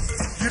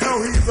 You know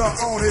he's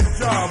on his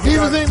job.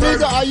 Divas Inc.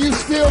 Mika, are you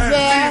still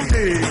there?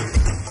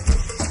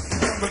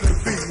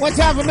 What's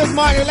time for Miss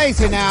Marty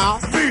Lacey now?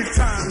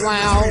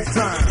 Wow.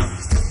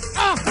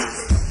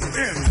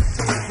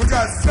 We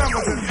got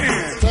Summerton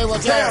in. Say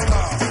what's up.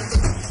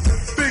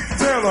 Big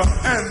Taylor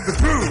and the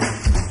crew.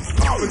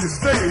 All of you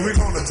stay, we're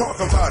going to talk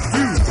about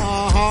you.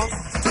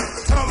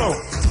 Hello,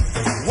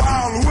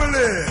 Wild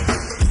Willie,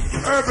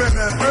 Urban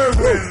and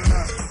Irwin.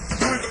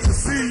 Good to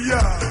see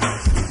ya.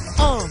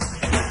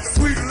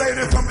 Sweet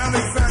lady from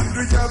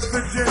Alexandria,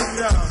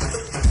 Virginia.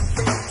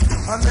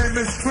 Her name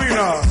is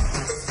Trina.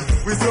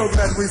 We're so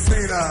glad we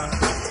seen her.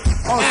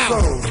 Also,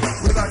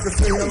 we'd like to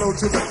say hello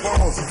to the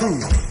Balls crew.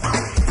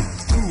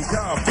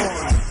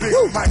 California, Big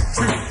Mike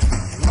too.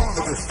 On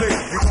the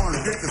stage, you're going to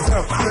get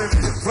yourself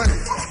plenty of play.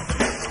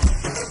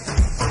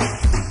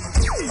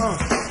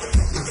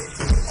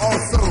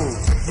 Also,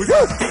 we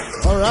got.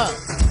 All right.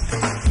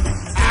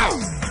 Ow.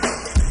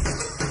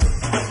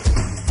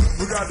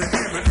 We got the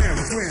M&M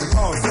twins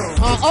also.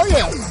 Oh,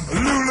 yeah.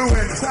 Lulu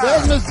and Ty.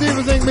 There's Miss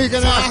Divas Inc. Mika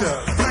now. Tasha,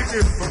 thank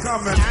you for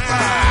coming.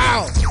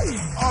 Ow.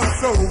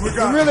 Also, we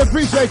got. We really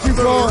appreciate you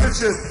for all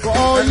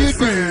you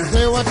do.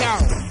 Say what's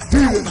out.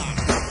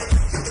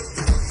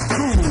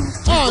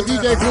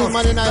 DJ Cool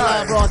Monday Night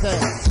Live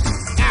broadcast.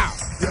 Ow.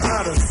 You're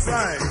out of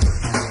sight.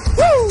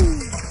 Woo!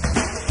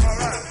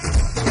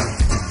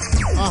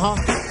 All right.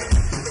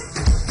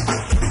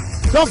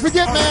 Don't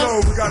forget, man.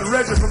 Also, we got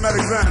Reggie from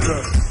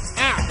Alexandra.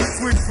 Ow.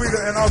 Sweet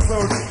Sweeter and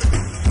also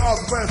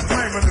Northwest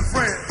Raymond and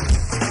friends.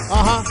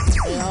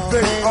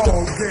 They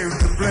all came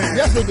to play.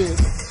 Yes, they did.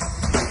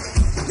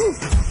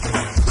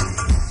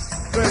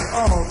 They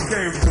all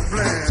came to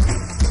play.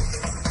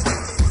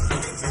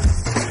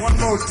 One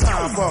more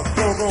time for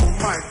Go-Go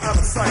Mike, out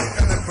of sight,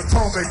 and then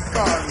Potomac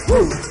Garden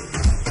crew.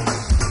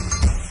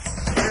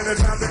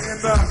 Anytime they're in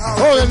the house,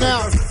 hold it they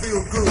now. must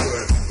feel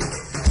good.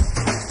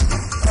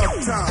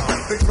 Uptown,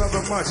 Big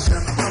Brother Mush,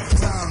 and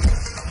Uptown,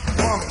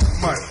 One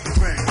Much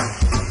Ring.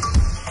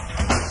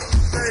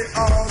 They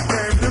all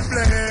came to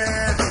play.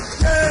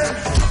 Yeah.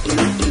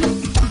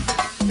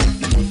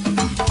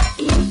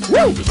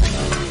 Woo!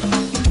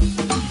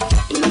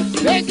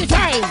 Take your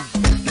time.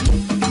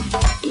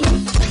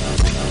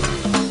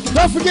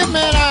 Don't forget,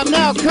 man, I am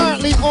now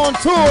currently on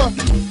tour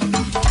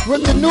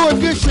with the New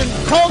Edition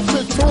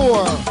Culture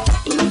Tour.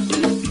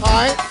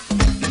 Alright?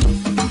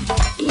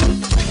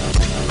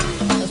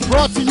 It's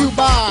brought to you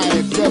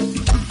by the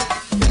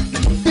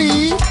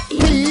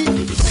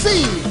BPC.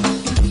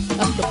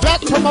 That's the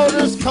Black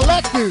Promoters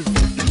Collective.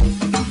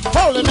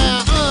 Hold it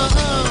now.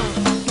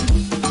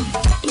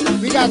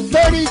 We got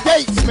 30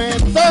 dates, man.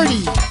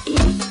 30.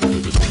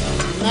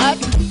 Not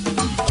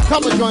a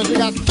couple joints. We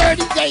got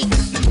 30 dates.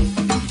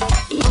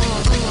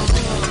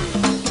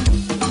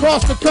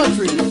 Across the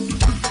country.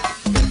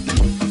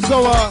 So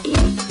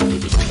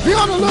be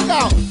on the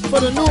lookout for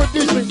the New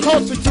Edition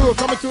Culture Tour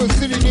coming to a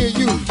city near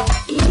you.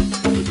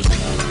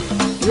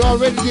 We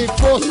already did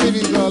 4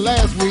 cities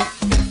last week.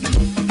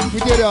 We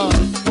did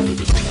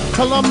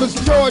Columbus,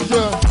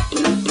 Georgia,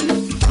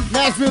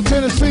 Nashville,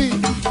 Tennessee,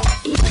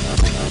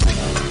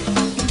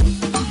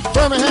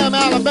 Birmingham,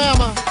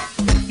 Alabama,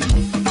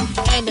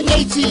 and the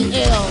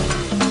ATL,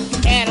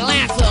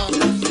 Atlanta.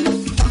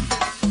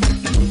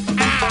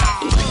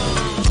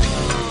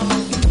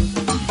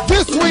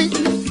 This week,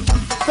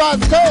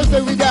 starting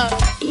Thursday, we got,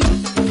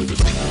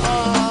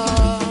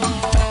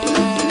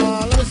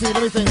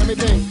 let me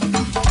think.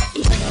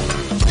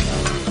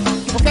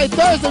 Okay,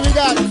 Thursday we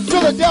got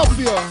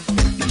Philadelphia.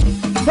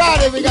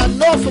 Friday we got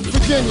Norfolk,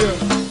 Virginia.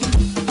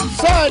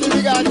 Saturday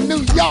we got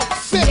New York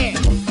City.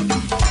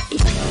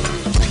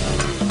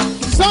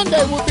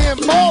 Sunday we'll be in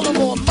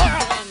Baltimore,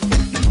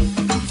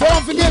 Maryland. So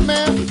don't forget,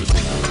 man,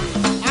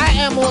 I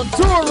am on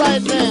tour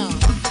right now.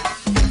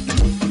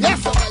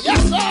 Yes, sir.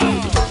 Yes, sir.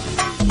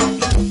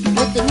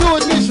 With the New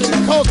Edition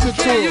Culture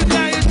Tour.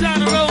 Yeah, you down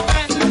the road,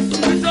 man.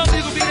 Some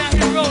people be down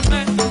here the road,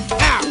 man.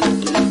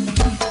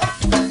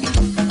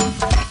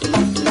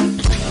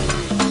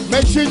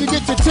 sure you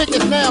get your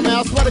tickets now, man.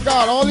 I swear to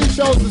God, all these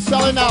shows are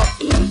selling out.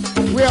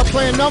 We are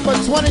playing number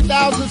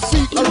 20,000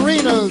 seat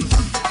arenas.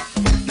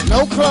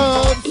 No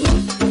clubs,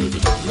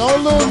 no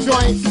little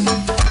joints.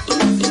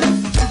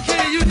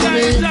 Yeah, you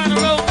down the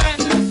road, man.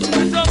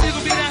 There's some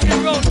people be down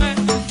here road, man.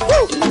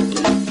 Woo!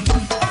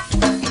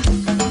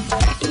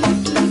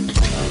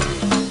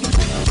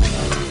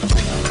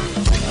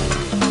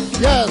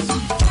 Yes.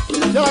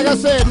 Yeah, like I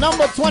said,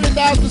 number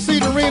 20,000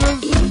 seat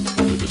arenas.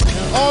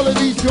 And all of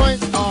these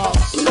joints are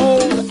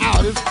sold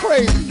out. It's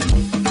crazy.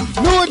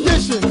 New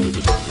Edition.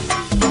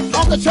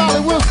 Uncle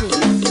Charlie Wilson.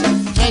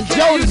 And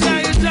Jodeci. Yeah,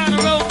 you down the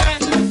road, man.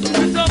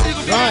 There's some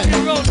people be down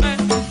here road, man.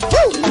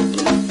 Woo!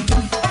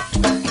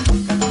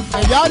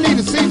 And y'all need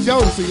to see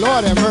Jodeci.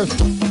 Lord have mercy.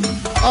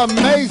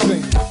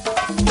 Amazing.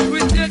 We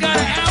still got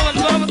an hour,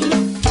 brother.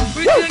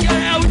 We still got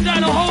an hour. We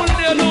trying to hold it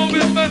there a little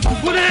bit, man.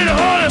 Put it in the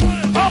hold it.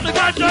 Off the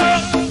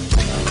goddamn.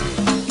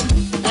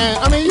 And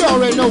I mean, you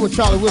already know what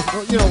Charlie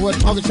Wilson, you know what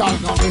Uncle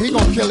Charlie's gonna do. He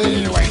gonna kill it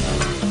anyway.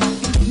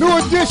 New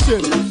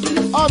Edition,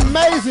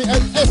 amazing,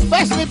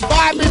 especially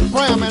Bobby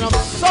Brown, man. I'm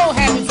so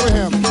happy for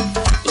him.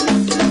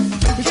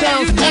 He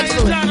sounds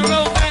excellent. Down the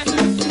road, man.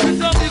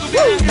 Some people be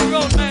down the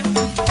road, man.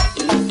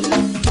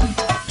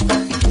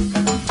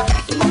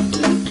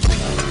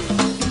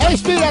 Hey,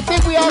 Street, I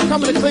think we are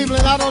coming to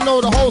Cleveland. I don't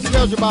know the whole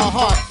schedule by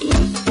heart.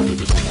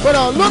 But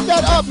look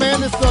that up,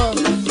 man. It's the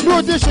New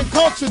Edition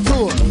Culture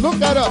Tour. Look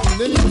that up, and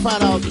then you can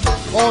find out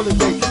all the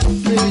dates.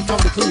 Maybe he come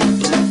to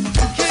Cleveland.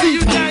 Yeah,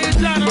 you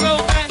down the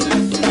road, man.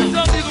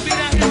 Some people be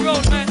down the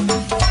road, man.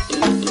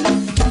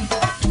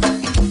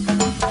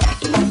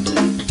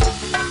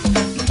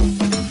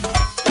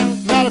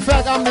 Matter of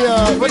fact, I'm the,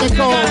 what they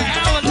call,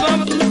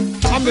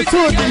 I'm the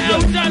tour DJ.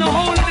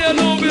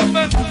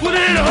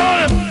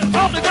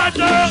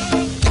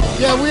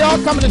 Yeah, we all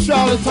coming to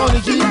Charlotte, Tony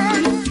G.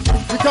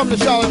 We coming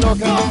to Charlotte, North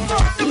Carolina.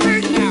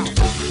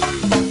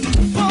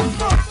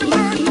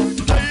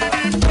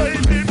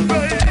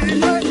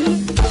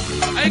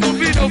 Ain't gonna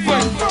be no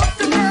break.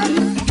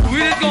 We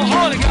just gonna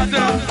hold it,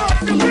 goddamn.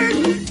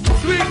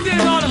 Sweet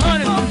thing on the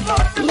honey.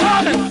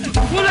 Hold it.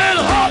 Put it in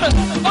the hold it.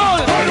 Hold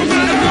it.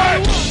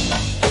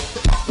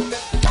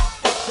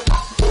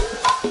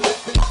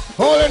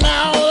 Hold it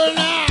now, hold it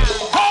now.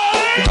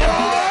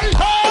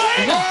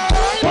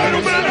 Wait a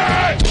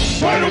minute!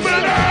 Wait a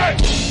minute!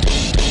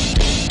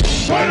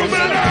 Wait a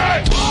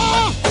minute!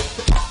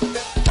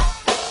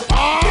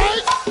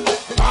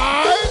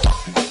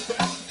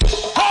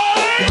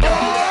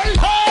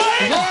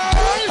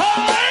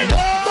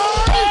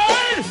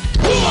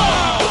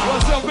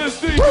 What's up, Miss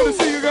D? Good to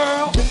see you,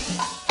 girl.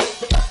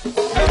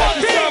 Hey,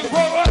 what's up,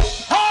 bro?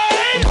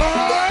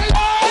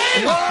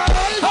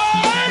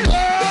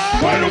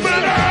 Wait a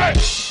minute!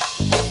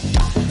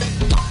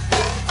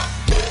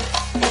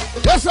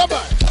 Yes,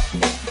 somebody.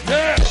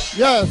 Yeah!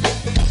 Yes.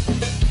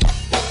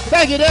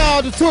 Thank you. There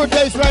are the tour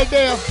dates right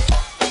there.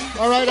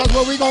 All right, that's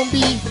where we're going to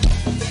be.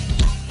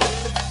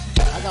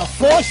 I got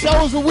 4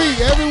 shows a week,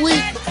 every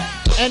week.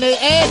 And they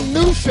add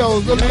new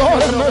shows. The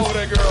Lord have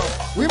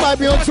mercy. We might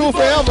be on tour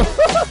forever.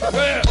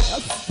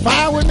 That's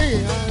fine with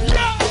me.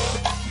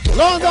 As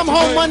long as I'm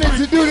home Monday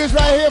to do this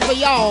right here for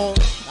y'all,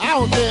 I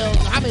don't care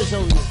how many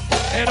shows it is.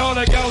 And all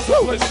that gals who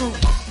play through.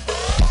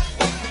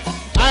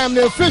 I am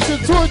the official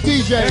tour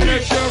DJ,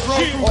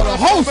 or the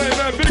host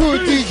tour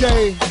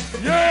DJ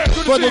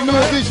for the New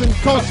Edition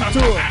Culture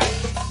Tour.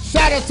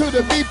 Shout out to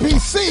the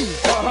BPC.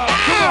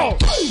 Ow!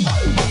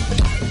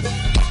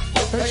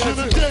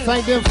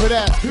 Thank them for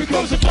that. Here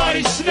comes the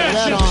body snatcher.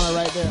 That honor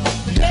right there.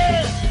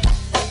 Yeah!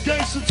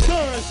 Gangsta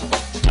turns.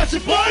 That's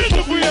your body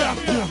that we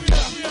after.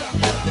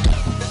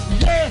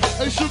 Yeah!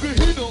 Hey, Sugar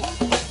Hino.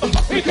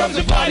 Here comes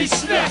the body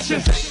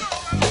snatcher.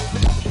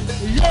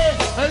 Yeah!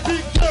 Hey,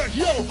 Big Dirt,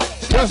 yo.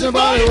 That's the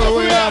body what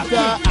we after.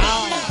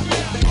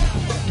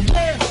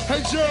 Yeah!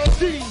 Hey,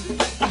 Geraldine.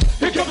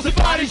 Here comes the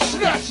body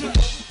snatcher.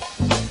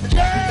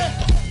 Yeah!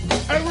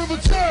 Hey, River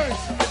Turns.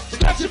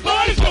 Snatch your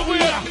bodies what we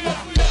after.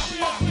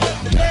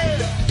 Yeah!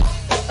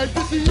 Hey,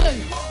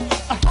 58.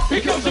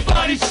 Here comes the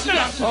body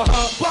snatcher.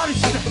 Body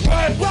snatch.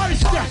 Right, body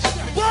snatch.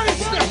 Body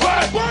snatch.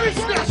 Right, body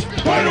snatch.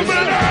 Wait a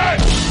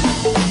minute!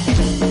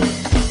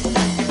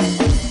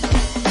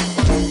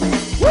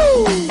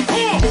 Woo!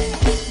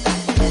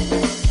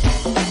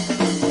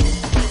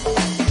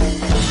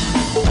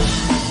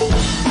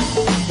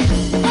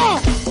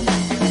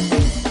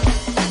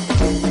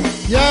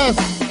 Yes.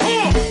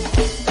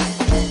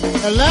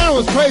 Atlanta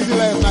was crazy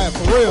last night,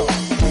 for real.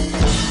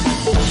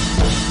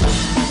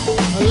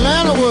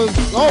 Atlanta was,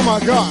 oh my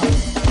God.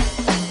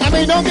 I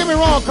mean, don't get me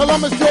wrong,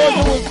 Columbus,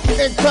 Georgia was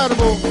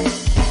incredible.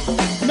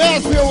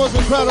 Nashville was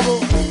incredible.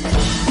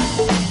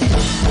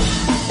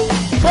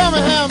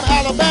 Birmingham,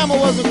 Alabama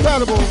was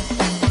incredible.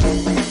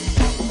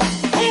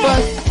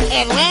 But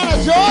Atlanta,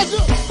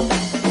 Georgia?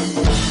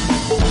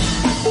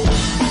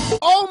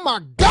 Oh my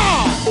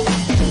God!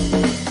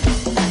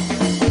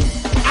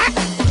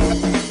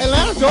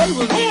 Atlanta, Georgia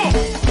was,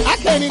 I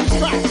can't even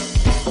strike.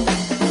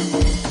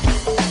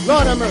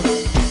 Lord have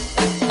mercy.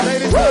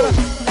 Ladies,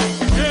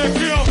 yeah,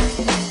 Gil.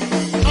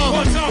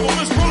 One time on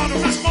this round of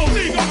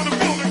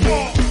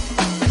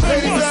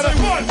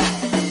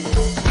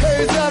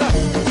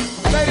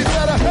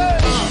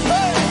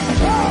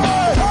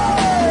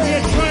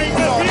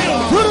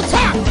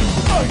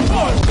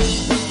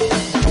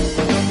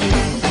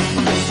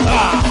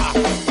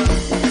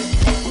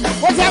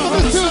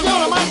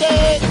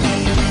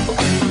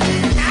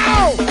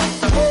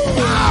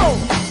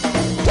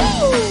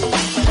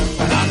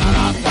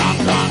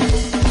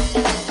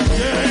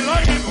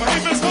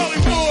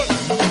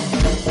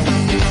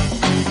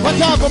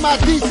from my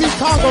DC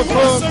Congo crew.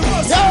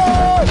 Yo!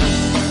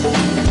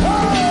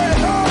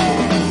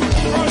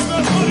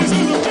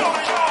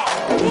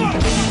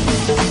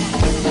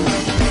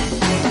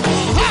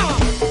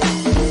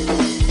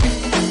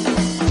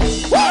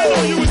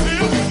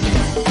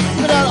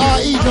 Look at that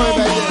RE joint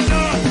back there.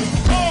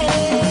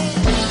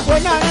 Well,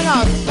 no.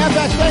 Matter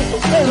of fact,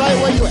 stay right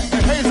where you at.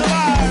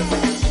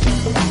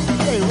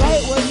 Stay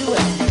right where you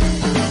at.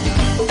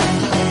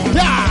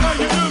 Yeah!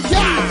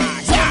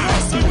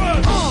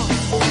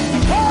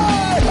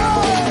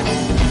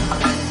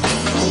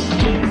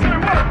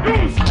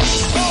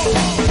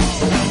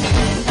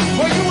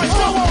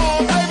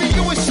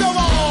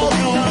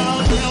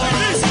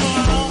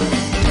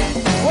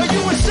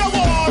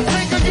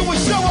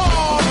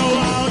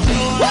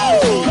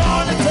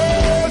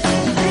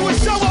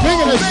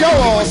 Show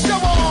off.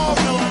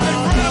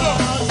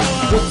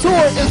 The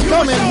tour is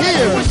coming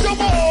here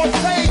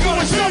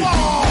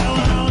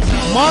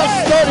March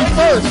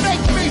 31st,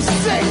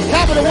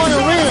 Capital One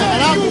Arena,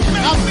 and I'm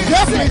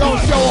definitely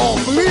gonna show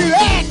off. Believe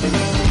that.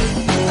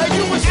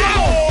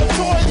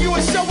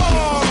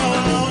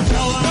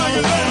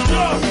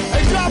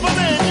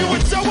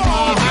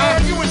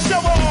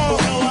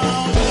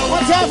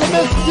 One time for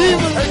Miss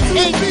Stevens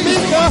Ink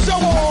Mika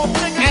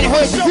and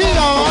her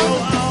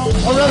Dion.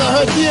 Or rather,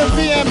 her DMV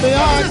and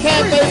Beyond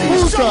Cafe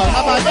Food Truck.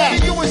 How about that?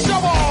 Stevens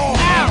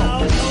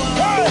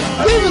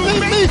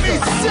Ink Mika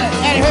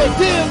and her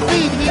DMV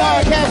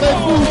Beyond Cafe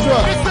Food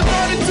Truck.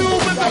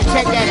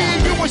 Check that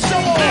out.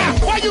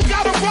 Why you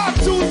gotta rock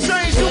 2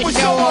 chains? You will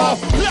show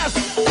off. Plus,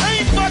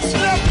 ain't much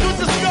left to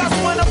discuss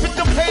when I pick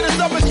them haters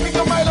up and speak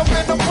them right up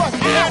in the butt.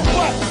 And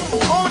what?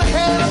 On the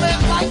handling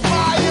like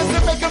fires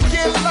and make them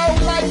get low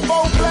like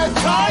 4 flat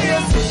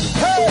tires.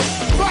 Hey,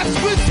 watch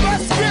this.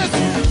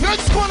 You're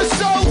just gonna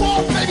show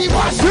off, baby.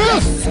 Watch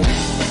this.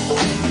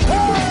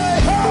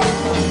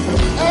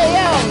 Hey,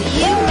 yo,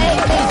 you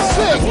make me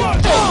sick.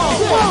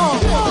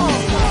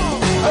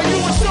 Hey, you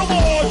a show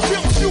off,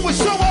 Chips, you a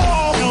show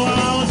off.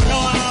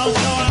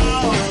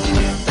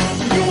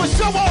 You a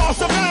show off,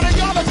 Savannah,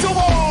 y'all a show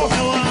off.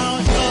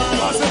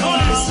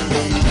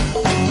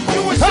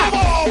 You a show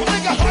off,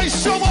 nigga, I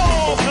show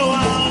off.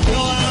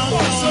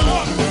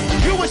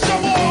 You a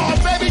show off,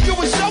 baby, you a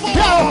show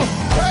off.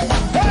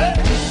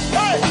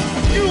 Hey,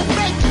 you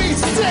make me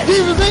sick.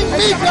 Stevens Ink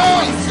Mika.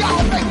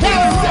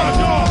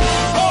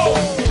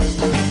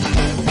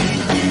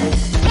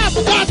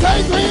 Dante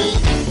Green.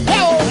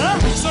 Hell.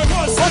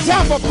 One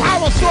time for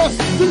Power Source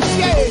Touche.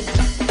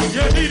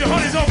 Yeah, need the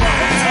honeys over.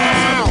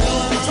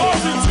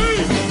 Tossing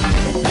teeth.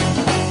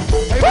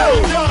 Hey,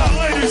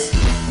 ladies.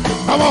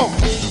 Come on.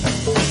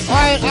 All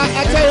right, I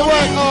tell you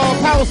what,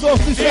 Power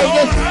Source Touche.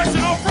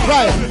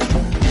 Right.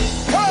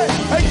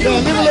 Yeah,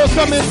 leave a little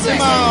something in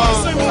my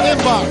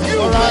inbox.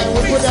 All right,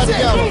 we'll put that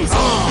together.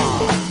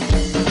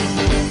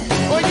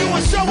 Well, you a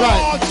show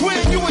off, twin,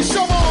 you a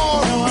show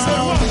off.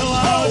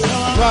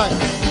 Right.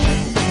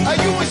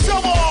 You a show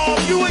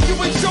off, you a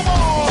show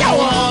off. Show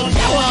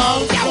off.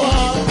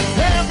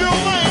 Hey, Bill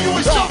Lane, you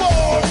a show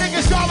off.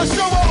 Niggas y'all a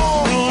show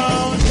off.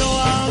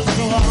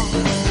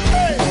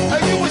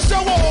 Hey, you a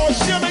show off.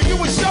 Shimmy, you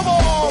a show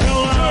off.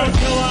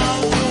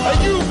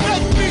 You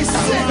make me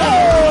sick.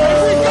 Here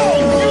we go.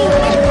 You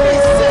make me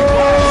sick.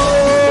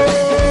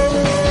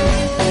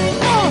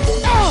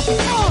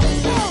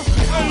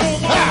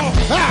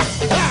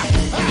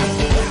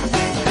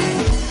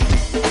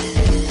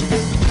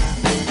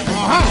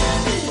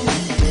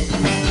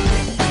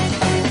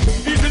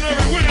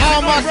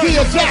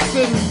 Marquia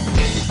Jackson,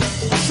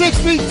 6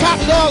 feet top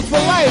dogs for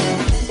life.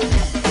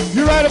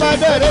 You right about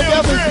that. They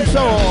definitely some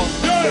show off.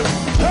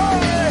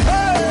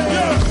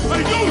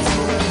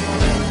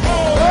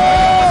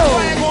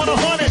 Flag on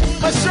 100,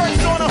 my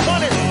shirt's on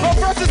 100, my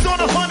verses on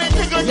 100.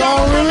 Nigga, y'all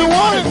don't really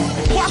want it.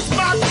 Watch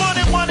my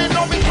money,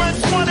 don't be friends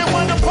 20.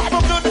 When the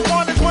problem good is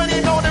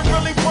 120, know they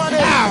really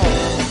funny.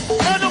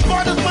 And the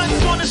brothers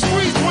money's on the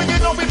streets. When you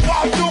know we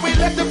pop through, we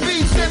let the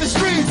beats in the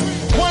streets.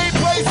 Wayne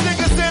plays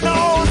niggas in the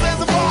holes,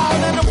 there's a ball.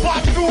 And the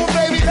pop through,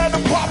 baby, that's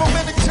the problem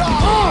in the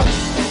job.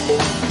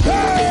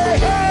 Hey,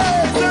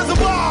 there's a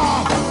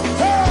ball.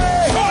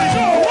 Hey,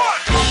 what?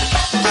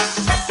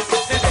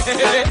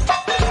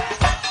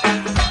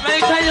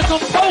 Maintain your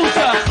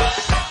composure.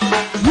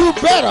 You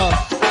better.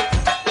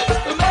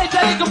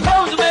 Maintain your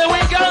composure, man. We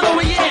ain't got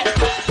nowhere yet.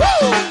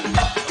 Woo!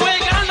 We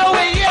ain't got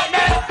nowhere yet,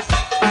 man.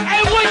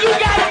 Hey, when you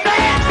got it,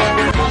 man.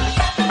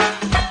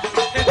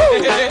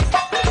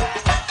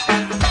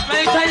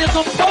 Maintain your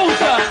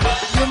composure.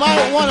 You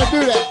might want to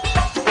do that.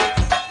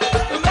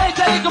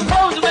 Maintain your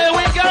composure, man.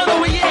 We ain't got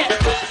nowhere yet.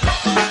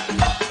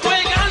 We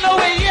ain't got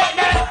nowhere yet,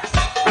 man.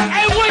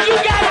 Hey, when you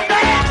got it, man.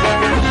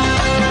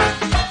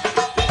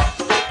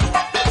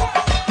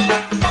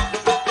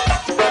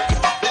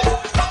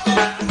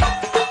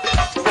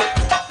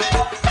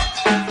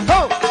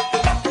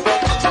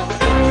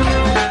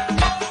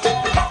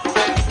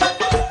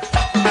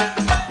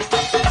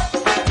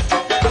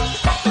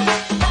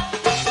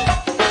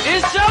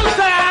 It's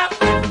showtime.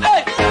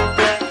 Hey,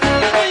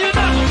 you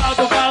know.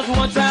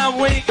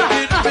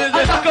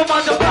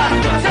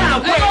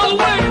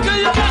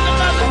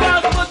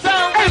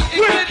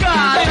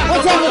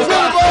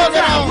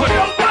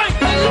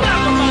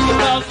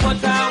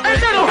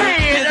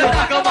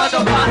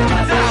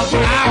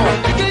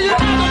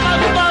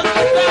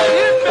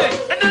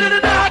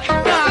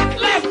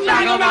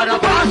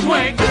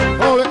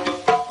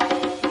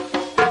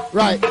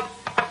 Right.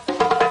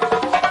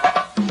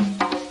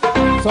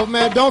 So,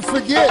 man, don't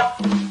forget,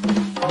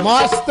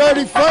 March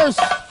 31st,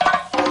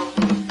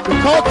 the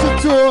Culture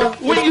Tour.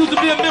 We used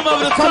to be a member of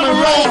the coming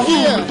right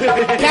here,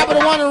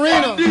 Capital One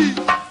Arena.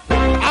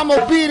 I'm going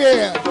to be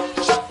there,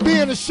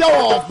 being a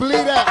show-off,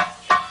 believe that.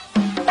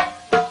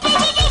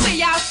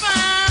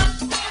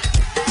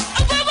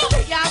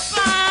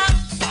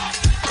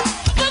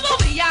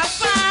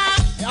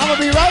 I'm going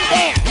to be right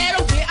there.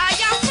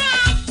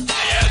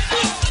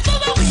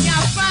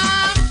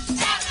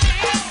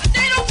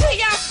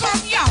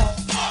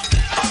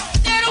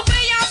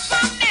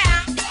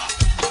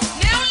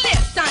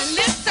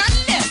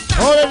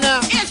 Hold it now.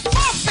 It's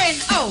popping,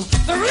 oh,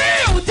 the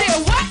real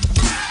deal, what?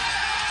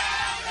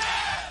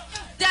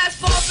 That's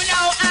popping,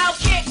 oh, I'll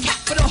get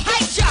Capital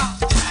Heights, y'all.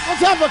 I'm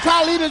talking about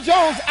Carlita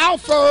Jones,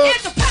 Alpha.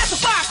 It's the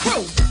Pacifier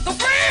crew, the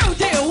real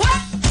deal, what?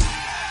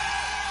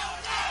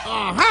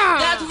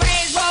 That's the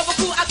Range Rover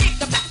crew, I'll get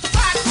the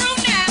Pacifier crew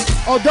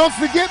now. Oh, don't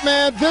forget,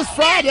 man, this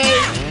Friday,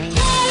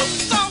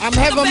 I'm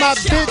having my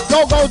big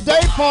go-go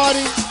day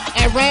party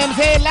at Rams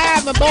Head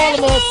Live in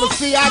Baltimore for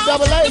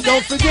CIAA.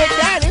 Don't forget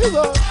that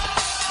either.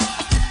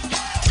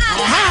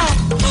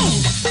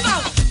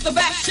 The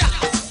back shot.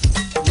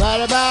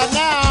 Right about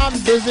now, I'm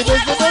busy.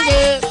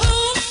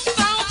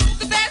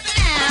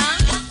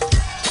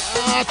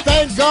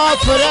 Thank God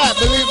for that,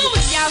 believe me.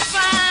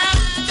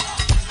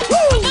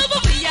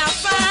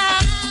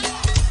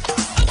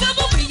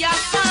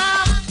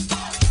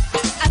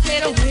 I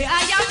said, where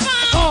are y'all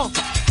from?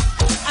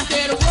 I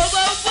said, what? I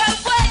said,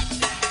 what?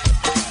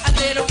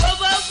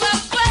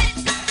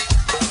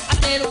 I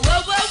said,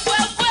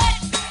 what?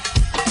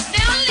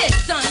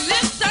 Now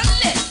listen.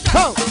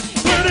 Come.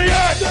 Where they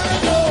at?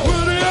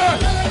 Where they at?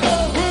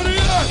 Where they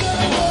at?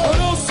 I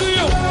don't see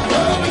them.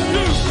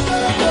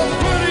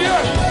 Where they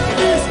at?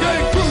 East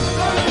Gate Crew.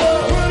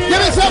 Give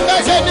me some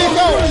back there,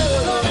 Nico.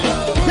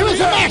 Give me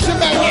some action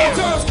back here.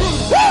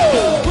 Woo!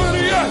 Where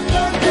they at?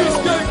 East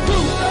Gate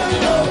Crew.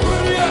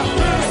 Where they at?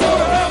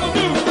 Minnesota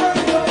Avenue. Where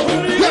they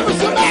at? Give me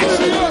some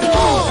action.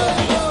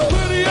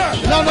 Where they at?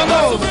 No.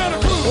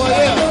 Well,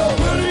 yeah.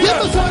 Give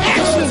me some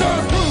action.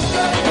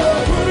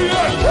 Where they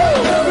at?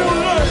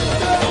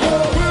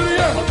 Where they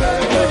at?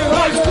 Lincoln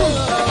High School.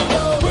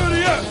 Where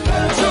they at?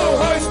 Joe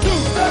High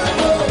School.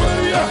 Where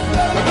they at?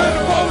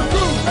 Metropolitan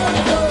Crew.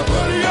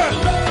 Where they at?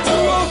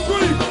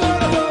 203.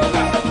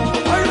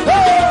 I can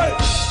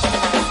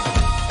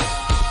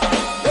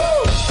do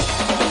it.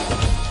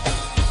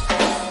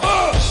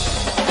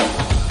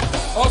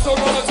 Also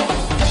known as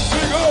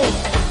Big O.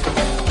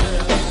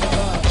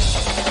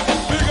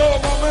 Big O,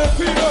 my man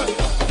Peanut.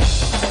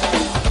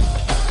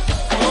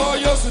 Oh,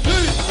 yes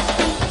indeed.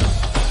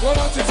 What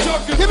out to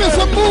Chuck and Give me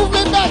some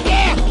movement back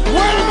there.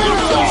 Wait a minute.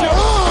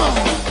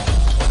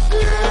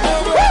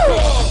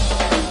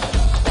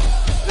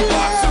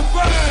 Box and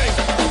bang.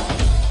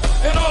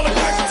 And all the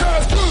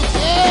Gangsters crew.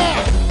 Yeah.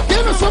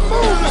 Give me some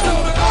movement.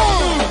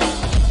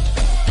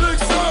 Big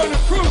Son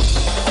and crew.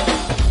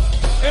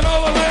 And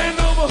all the land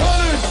over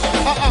hunters.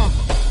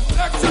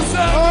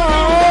 Exercise. Oh,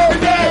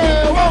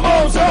 yeah. One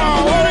more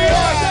time. Where they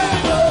at?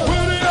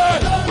 Where they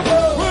at?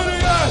 Where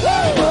they at?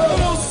 I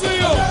don't see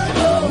them.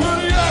 Where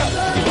they at?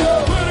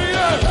 Where they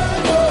at?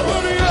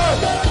 Where they at?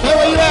 Hey,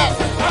 where you at?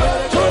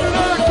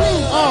 29 crew.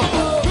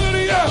 Where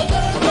they at?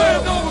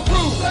 Land over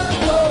crew.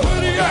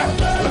 Where they at?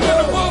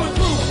 Metropolitan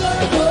crew.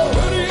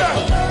 Where they at?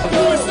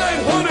 USA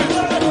hunters.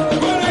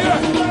 Where they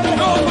at?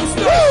 Norfolk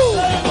State.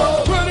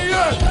 Where they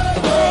at?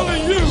 Earl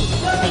and U.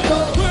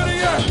 Where they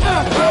at?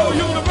 Howard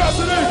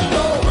University.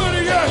 Where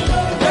they at?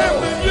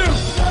 Hampton U.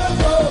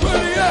 Where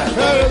they at?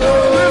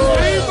 Miss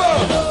Eva.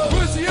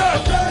 Where she at?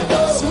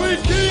 Sweet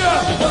Kia.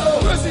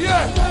 Where she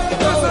at?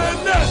 Miss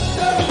Annette.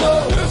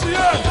 Where she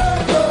at?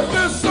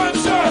 Miss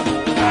Sunshine.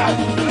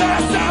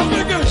 Last time,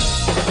 nigga.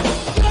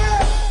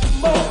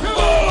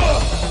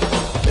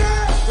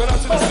 Shout out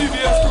to the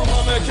CBS crew, my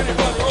man Kenny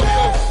Bobby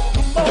Rodeo.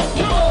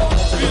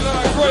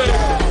 Eli Gray.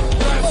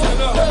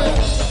 Dancing up.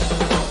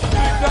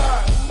 Big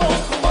Dime.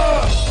 Come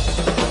on.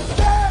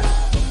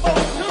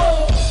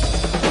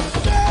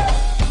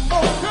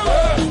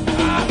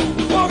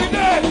 Funky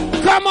Day.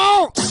 Come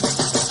on.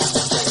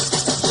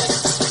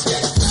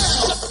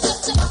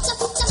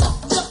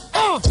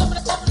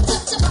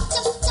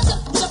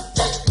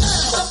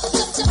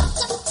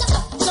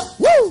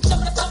 Woo.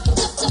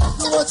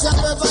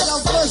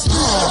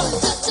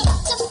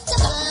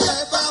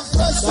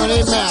 Don't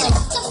even matter.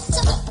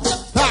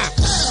 Ha.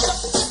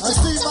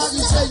 Steve Martin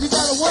said you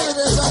got a winner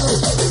there, brother.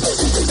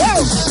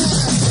 Woo.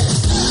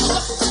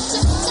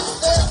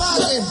 Hey,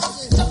 Martin.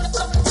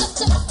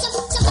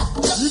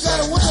 You got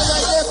a winner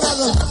right there,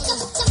 brother.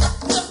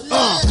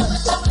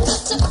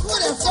 What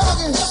that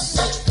foggy?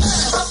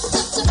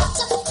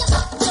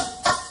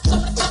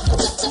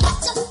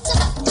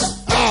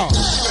 Oh.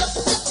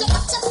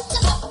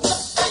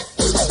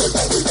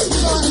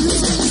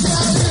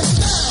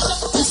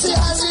 You see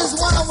how it is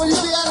wild when you be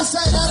out of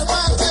sight, out of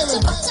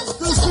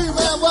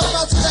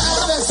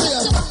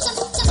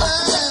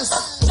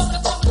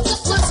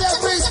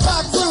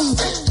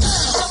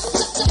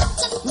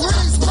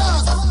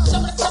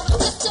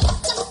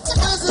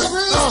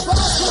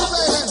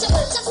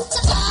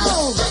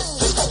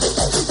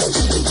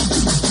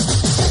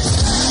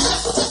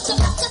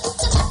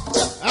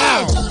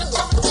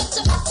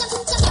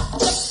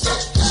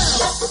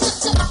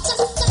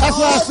That's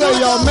why I say,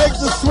 y'all, make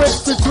the switch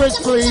to Twitch,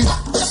 please.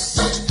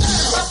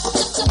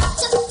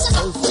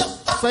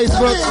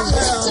 Facebook,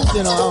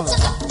 you know, I don't know.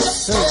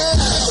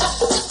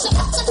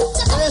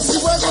 Yeah, she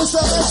working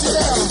some extra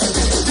down.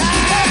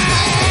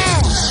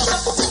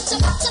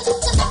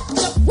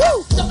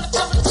 Woo!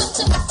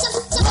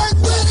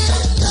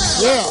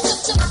 Yeah.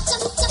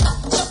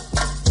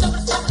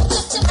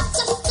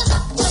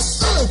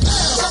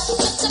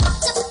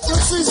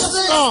 Good season,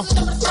 you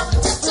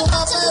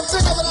my man,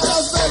 big up in the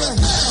house, baby.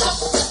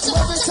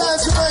 One big time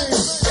Jermaine.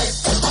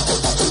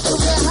 You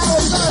got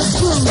Howard Nice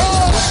crew.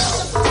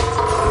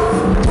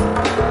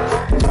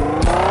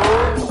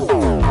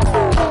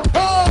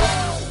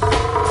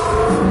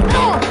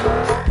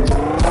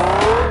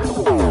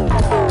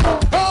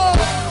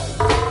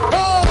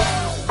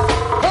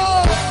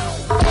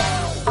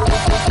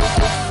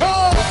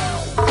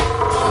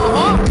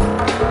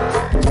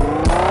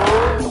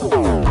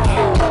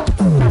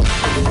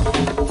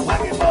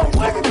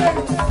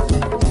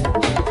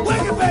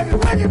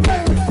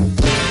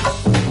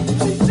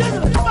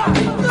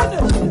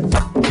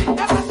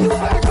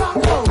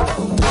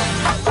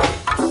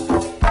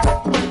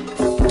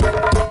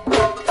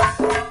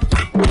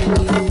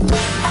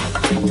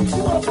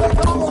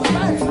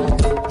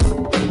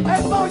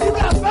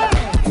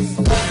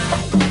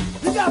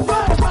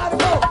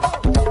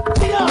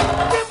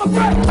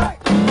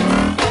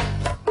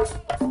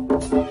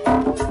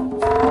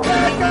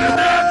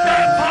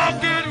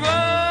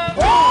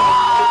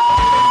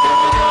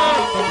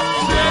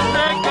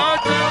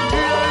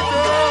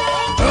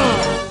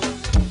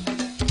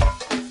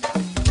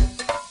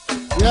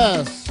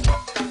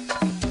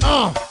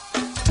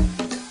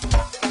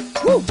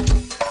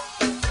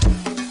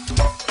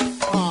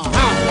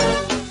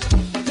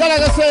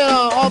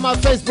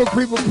 Facebook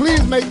people,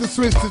 please make the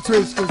switch to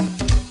Twitch, because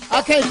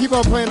I can't keep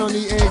on playing on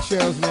these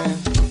eggshells, man.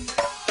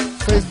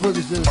 Facebook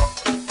is just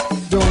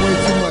doing way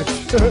too much.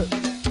 But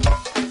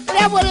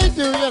that's what they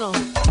do, you know.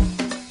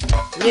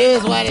 It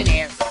is what it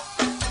is.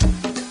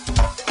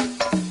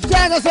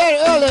 Like I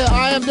said earlier,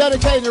 I am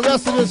dedicating the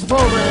rest of this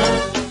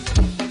program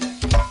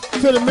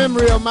to the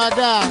memory of my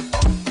guy,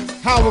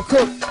 Howard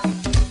Cook.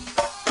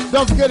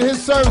 Don't forget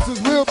his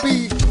services will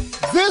be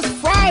this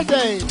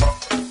Friday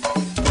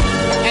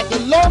at the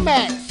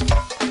Lomax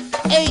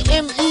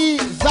AME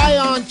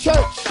Zion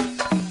Church.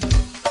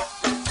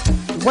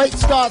 The wait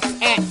starts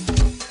at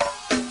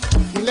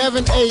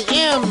 11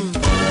 a.m.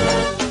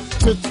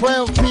 to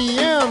 12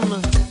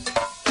 p.m.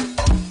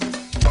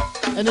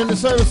 And then the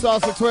service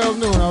starts at 12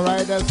 noon, all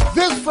right? That's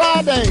this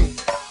Friday.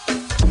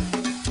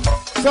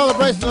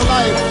 Celebration of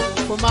life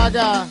for my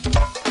guy,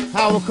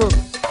 Howard Cook.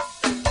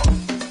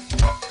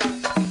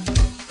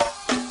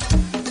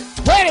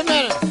 Wait a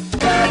minute.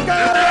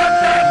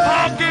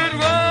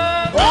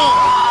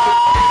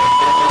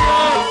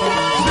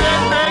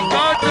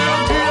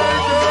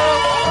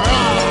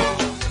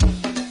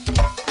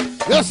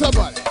 Yes,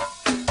 somebody.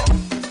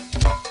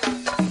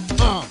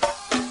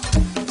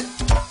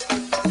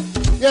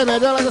 Yeah,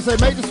 man, like I say,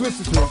 make the switch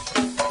to Twitch.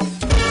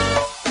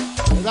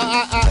 I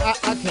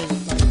can't,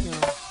 like, you know.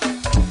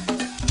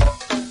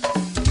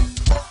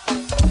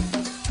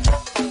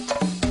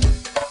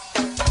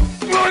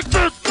 Like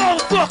this,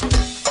 motherfucker.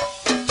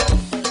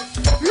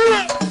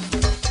 Yeah.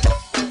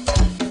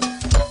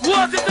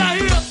 What's it down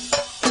here?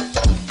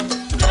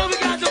 Now we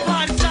got the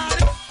party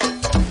started.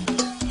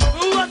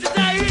 What's it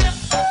down here?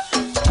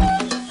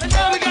 And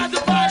now we got the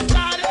party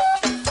started.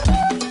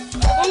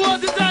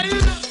 What's it down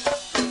here?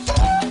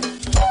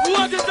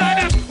 What's it down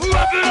here?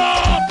 Rub it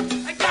off.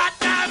 And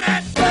goddamn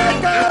it. Get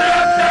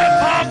that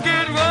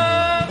pocket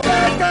rub.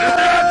 Get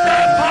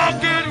that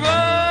pocket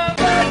rub.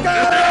 Get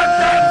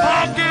that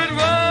pocket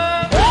rub.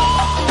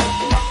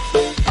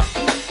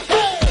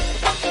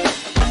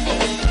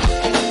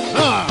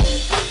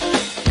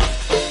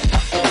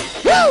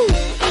 Woo!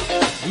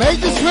 Make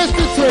the switch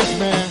to Twitch,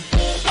 man.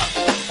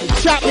 They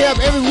chop me up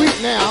every week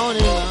now. I don't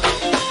even know.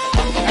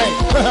 Hey,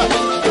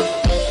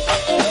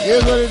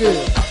 here's what it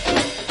is.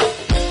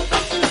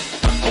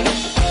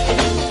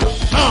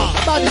 I'm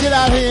about to get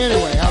out here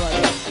anyway. How about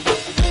that?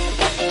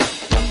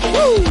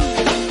 Woo!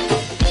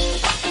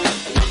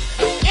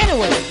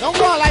 Anyway, don't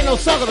go out like no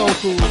sucker, though,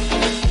 fool.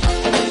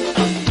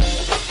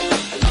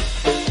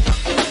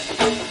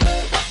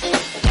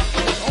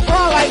 Don't go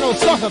out like no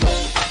sucker, though.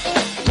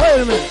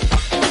 Wait a minute.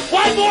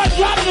 White boy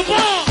dropping the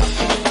bomb.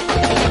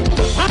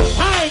 I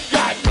ain't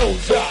got no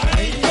job.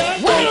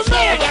 Wait a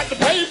minute. I got to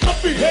pay my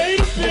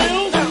behavior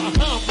bills. I'm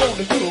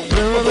gonna do it.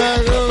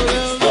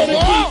 Better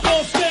keep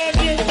on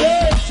standing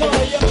there,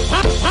 tell ya.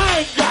 I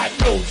ain't got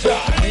no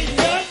job. I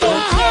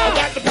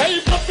got to pay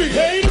my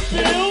behavior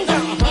bills.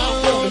 I'm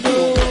gonna do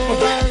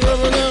it.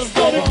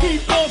 Better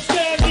keep on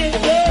standing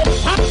there.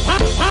 I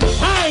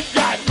ain't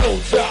got no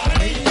job.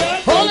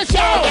 Hold it,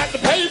 y'all. I got to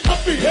pay my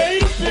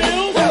behavior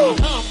bills.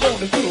 I'm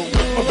gonna do it.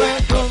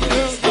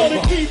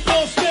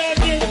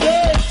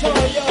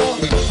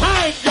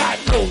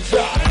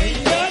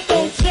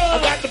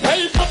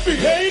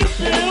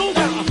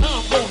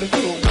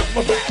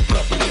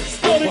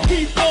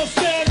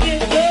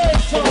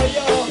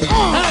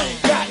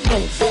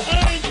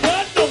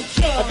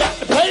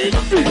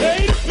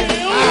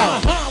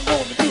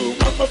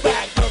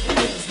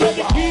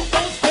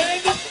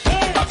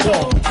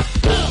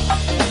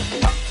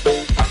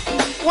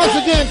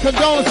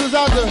 condolences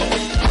out to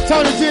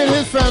Tony G and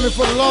his family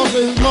for the loss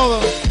of his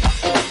mother.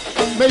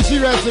 May she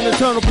rest in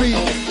eternal peace.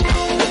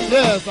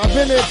 Yes, I've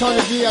been there,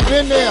 Tony G. I've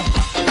been there.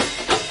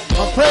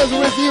 My prayers are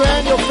with you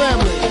and your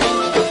family.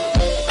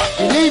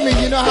 You need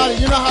me, you know how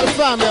to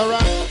find me, all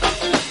right?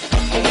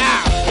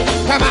 Now,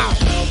 come out.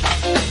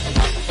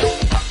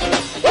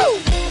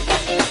 Woo!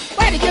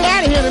 About to get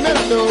out of here in a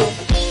minute, dude.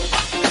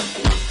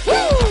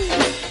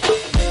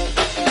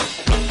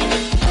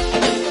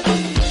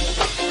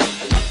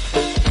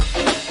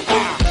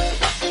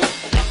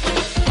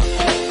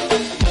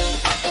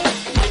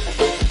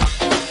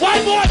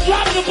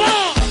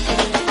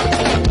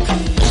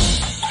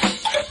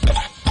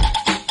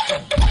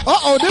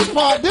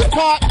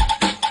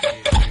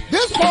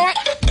 This part.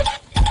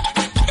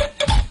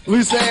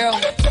 Lucille,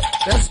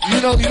 that's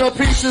you know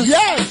Peaches?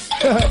 Yes.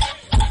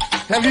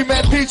 Have you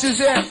met Peaches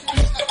yet?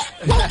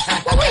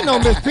 Well, we know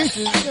Miss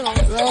Peaches, you know.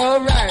 All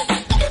right.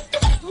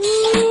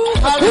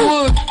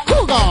 Hollywood.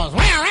 Cougars,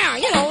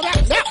 round, you know,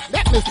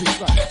 that Miss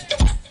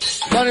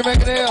Peaches. Money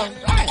McNeil.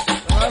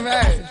 All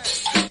right.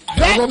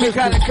 I'm gonna be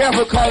kind of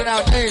careful calling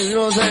out names, you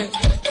know what I'm saying?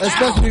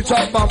 Especially when you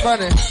talk about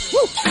money.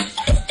 Woo.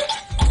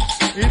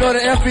 You know the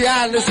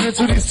FBI listening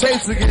to these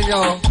tapes again,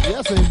 y'all.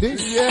 Yes, indeed.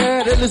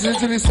 Yeah, they're listening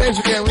to these tapes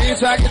again. We ain't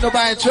trying to get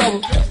nobody in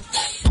trouble.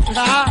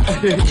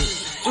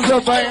 What's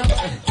up, man?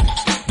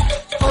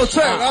 Oh,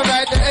 Turk, all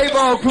right, the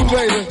A-Ball crew,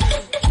 baby.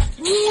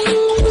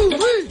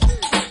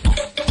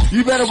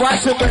 You better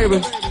watch it, baby.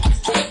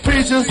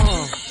 Peaches,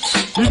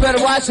 you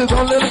better watch it.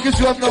 Don't let him get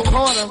you up no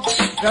corner.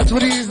 That's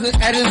what he's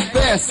at his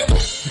best.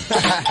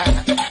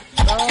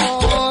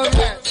 All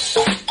right.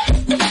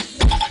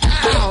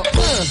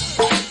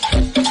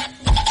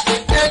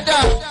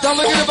 Don't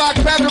forget about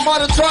Captain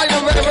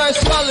Auditorium very, very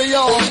slowly,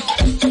 y'all.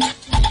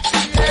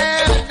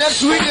 Yeah,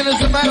 next weekend,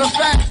 as a matter of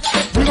fact,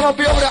 we're going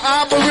to be over the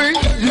Armory.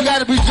 You got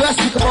to be dressed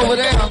to come over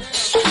there.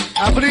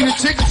 I believe the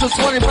tickets are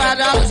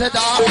 $25 at the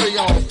Armory,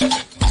 y'all.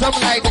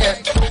 Something like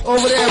that.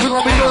 Over there, we're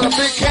going to be doing a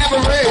big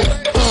cabaret.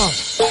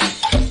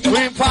 We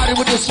ain't party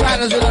with the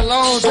Striders in a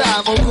long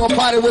time, but we're going to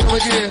party with them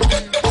again.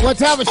 What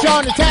time is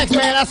Sean the Tax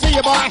Man? I see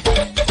you, boy.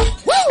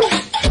 Woo!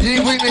 You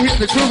ain't waiting to hit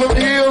the crew from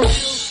the hill.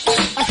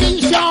 I see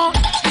you, Sean.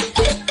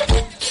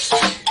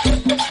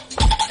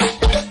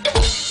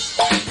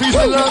 Peace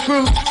and love,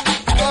 crew.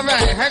 All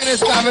right, hang in this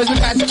spot, man. We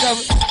got you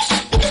covered.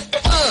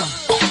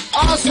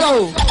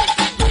 Also,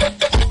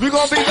 we're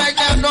going to be back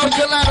down in North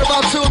Carolina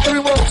about 2 or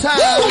 3 more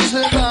times.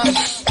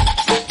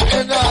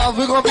 And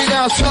we're going to be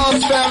down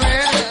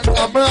Salisbury,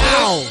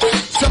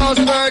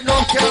 Salisbury,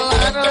 North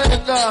Carolina,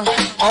 and a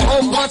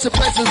whole bunch of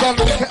places on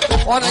the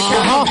count of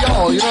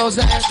y'all. You know what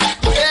I'm saying?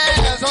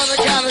 Yeah, it's on the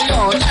count of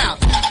y'all. Now,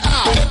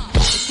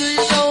 do you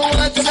know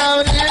what time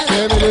it is?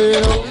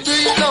 Do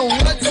you know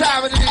what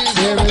time it is?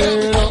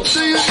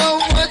 Do you know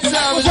what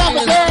time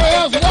it is?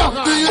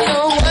 Do you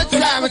know what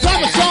time it is?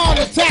 Sean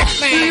the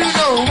Tax Man. Do you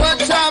know what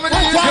time it is?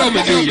 Tell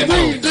me, do you know?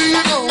 Do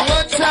you know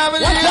what time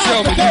it is?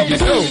 Tell me, do you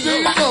know? Do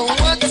you know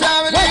what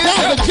time it is?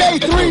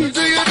 J3.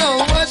 Do you know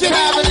what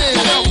time it is?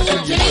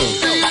 Do you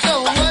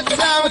know what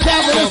time it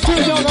is? Do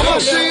you know what time it is?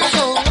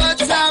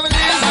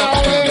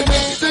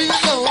 Do you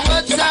know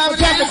what time it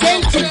is?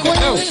 Do you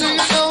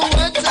know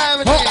what time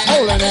it is?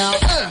 Hold it now.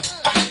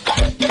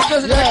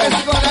 Just in case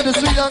you going out to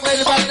sweet young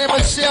lady by the name of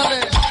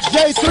Shelley.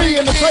 J3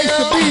 in the place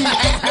to be.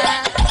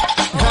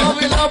 Oh,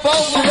 we love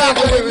both of them,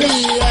 baby.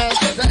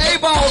 The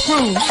A-Ball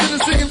crew, to the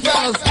singing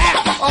fellas.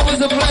 Always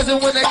a pleasure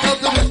when they come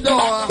to the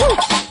door.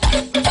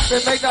 They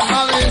make the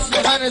hollers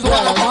and honeys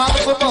want to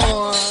holler for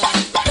more.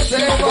 The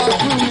A-Ball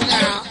crew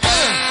now.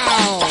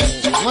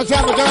 One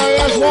time ago,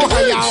 there's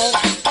Walker, y'all.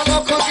 I'm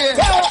gonna cook it.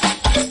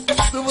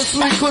 Do a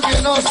sweet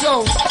cooking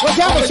also. What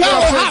time of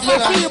shower hot my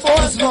see you,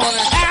 boys? This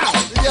morning.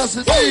 Yes,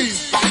 indeed.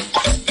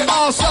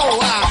 Also,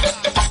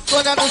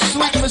 going down to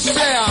Sweet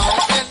Michelle.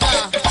 And,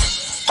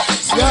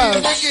 yes.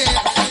 Again.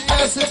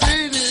 Yes,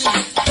 indeed.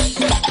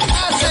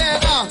 I said,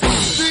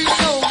 do you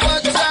know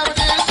what time it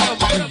is?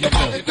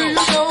 Do you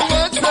know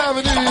what time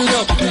it is?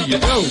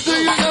 Do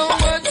you know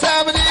what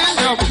time it is?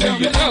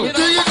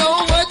 Do you know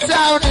what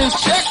time it is?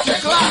 Check the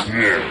clock.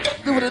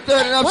 Do it at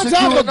 30 up to you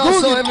and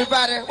also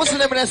everybody. What's the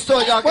name of that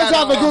store y'all got? What's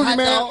up with Googie,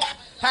 man?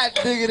 Hot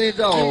diggity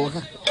dog.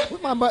 We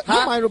might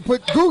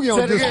put Googie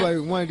on display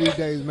one of these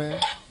days, man.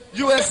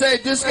 USA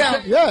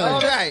discount? Yeah.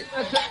 All right.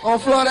 On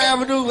Florida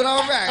Avenue, but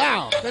all right.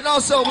 Ow. And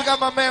also, we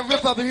got my man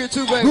Rip up in here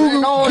too, baby.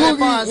 Googie, All that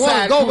fine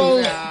side.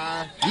 go.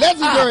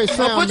 Legendary So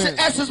sound, put man.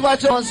 your S's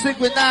watch on sync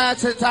with 9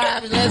 10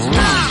 times. Let's go.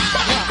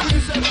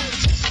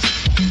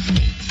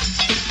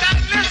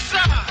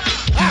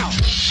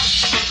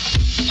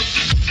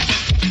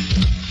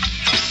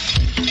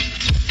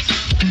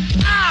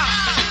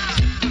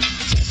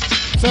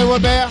 Say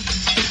what, Bear?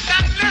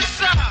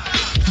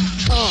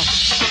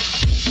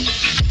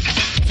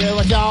 Say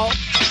what, y'all?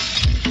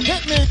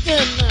 Hit me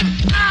again now.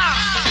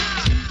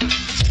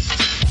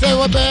 Say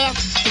what, Bear?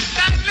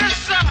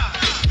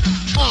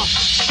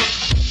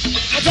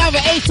 What time for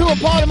A2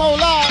 and Baltimore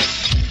Live?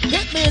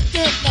 Hit me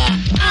again now.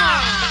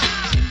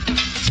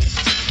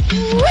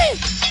 Wee!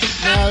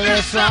 Now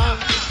listen.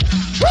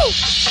 Woo!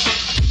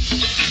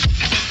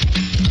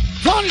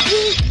 Tony G,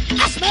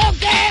 I smell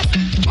gas.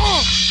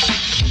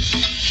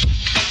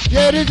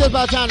 Yeah, it is just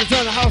about time to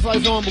turn the house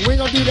lights on, but we ain't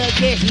gonna do that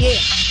just yet.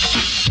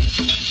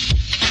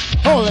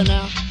 Hold it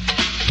now.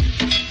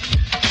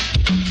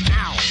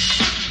 Ow.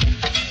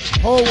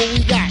 Hold what we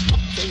got.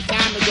 It's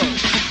time to go.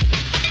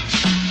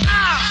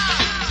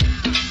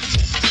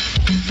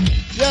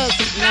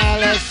 Just now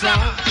let's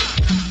sound.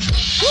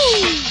 Woo!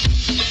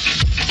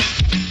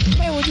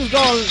 Man, we'll just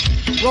go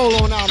and roll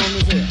on out on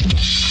this here.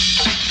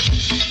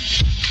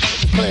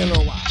 Let's play a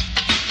little while.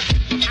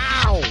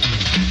 Ow!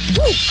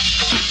 Woo!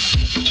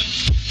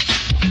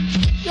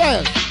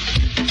 Yes.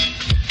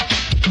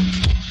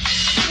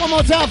 One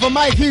more time for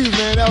Mike Hughes,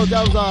 man. That was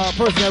a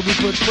person that we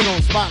put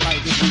on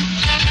spotlight this week.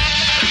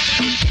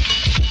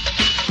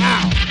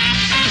 Ow!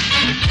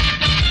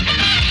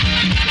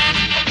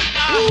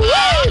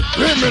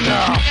 Woo! Hit me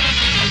now.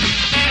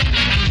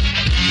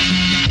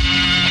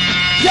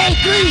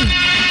 J3.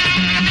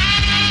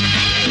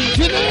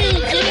 Janine.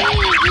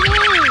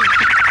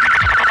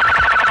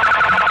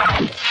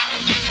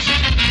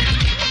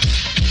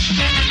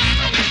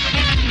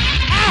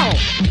 Ow!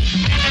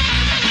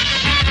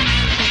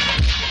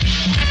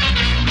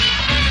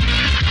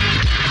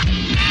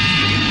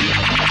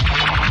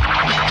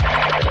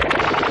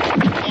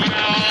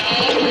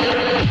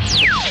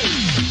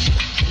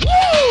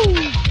 Woo!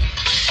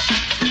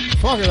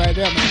 Funky right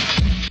there, man.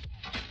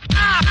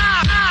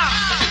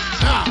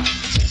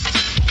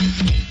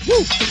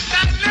 Woo!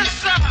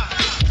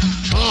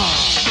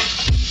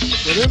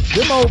 But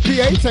them old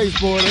PA tapes,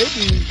 boy, they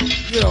be,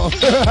 you know.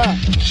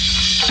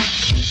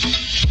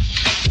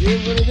 It is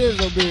what it is,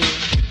 though, big.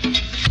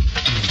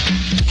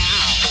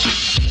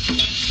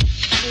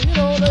 You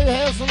know, they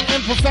have some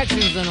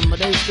imperfections in them, but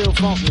they still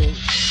funky.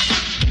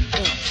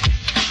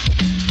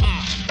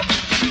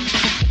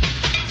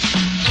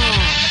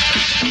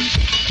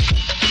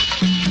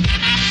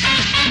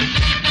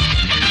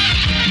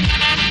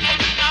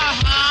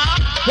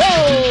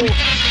 Whoa!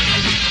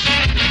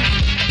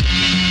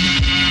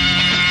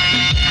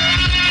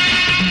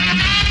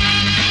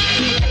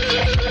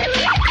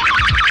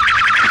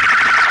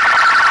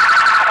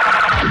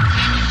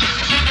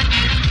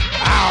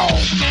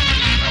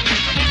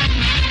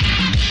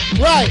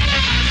 Right.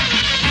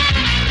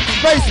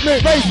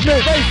 Basement.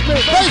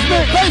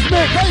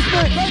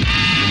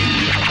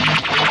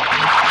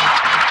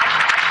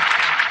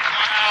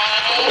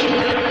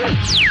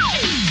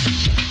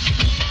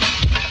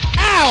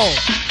 Ow!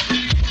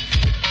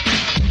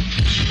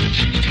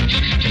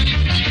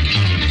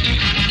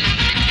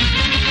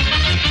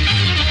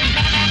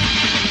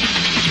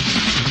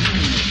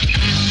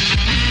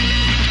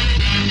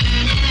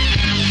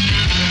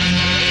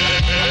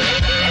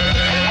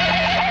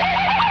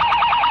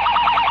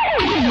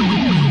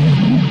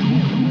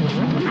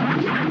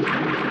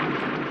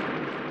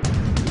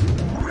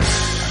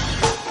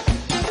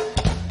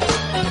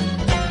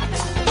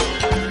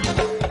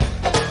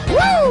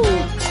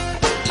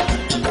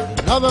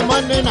 Another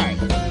Monday night.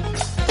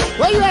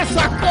 Where you at,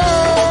 sucker?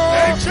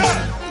 Hey, Chuck.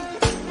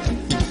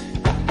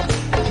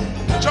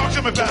 Talk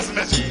to me about some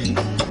message.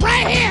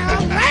 Right here.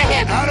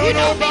 I don't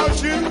know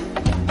about you,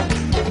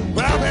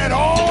 but I've had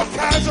all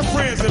kinds of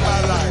friends in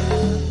my life.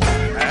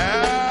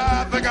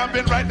 I think I've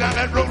been right down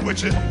that road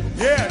with you.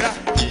 Yeah,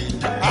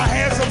 I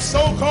had some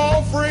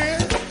so-called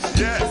friends.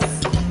 Yes.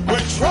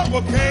 When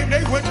trouble came,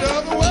 they went the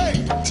other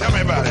way. Tell me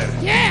about it.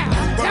 Yeah.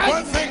 But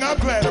one thing I'm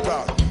glad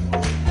about,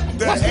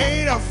 there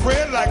ain't a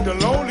friend like the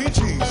lonely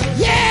Jesus.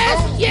 Yes.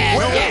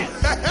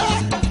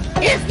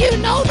 If you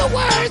know the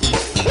words,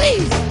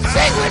 please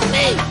sing with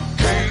me.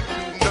 Ain't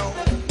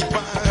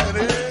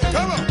nobody,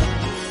 come on,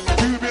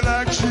 do me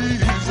like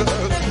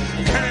Jesus.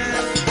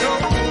 Can't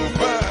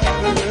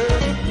nobody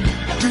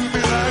do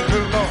me like the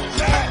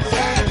Lord. Ain't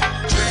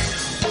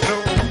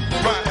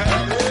nobody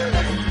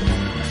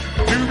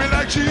do me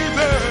like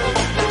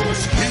Jesus.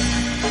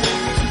 He's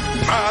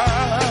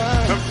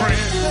my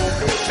friend.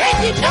 And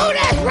you know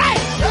that's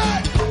right.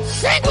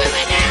 Sing with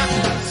me now.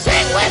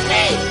 Sing with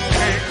me.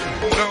 Ain't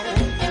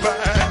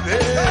nobody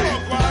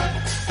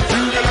do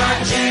me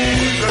like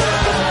Jesus.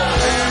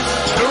 Ain't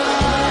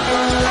nobody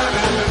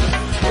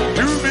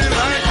do me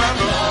like my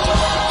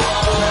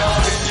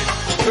Lord.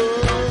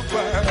 Ain't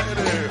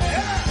nobody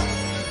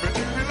but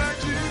do me like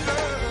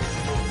Jesus.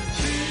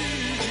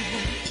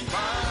 He's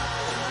my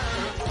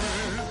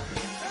friend.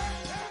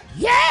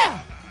 Yeah.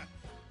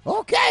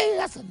 Okay,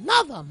 that's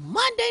another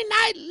Monday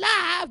Night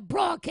Live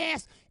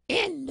broadcast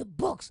in the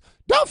books.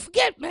 Don't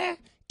forget, man,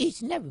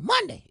 each and every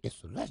Monday, it's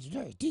the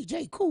legendary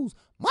DJ Cool's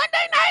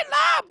Monday Night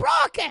Live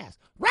broadcast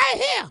right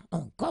here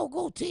on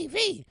GoGo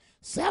TV.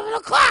 7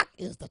 o'clock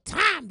is the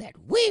time that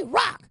we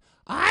rock.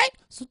 All right?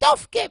 So don't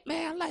forget,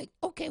 man, like,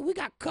 okay, we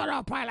got cut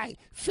off probably like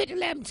 50,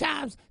 11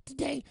 times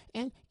today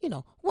and, you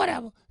know,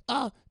 whatever.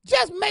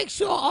 Just make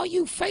sure all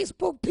you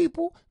Facebook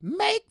people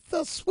make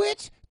the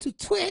switch to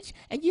Twitch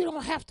and you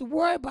don't have to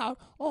worry about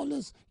all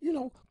this, you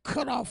know,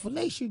 cut off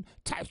relation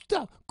type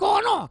stuff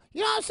going on.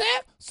 You know what I'm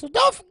saying? So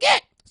don't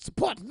forget,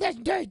 support the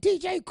legendary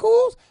DJ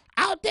Cools.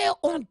 out there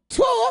on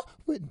tour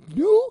with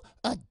New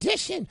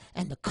Edition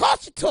and the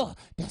Culture Tour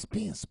that's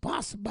being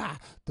sponsored by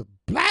the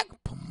Black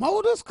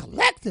Promoters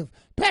Collective,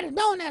 better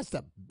known as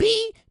the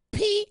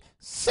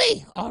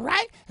BPC, all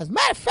right? As a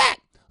matter of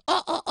fact,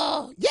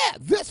 yeah,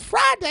 this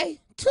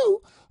Friday,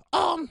 too,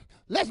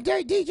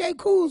 legendary DJ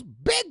Cool's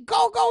Big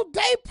Go-Go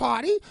Day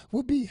Party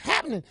will be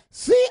happening.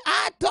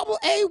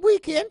 CIAA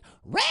Weekend,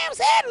 Rams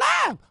Head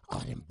Live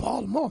out in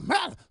Baltimore,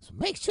 Maryland. So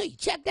make sure you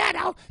check that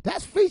out.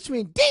 That's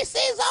featuring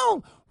DC's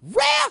own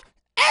Rare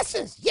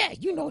Essence. Yeah,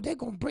 you know they're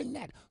going to bring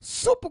that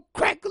super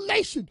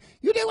craculation.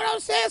 You dig what I'm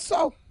saying?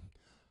 So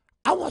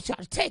I want y'all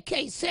to take care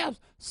of yourselves.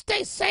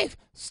 Stay safe,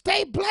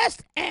 stay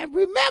blessed, and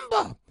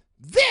remember,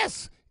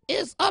 this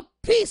is a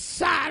peace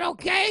side,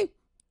 okay?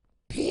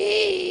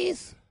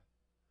 Peace.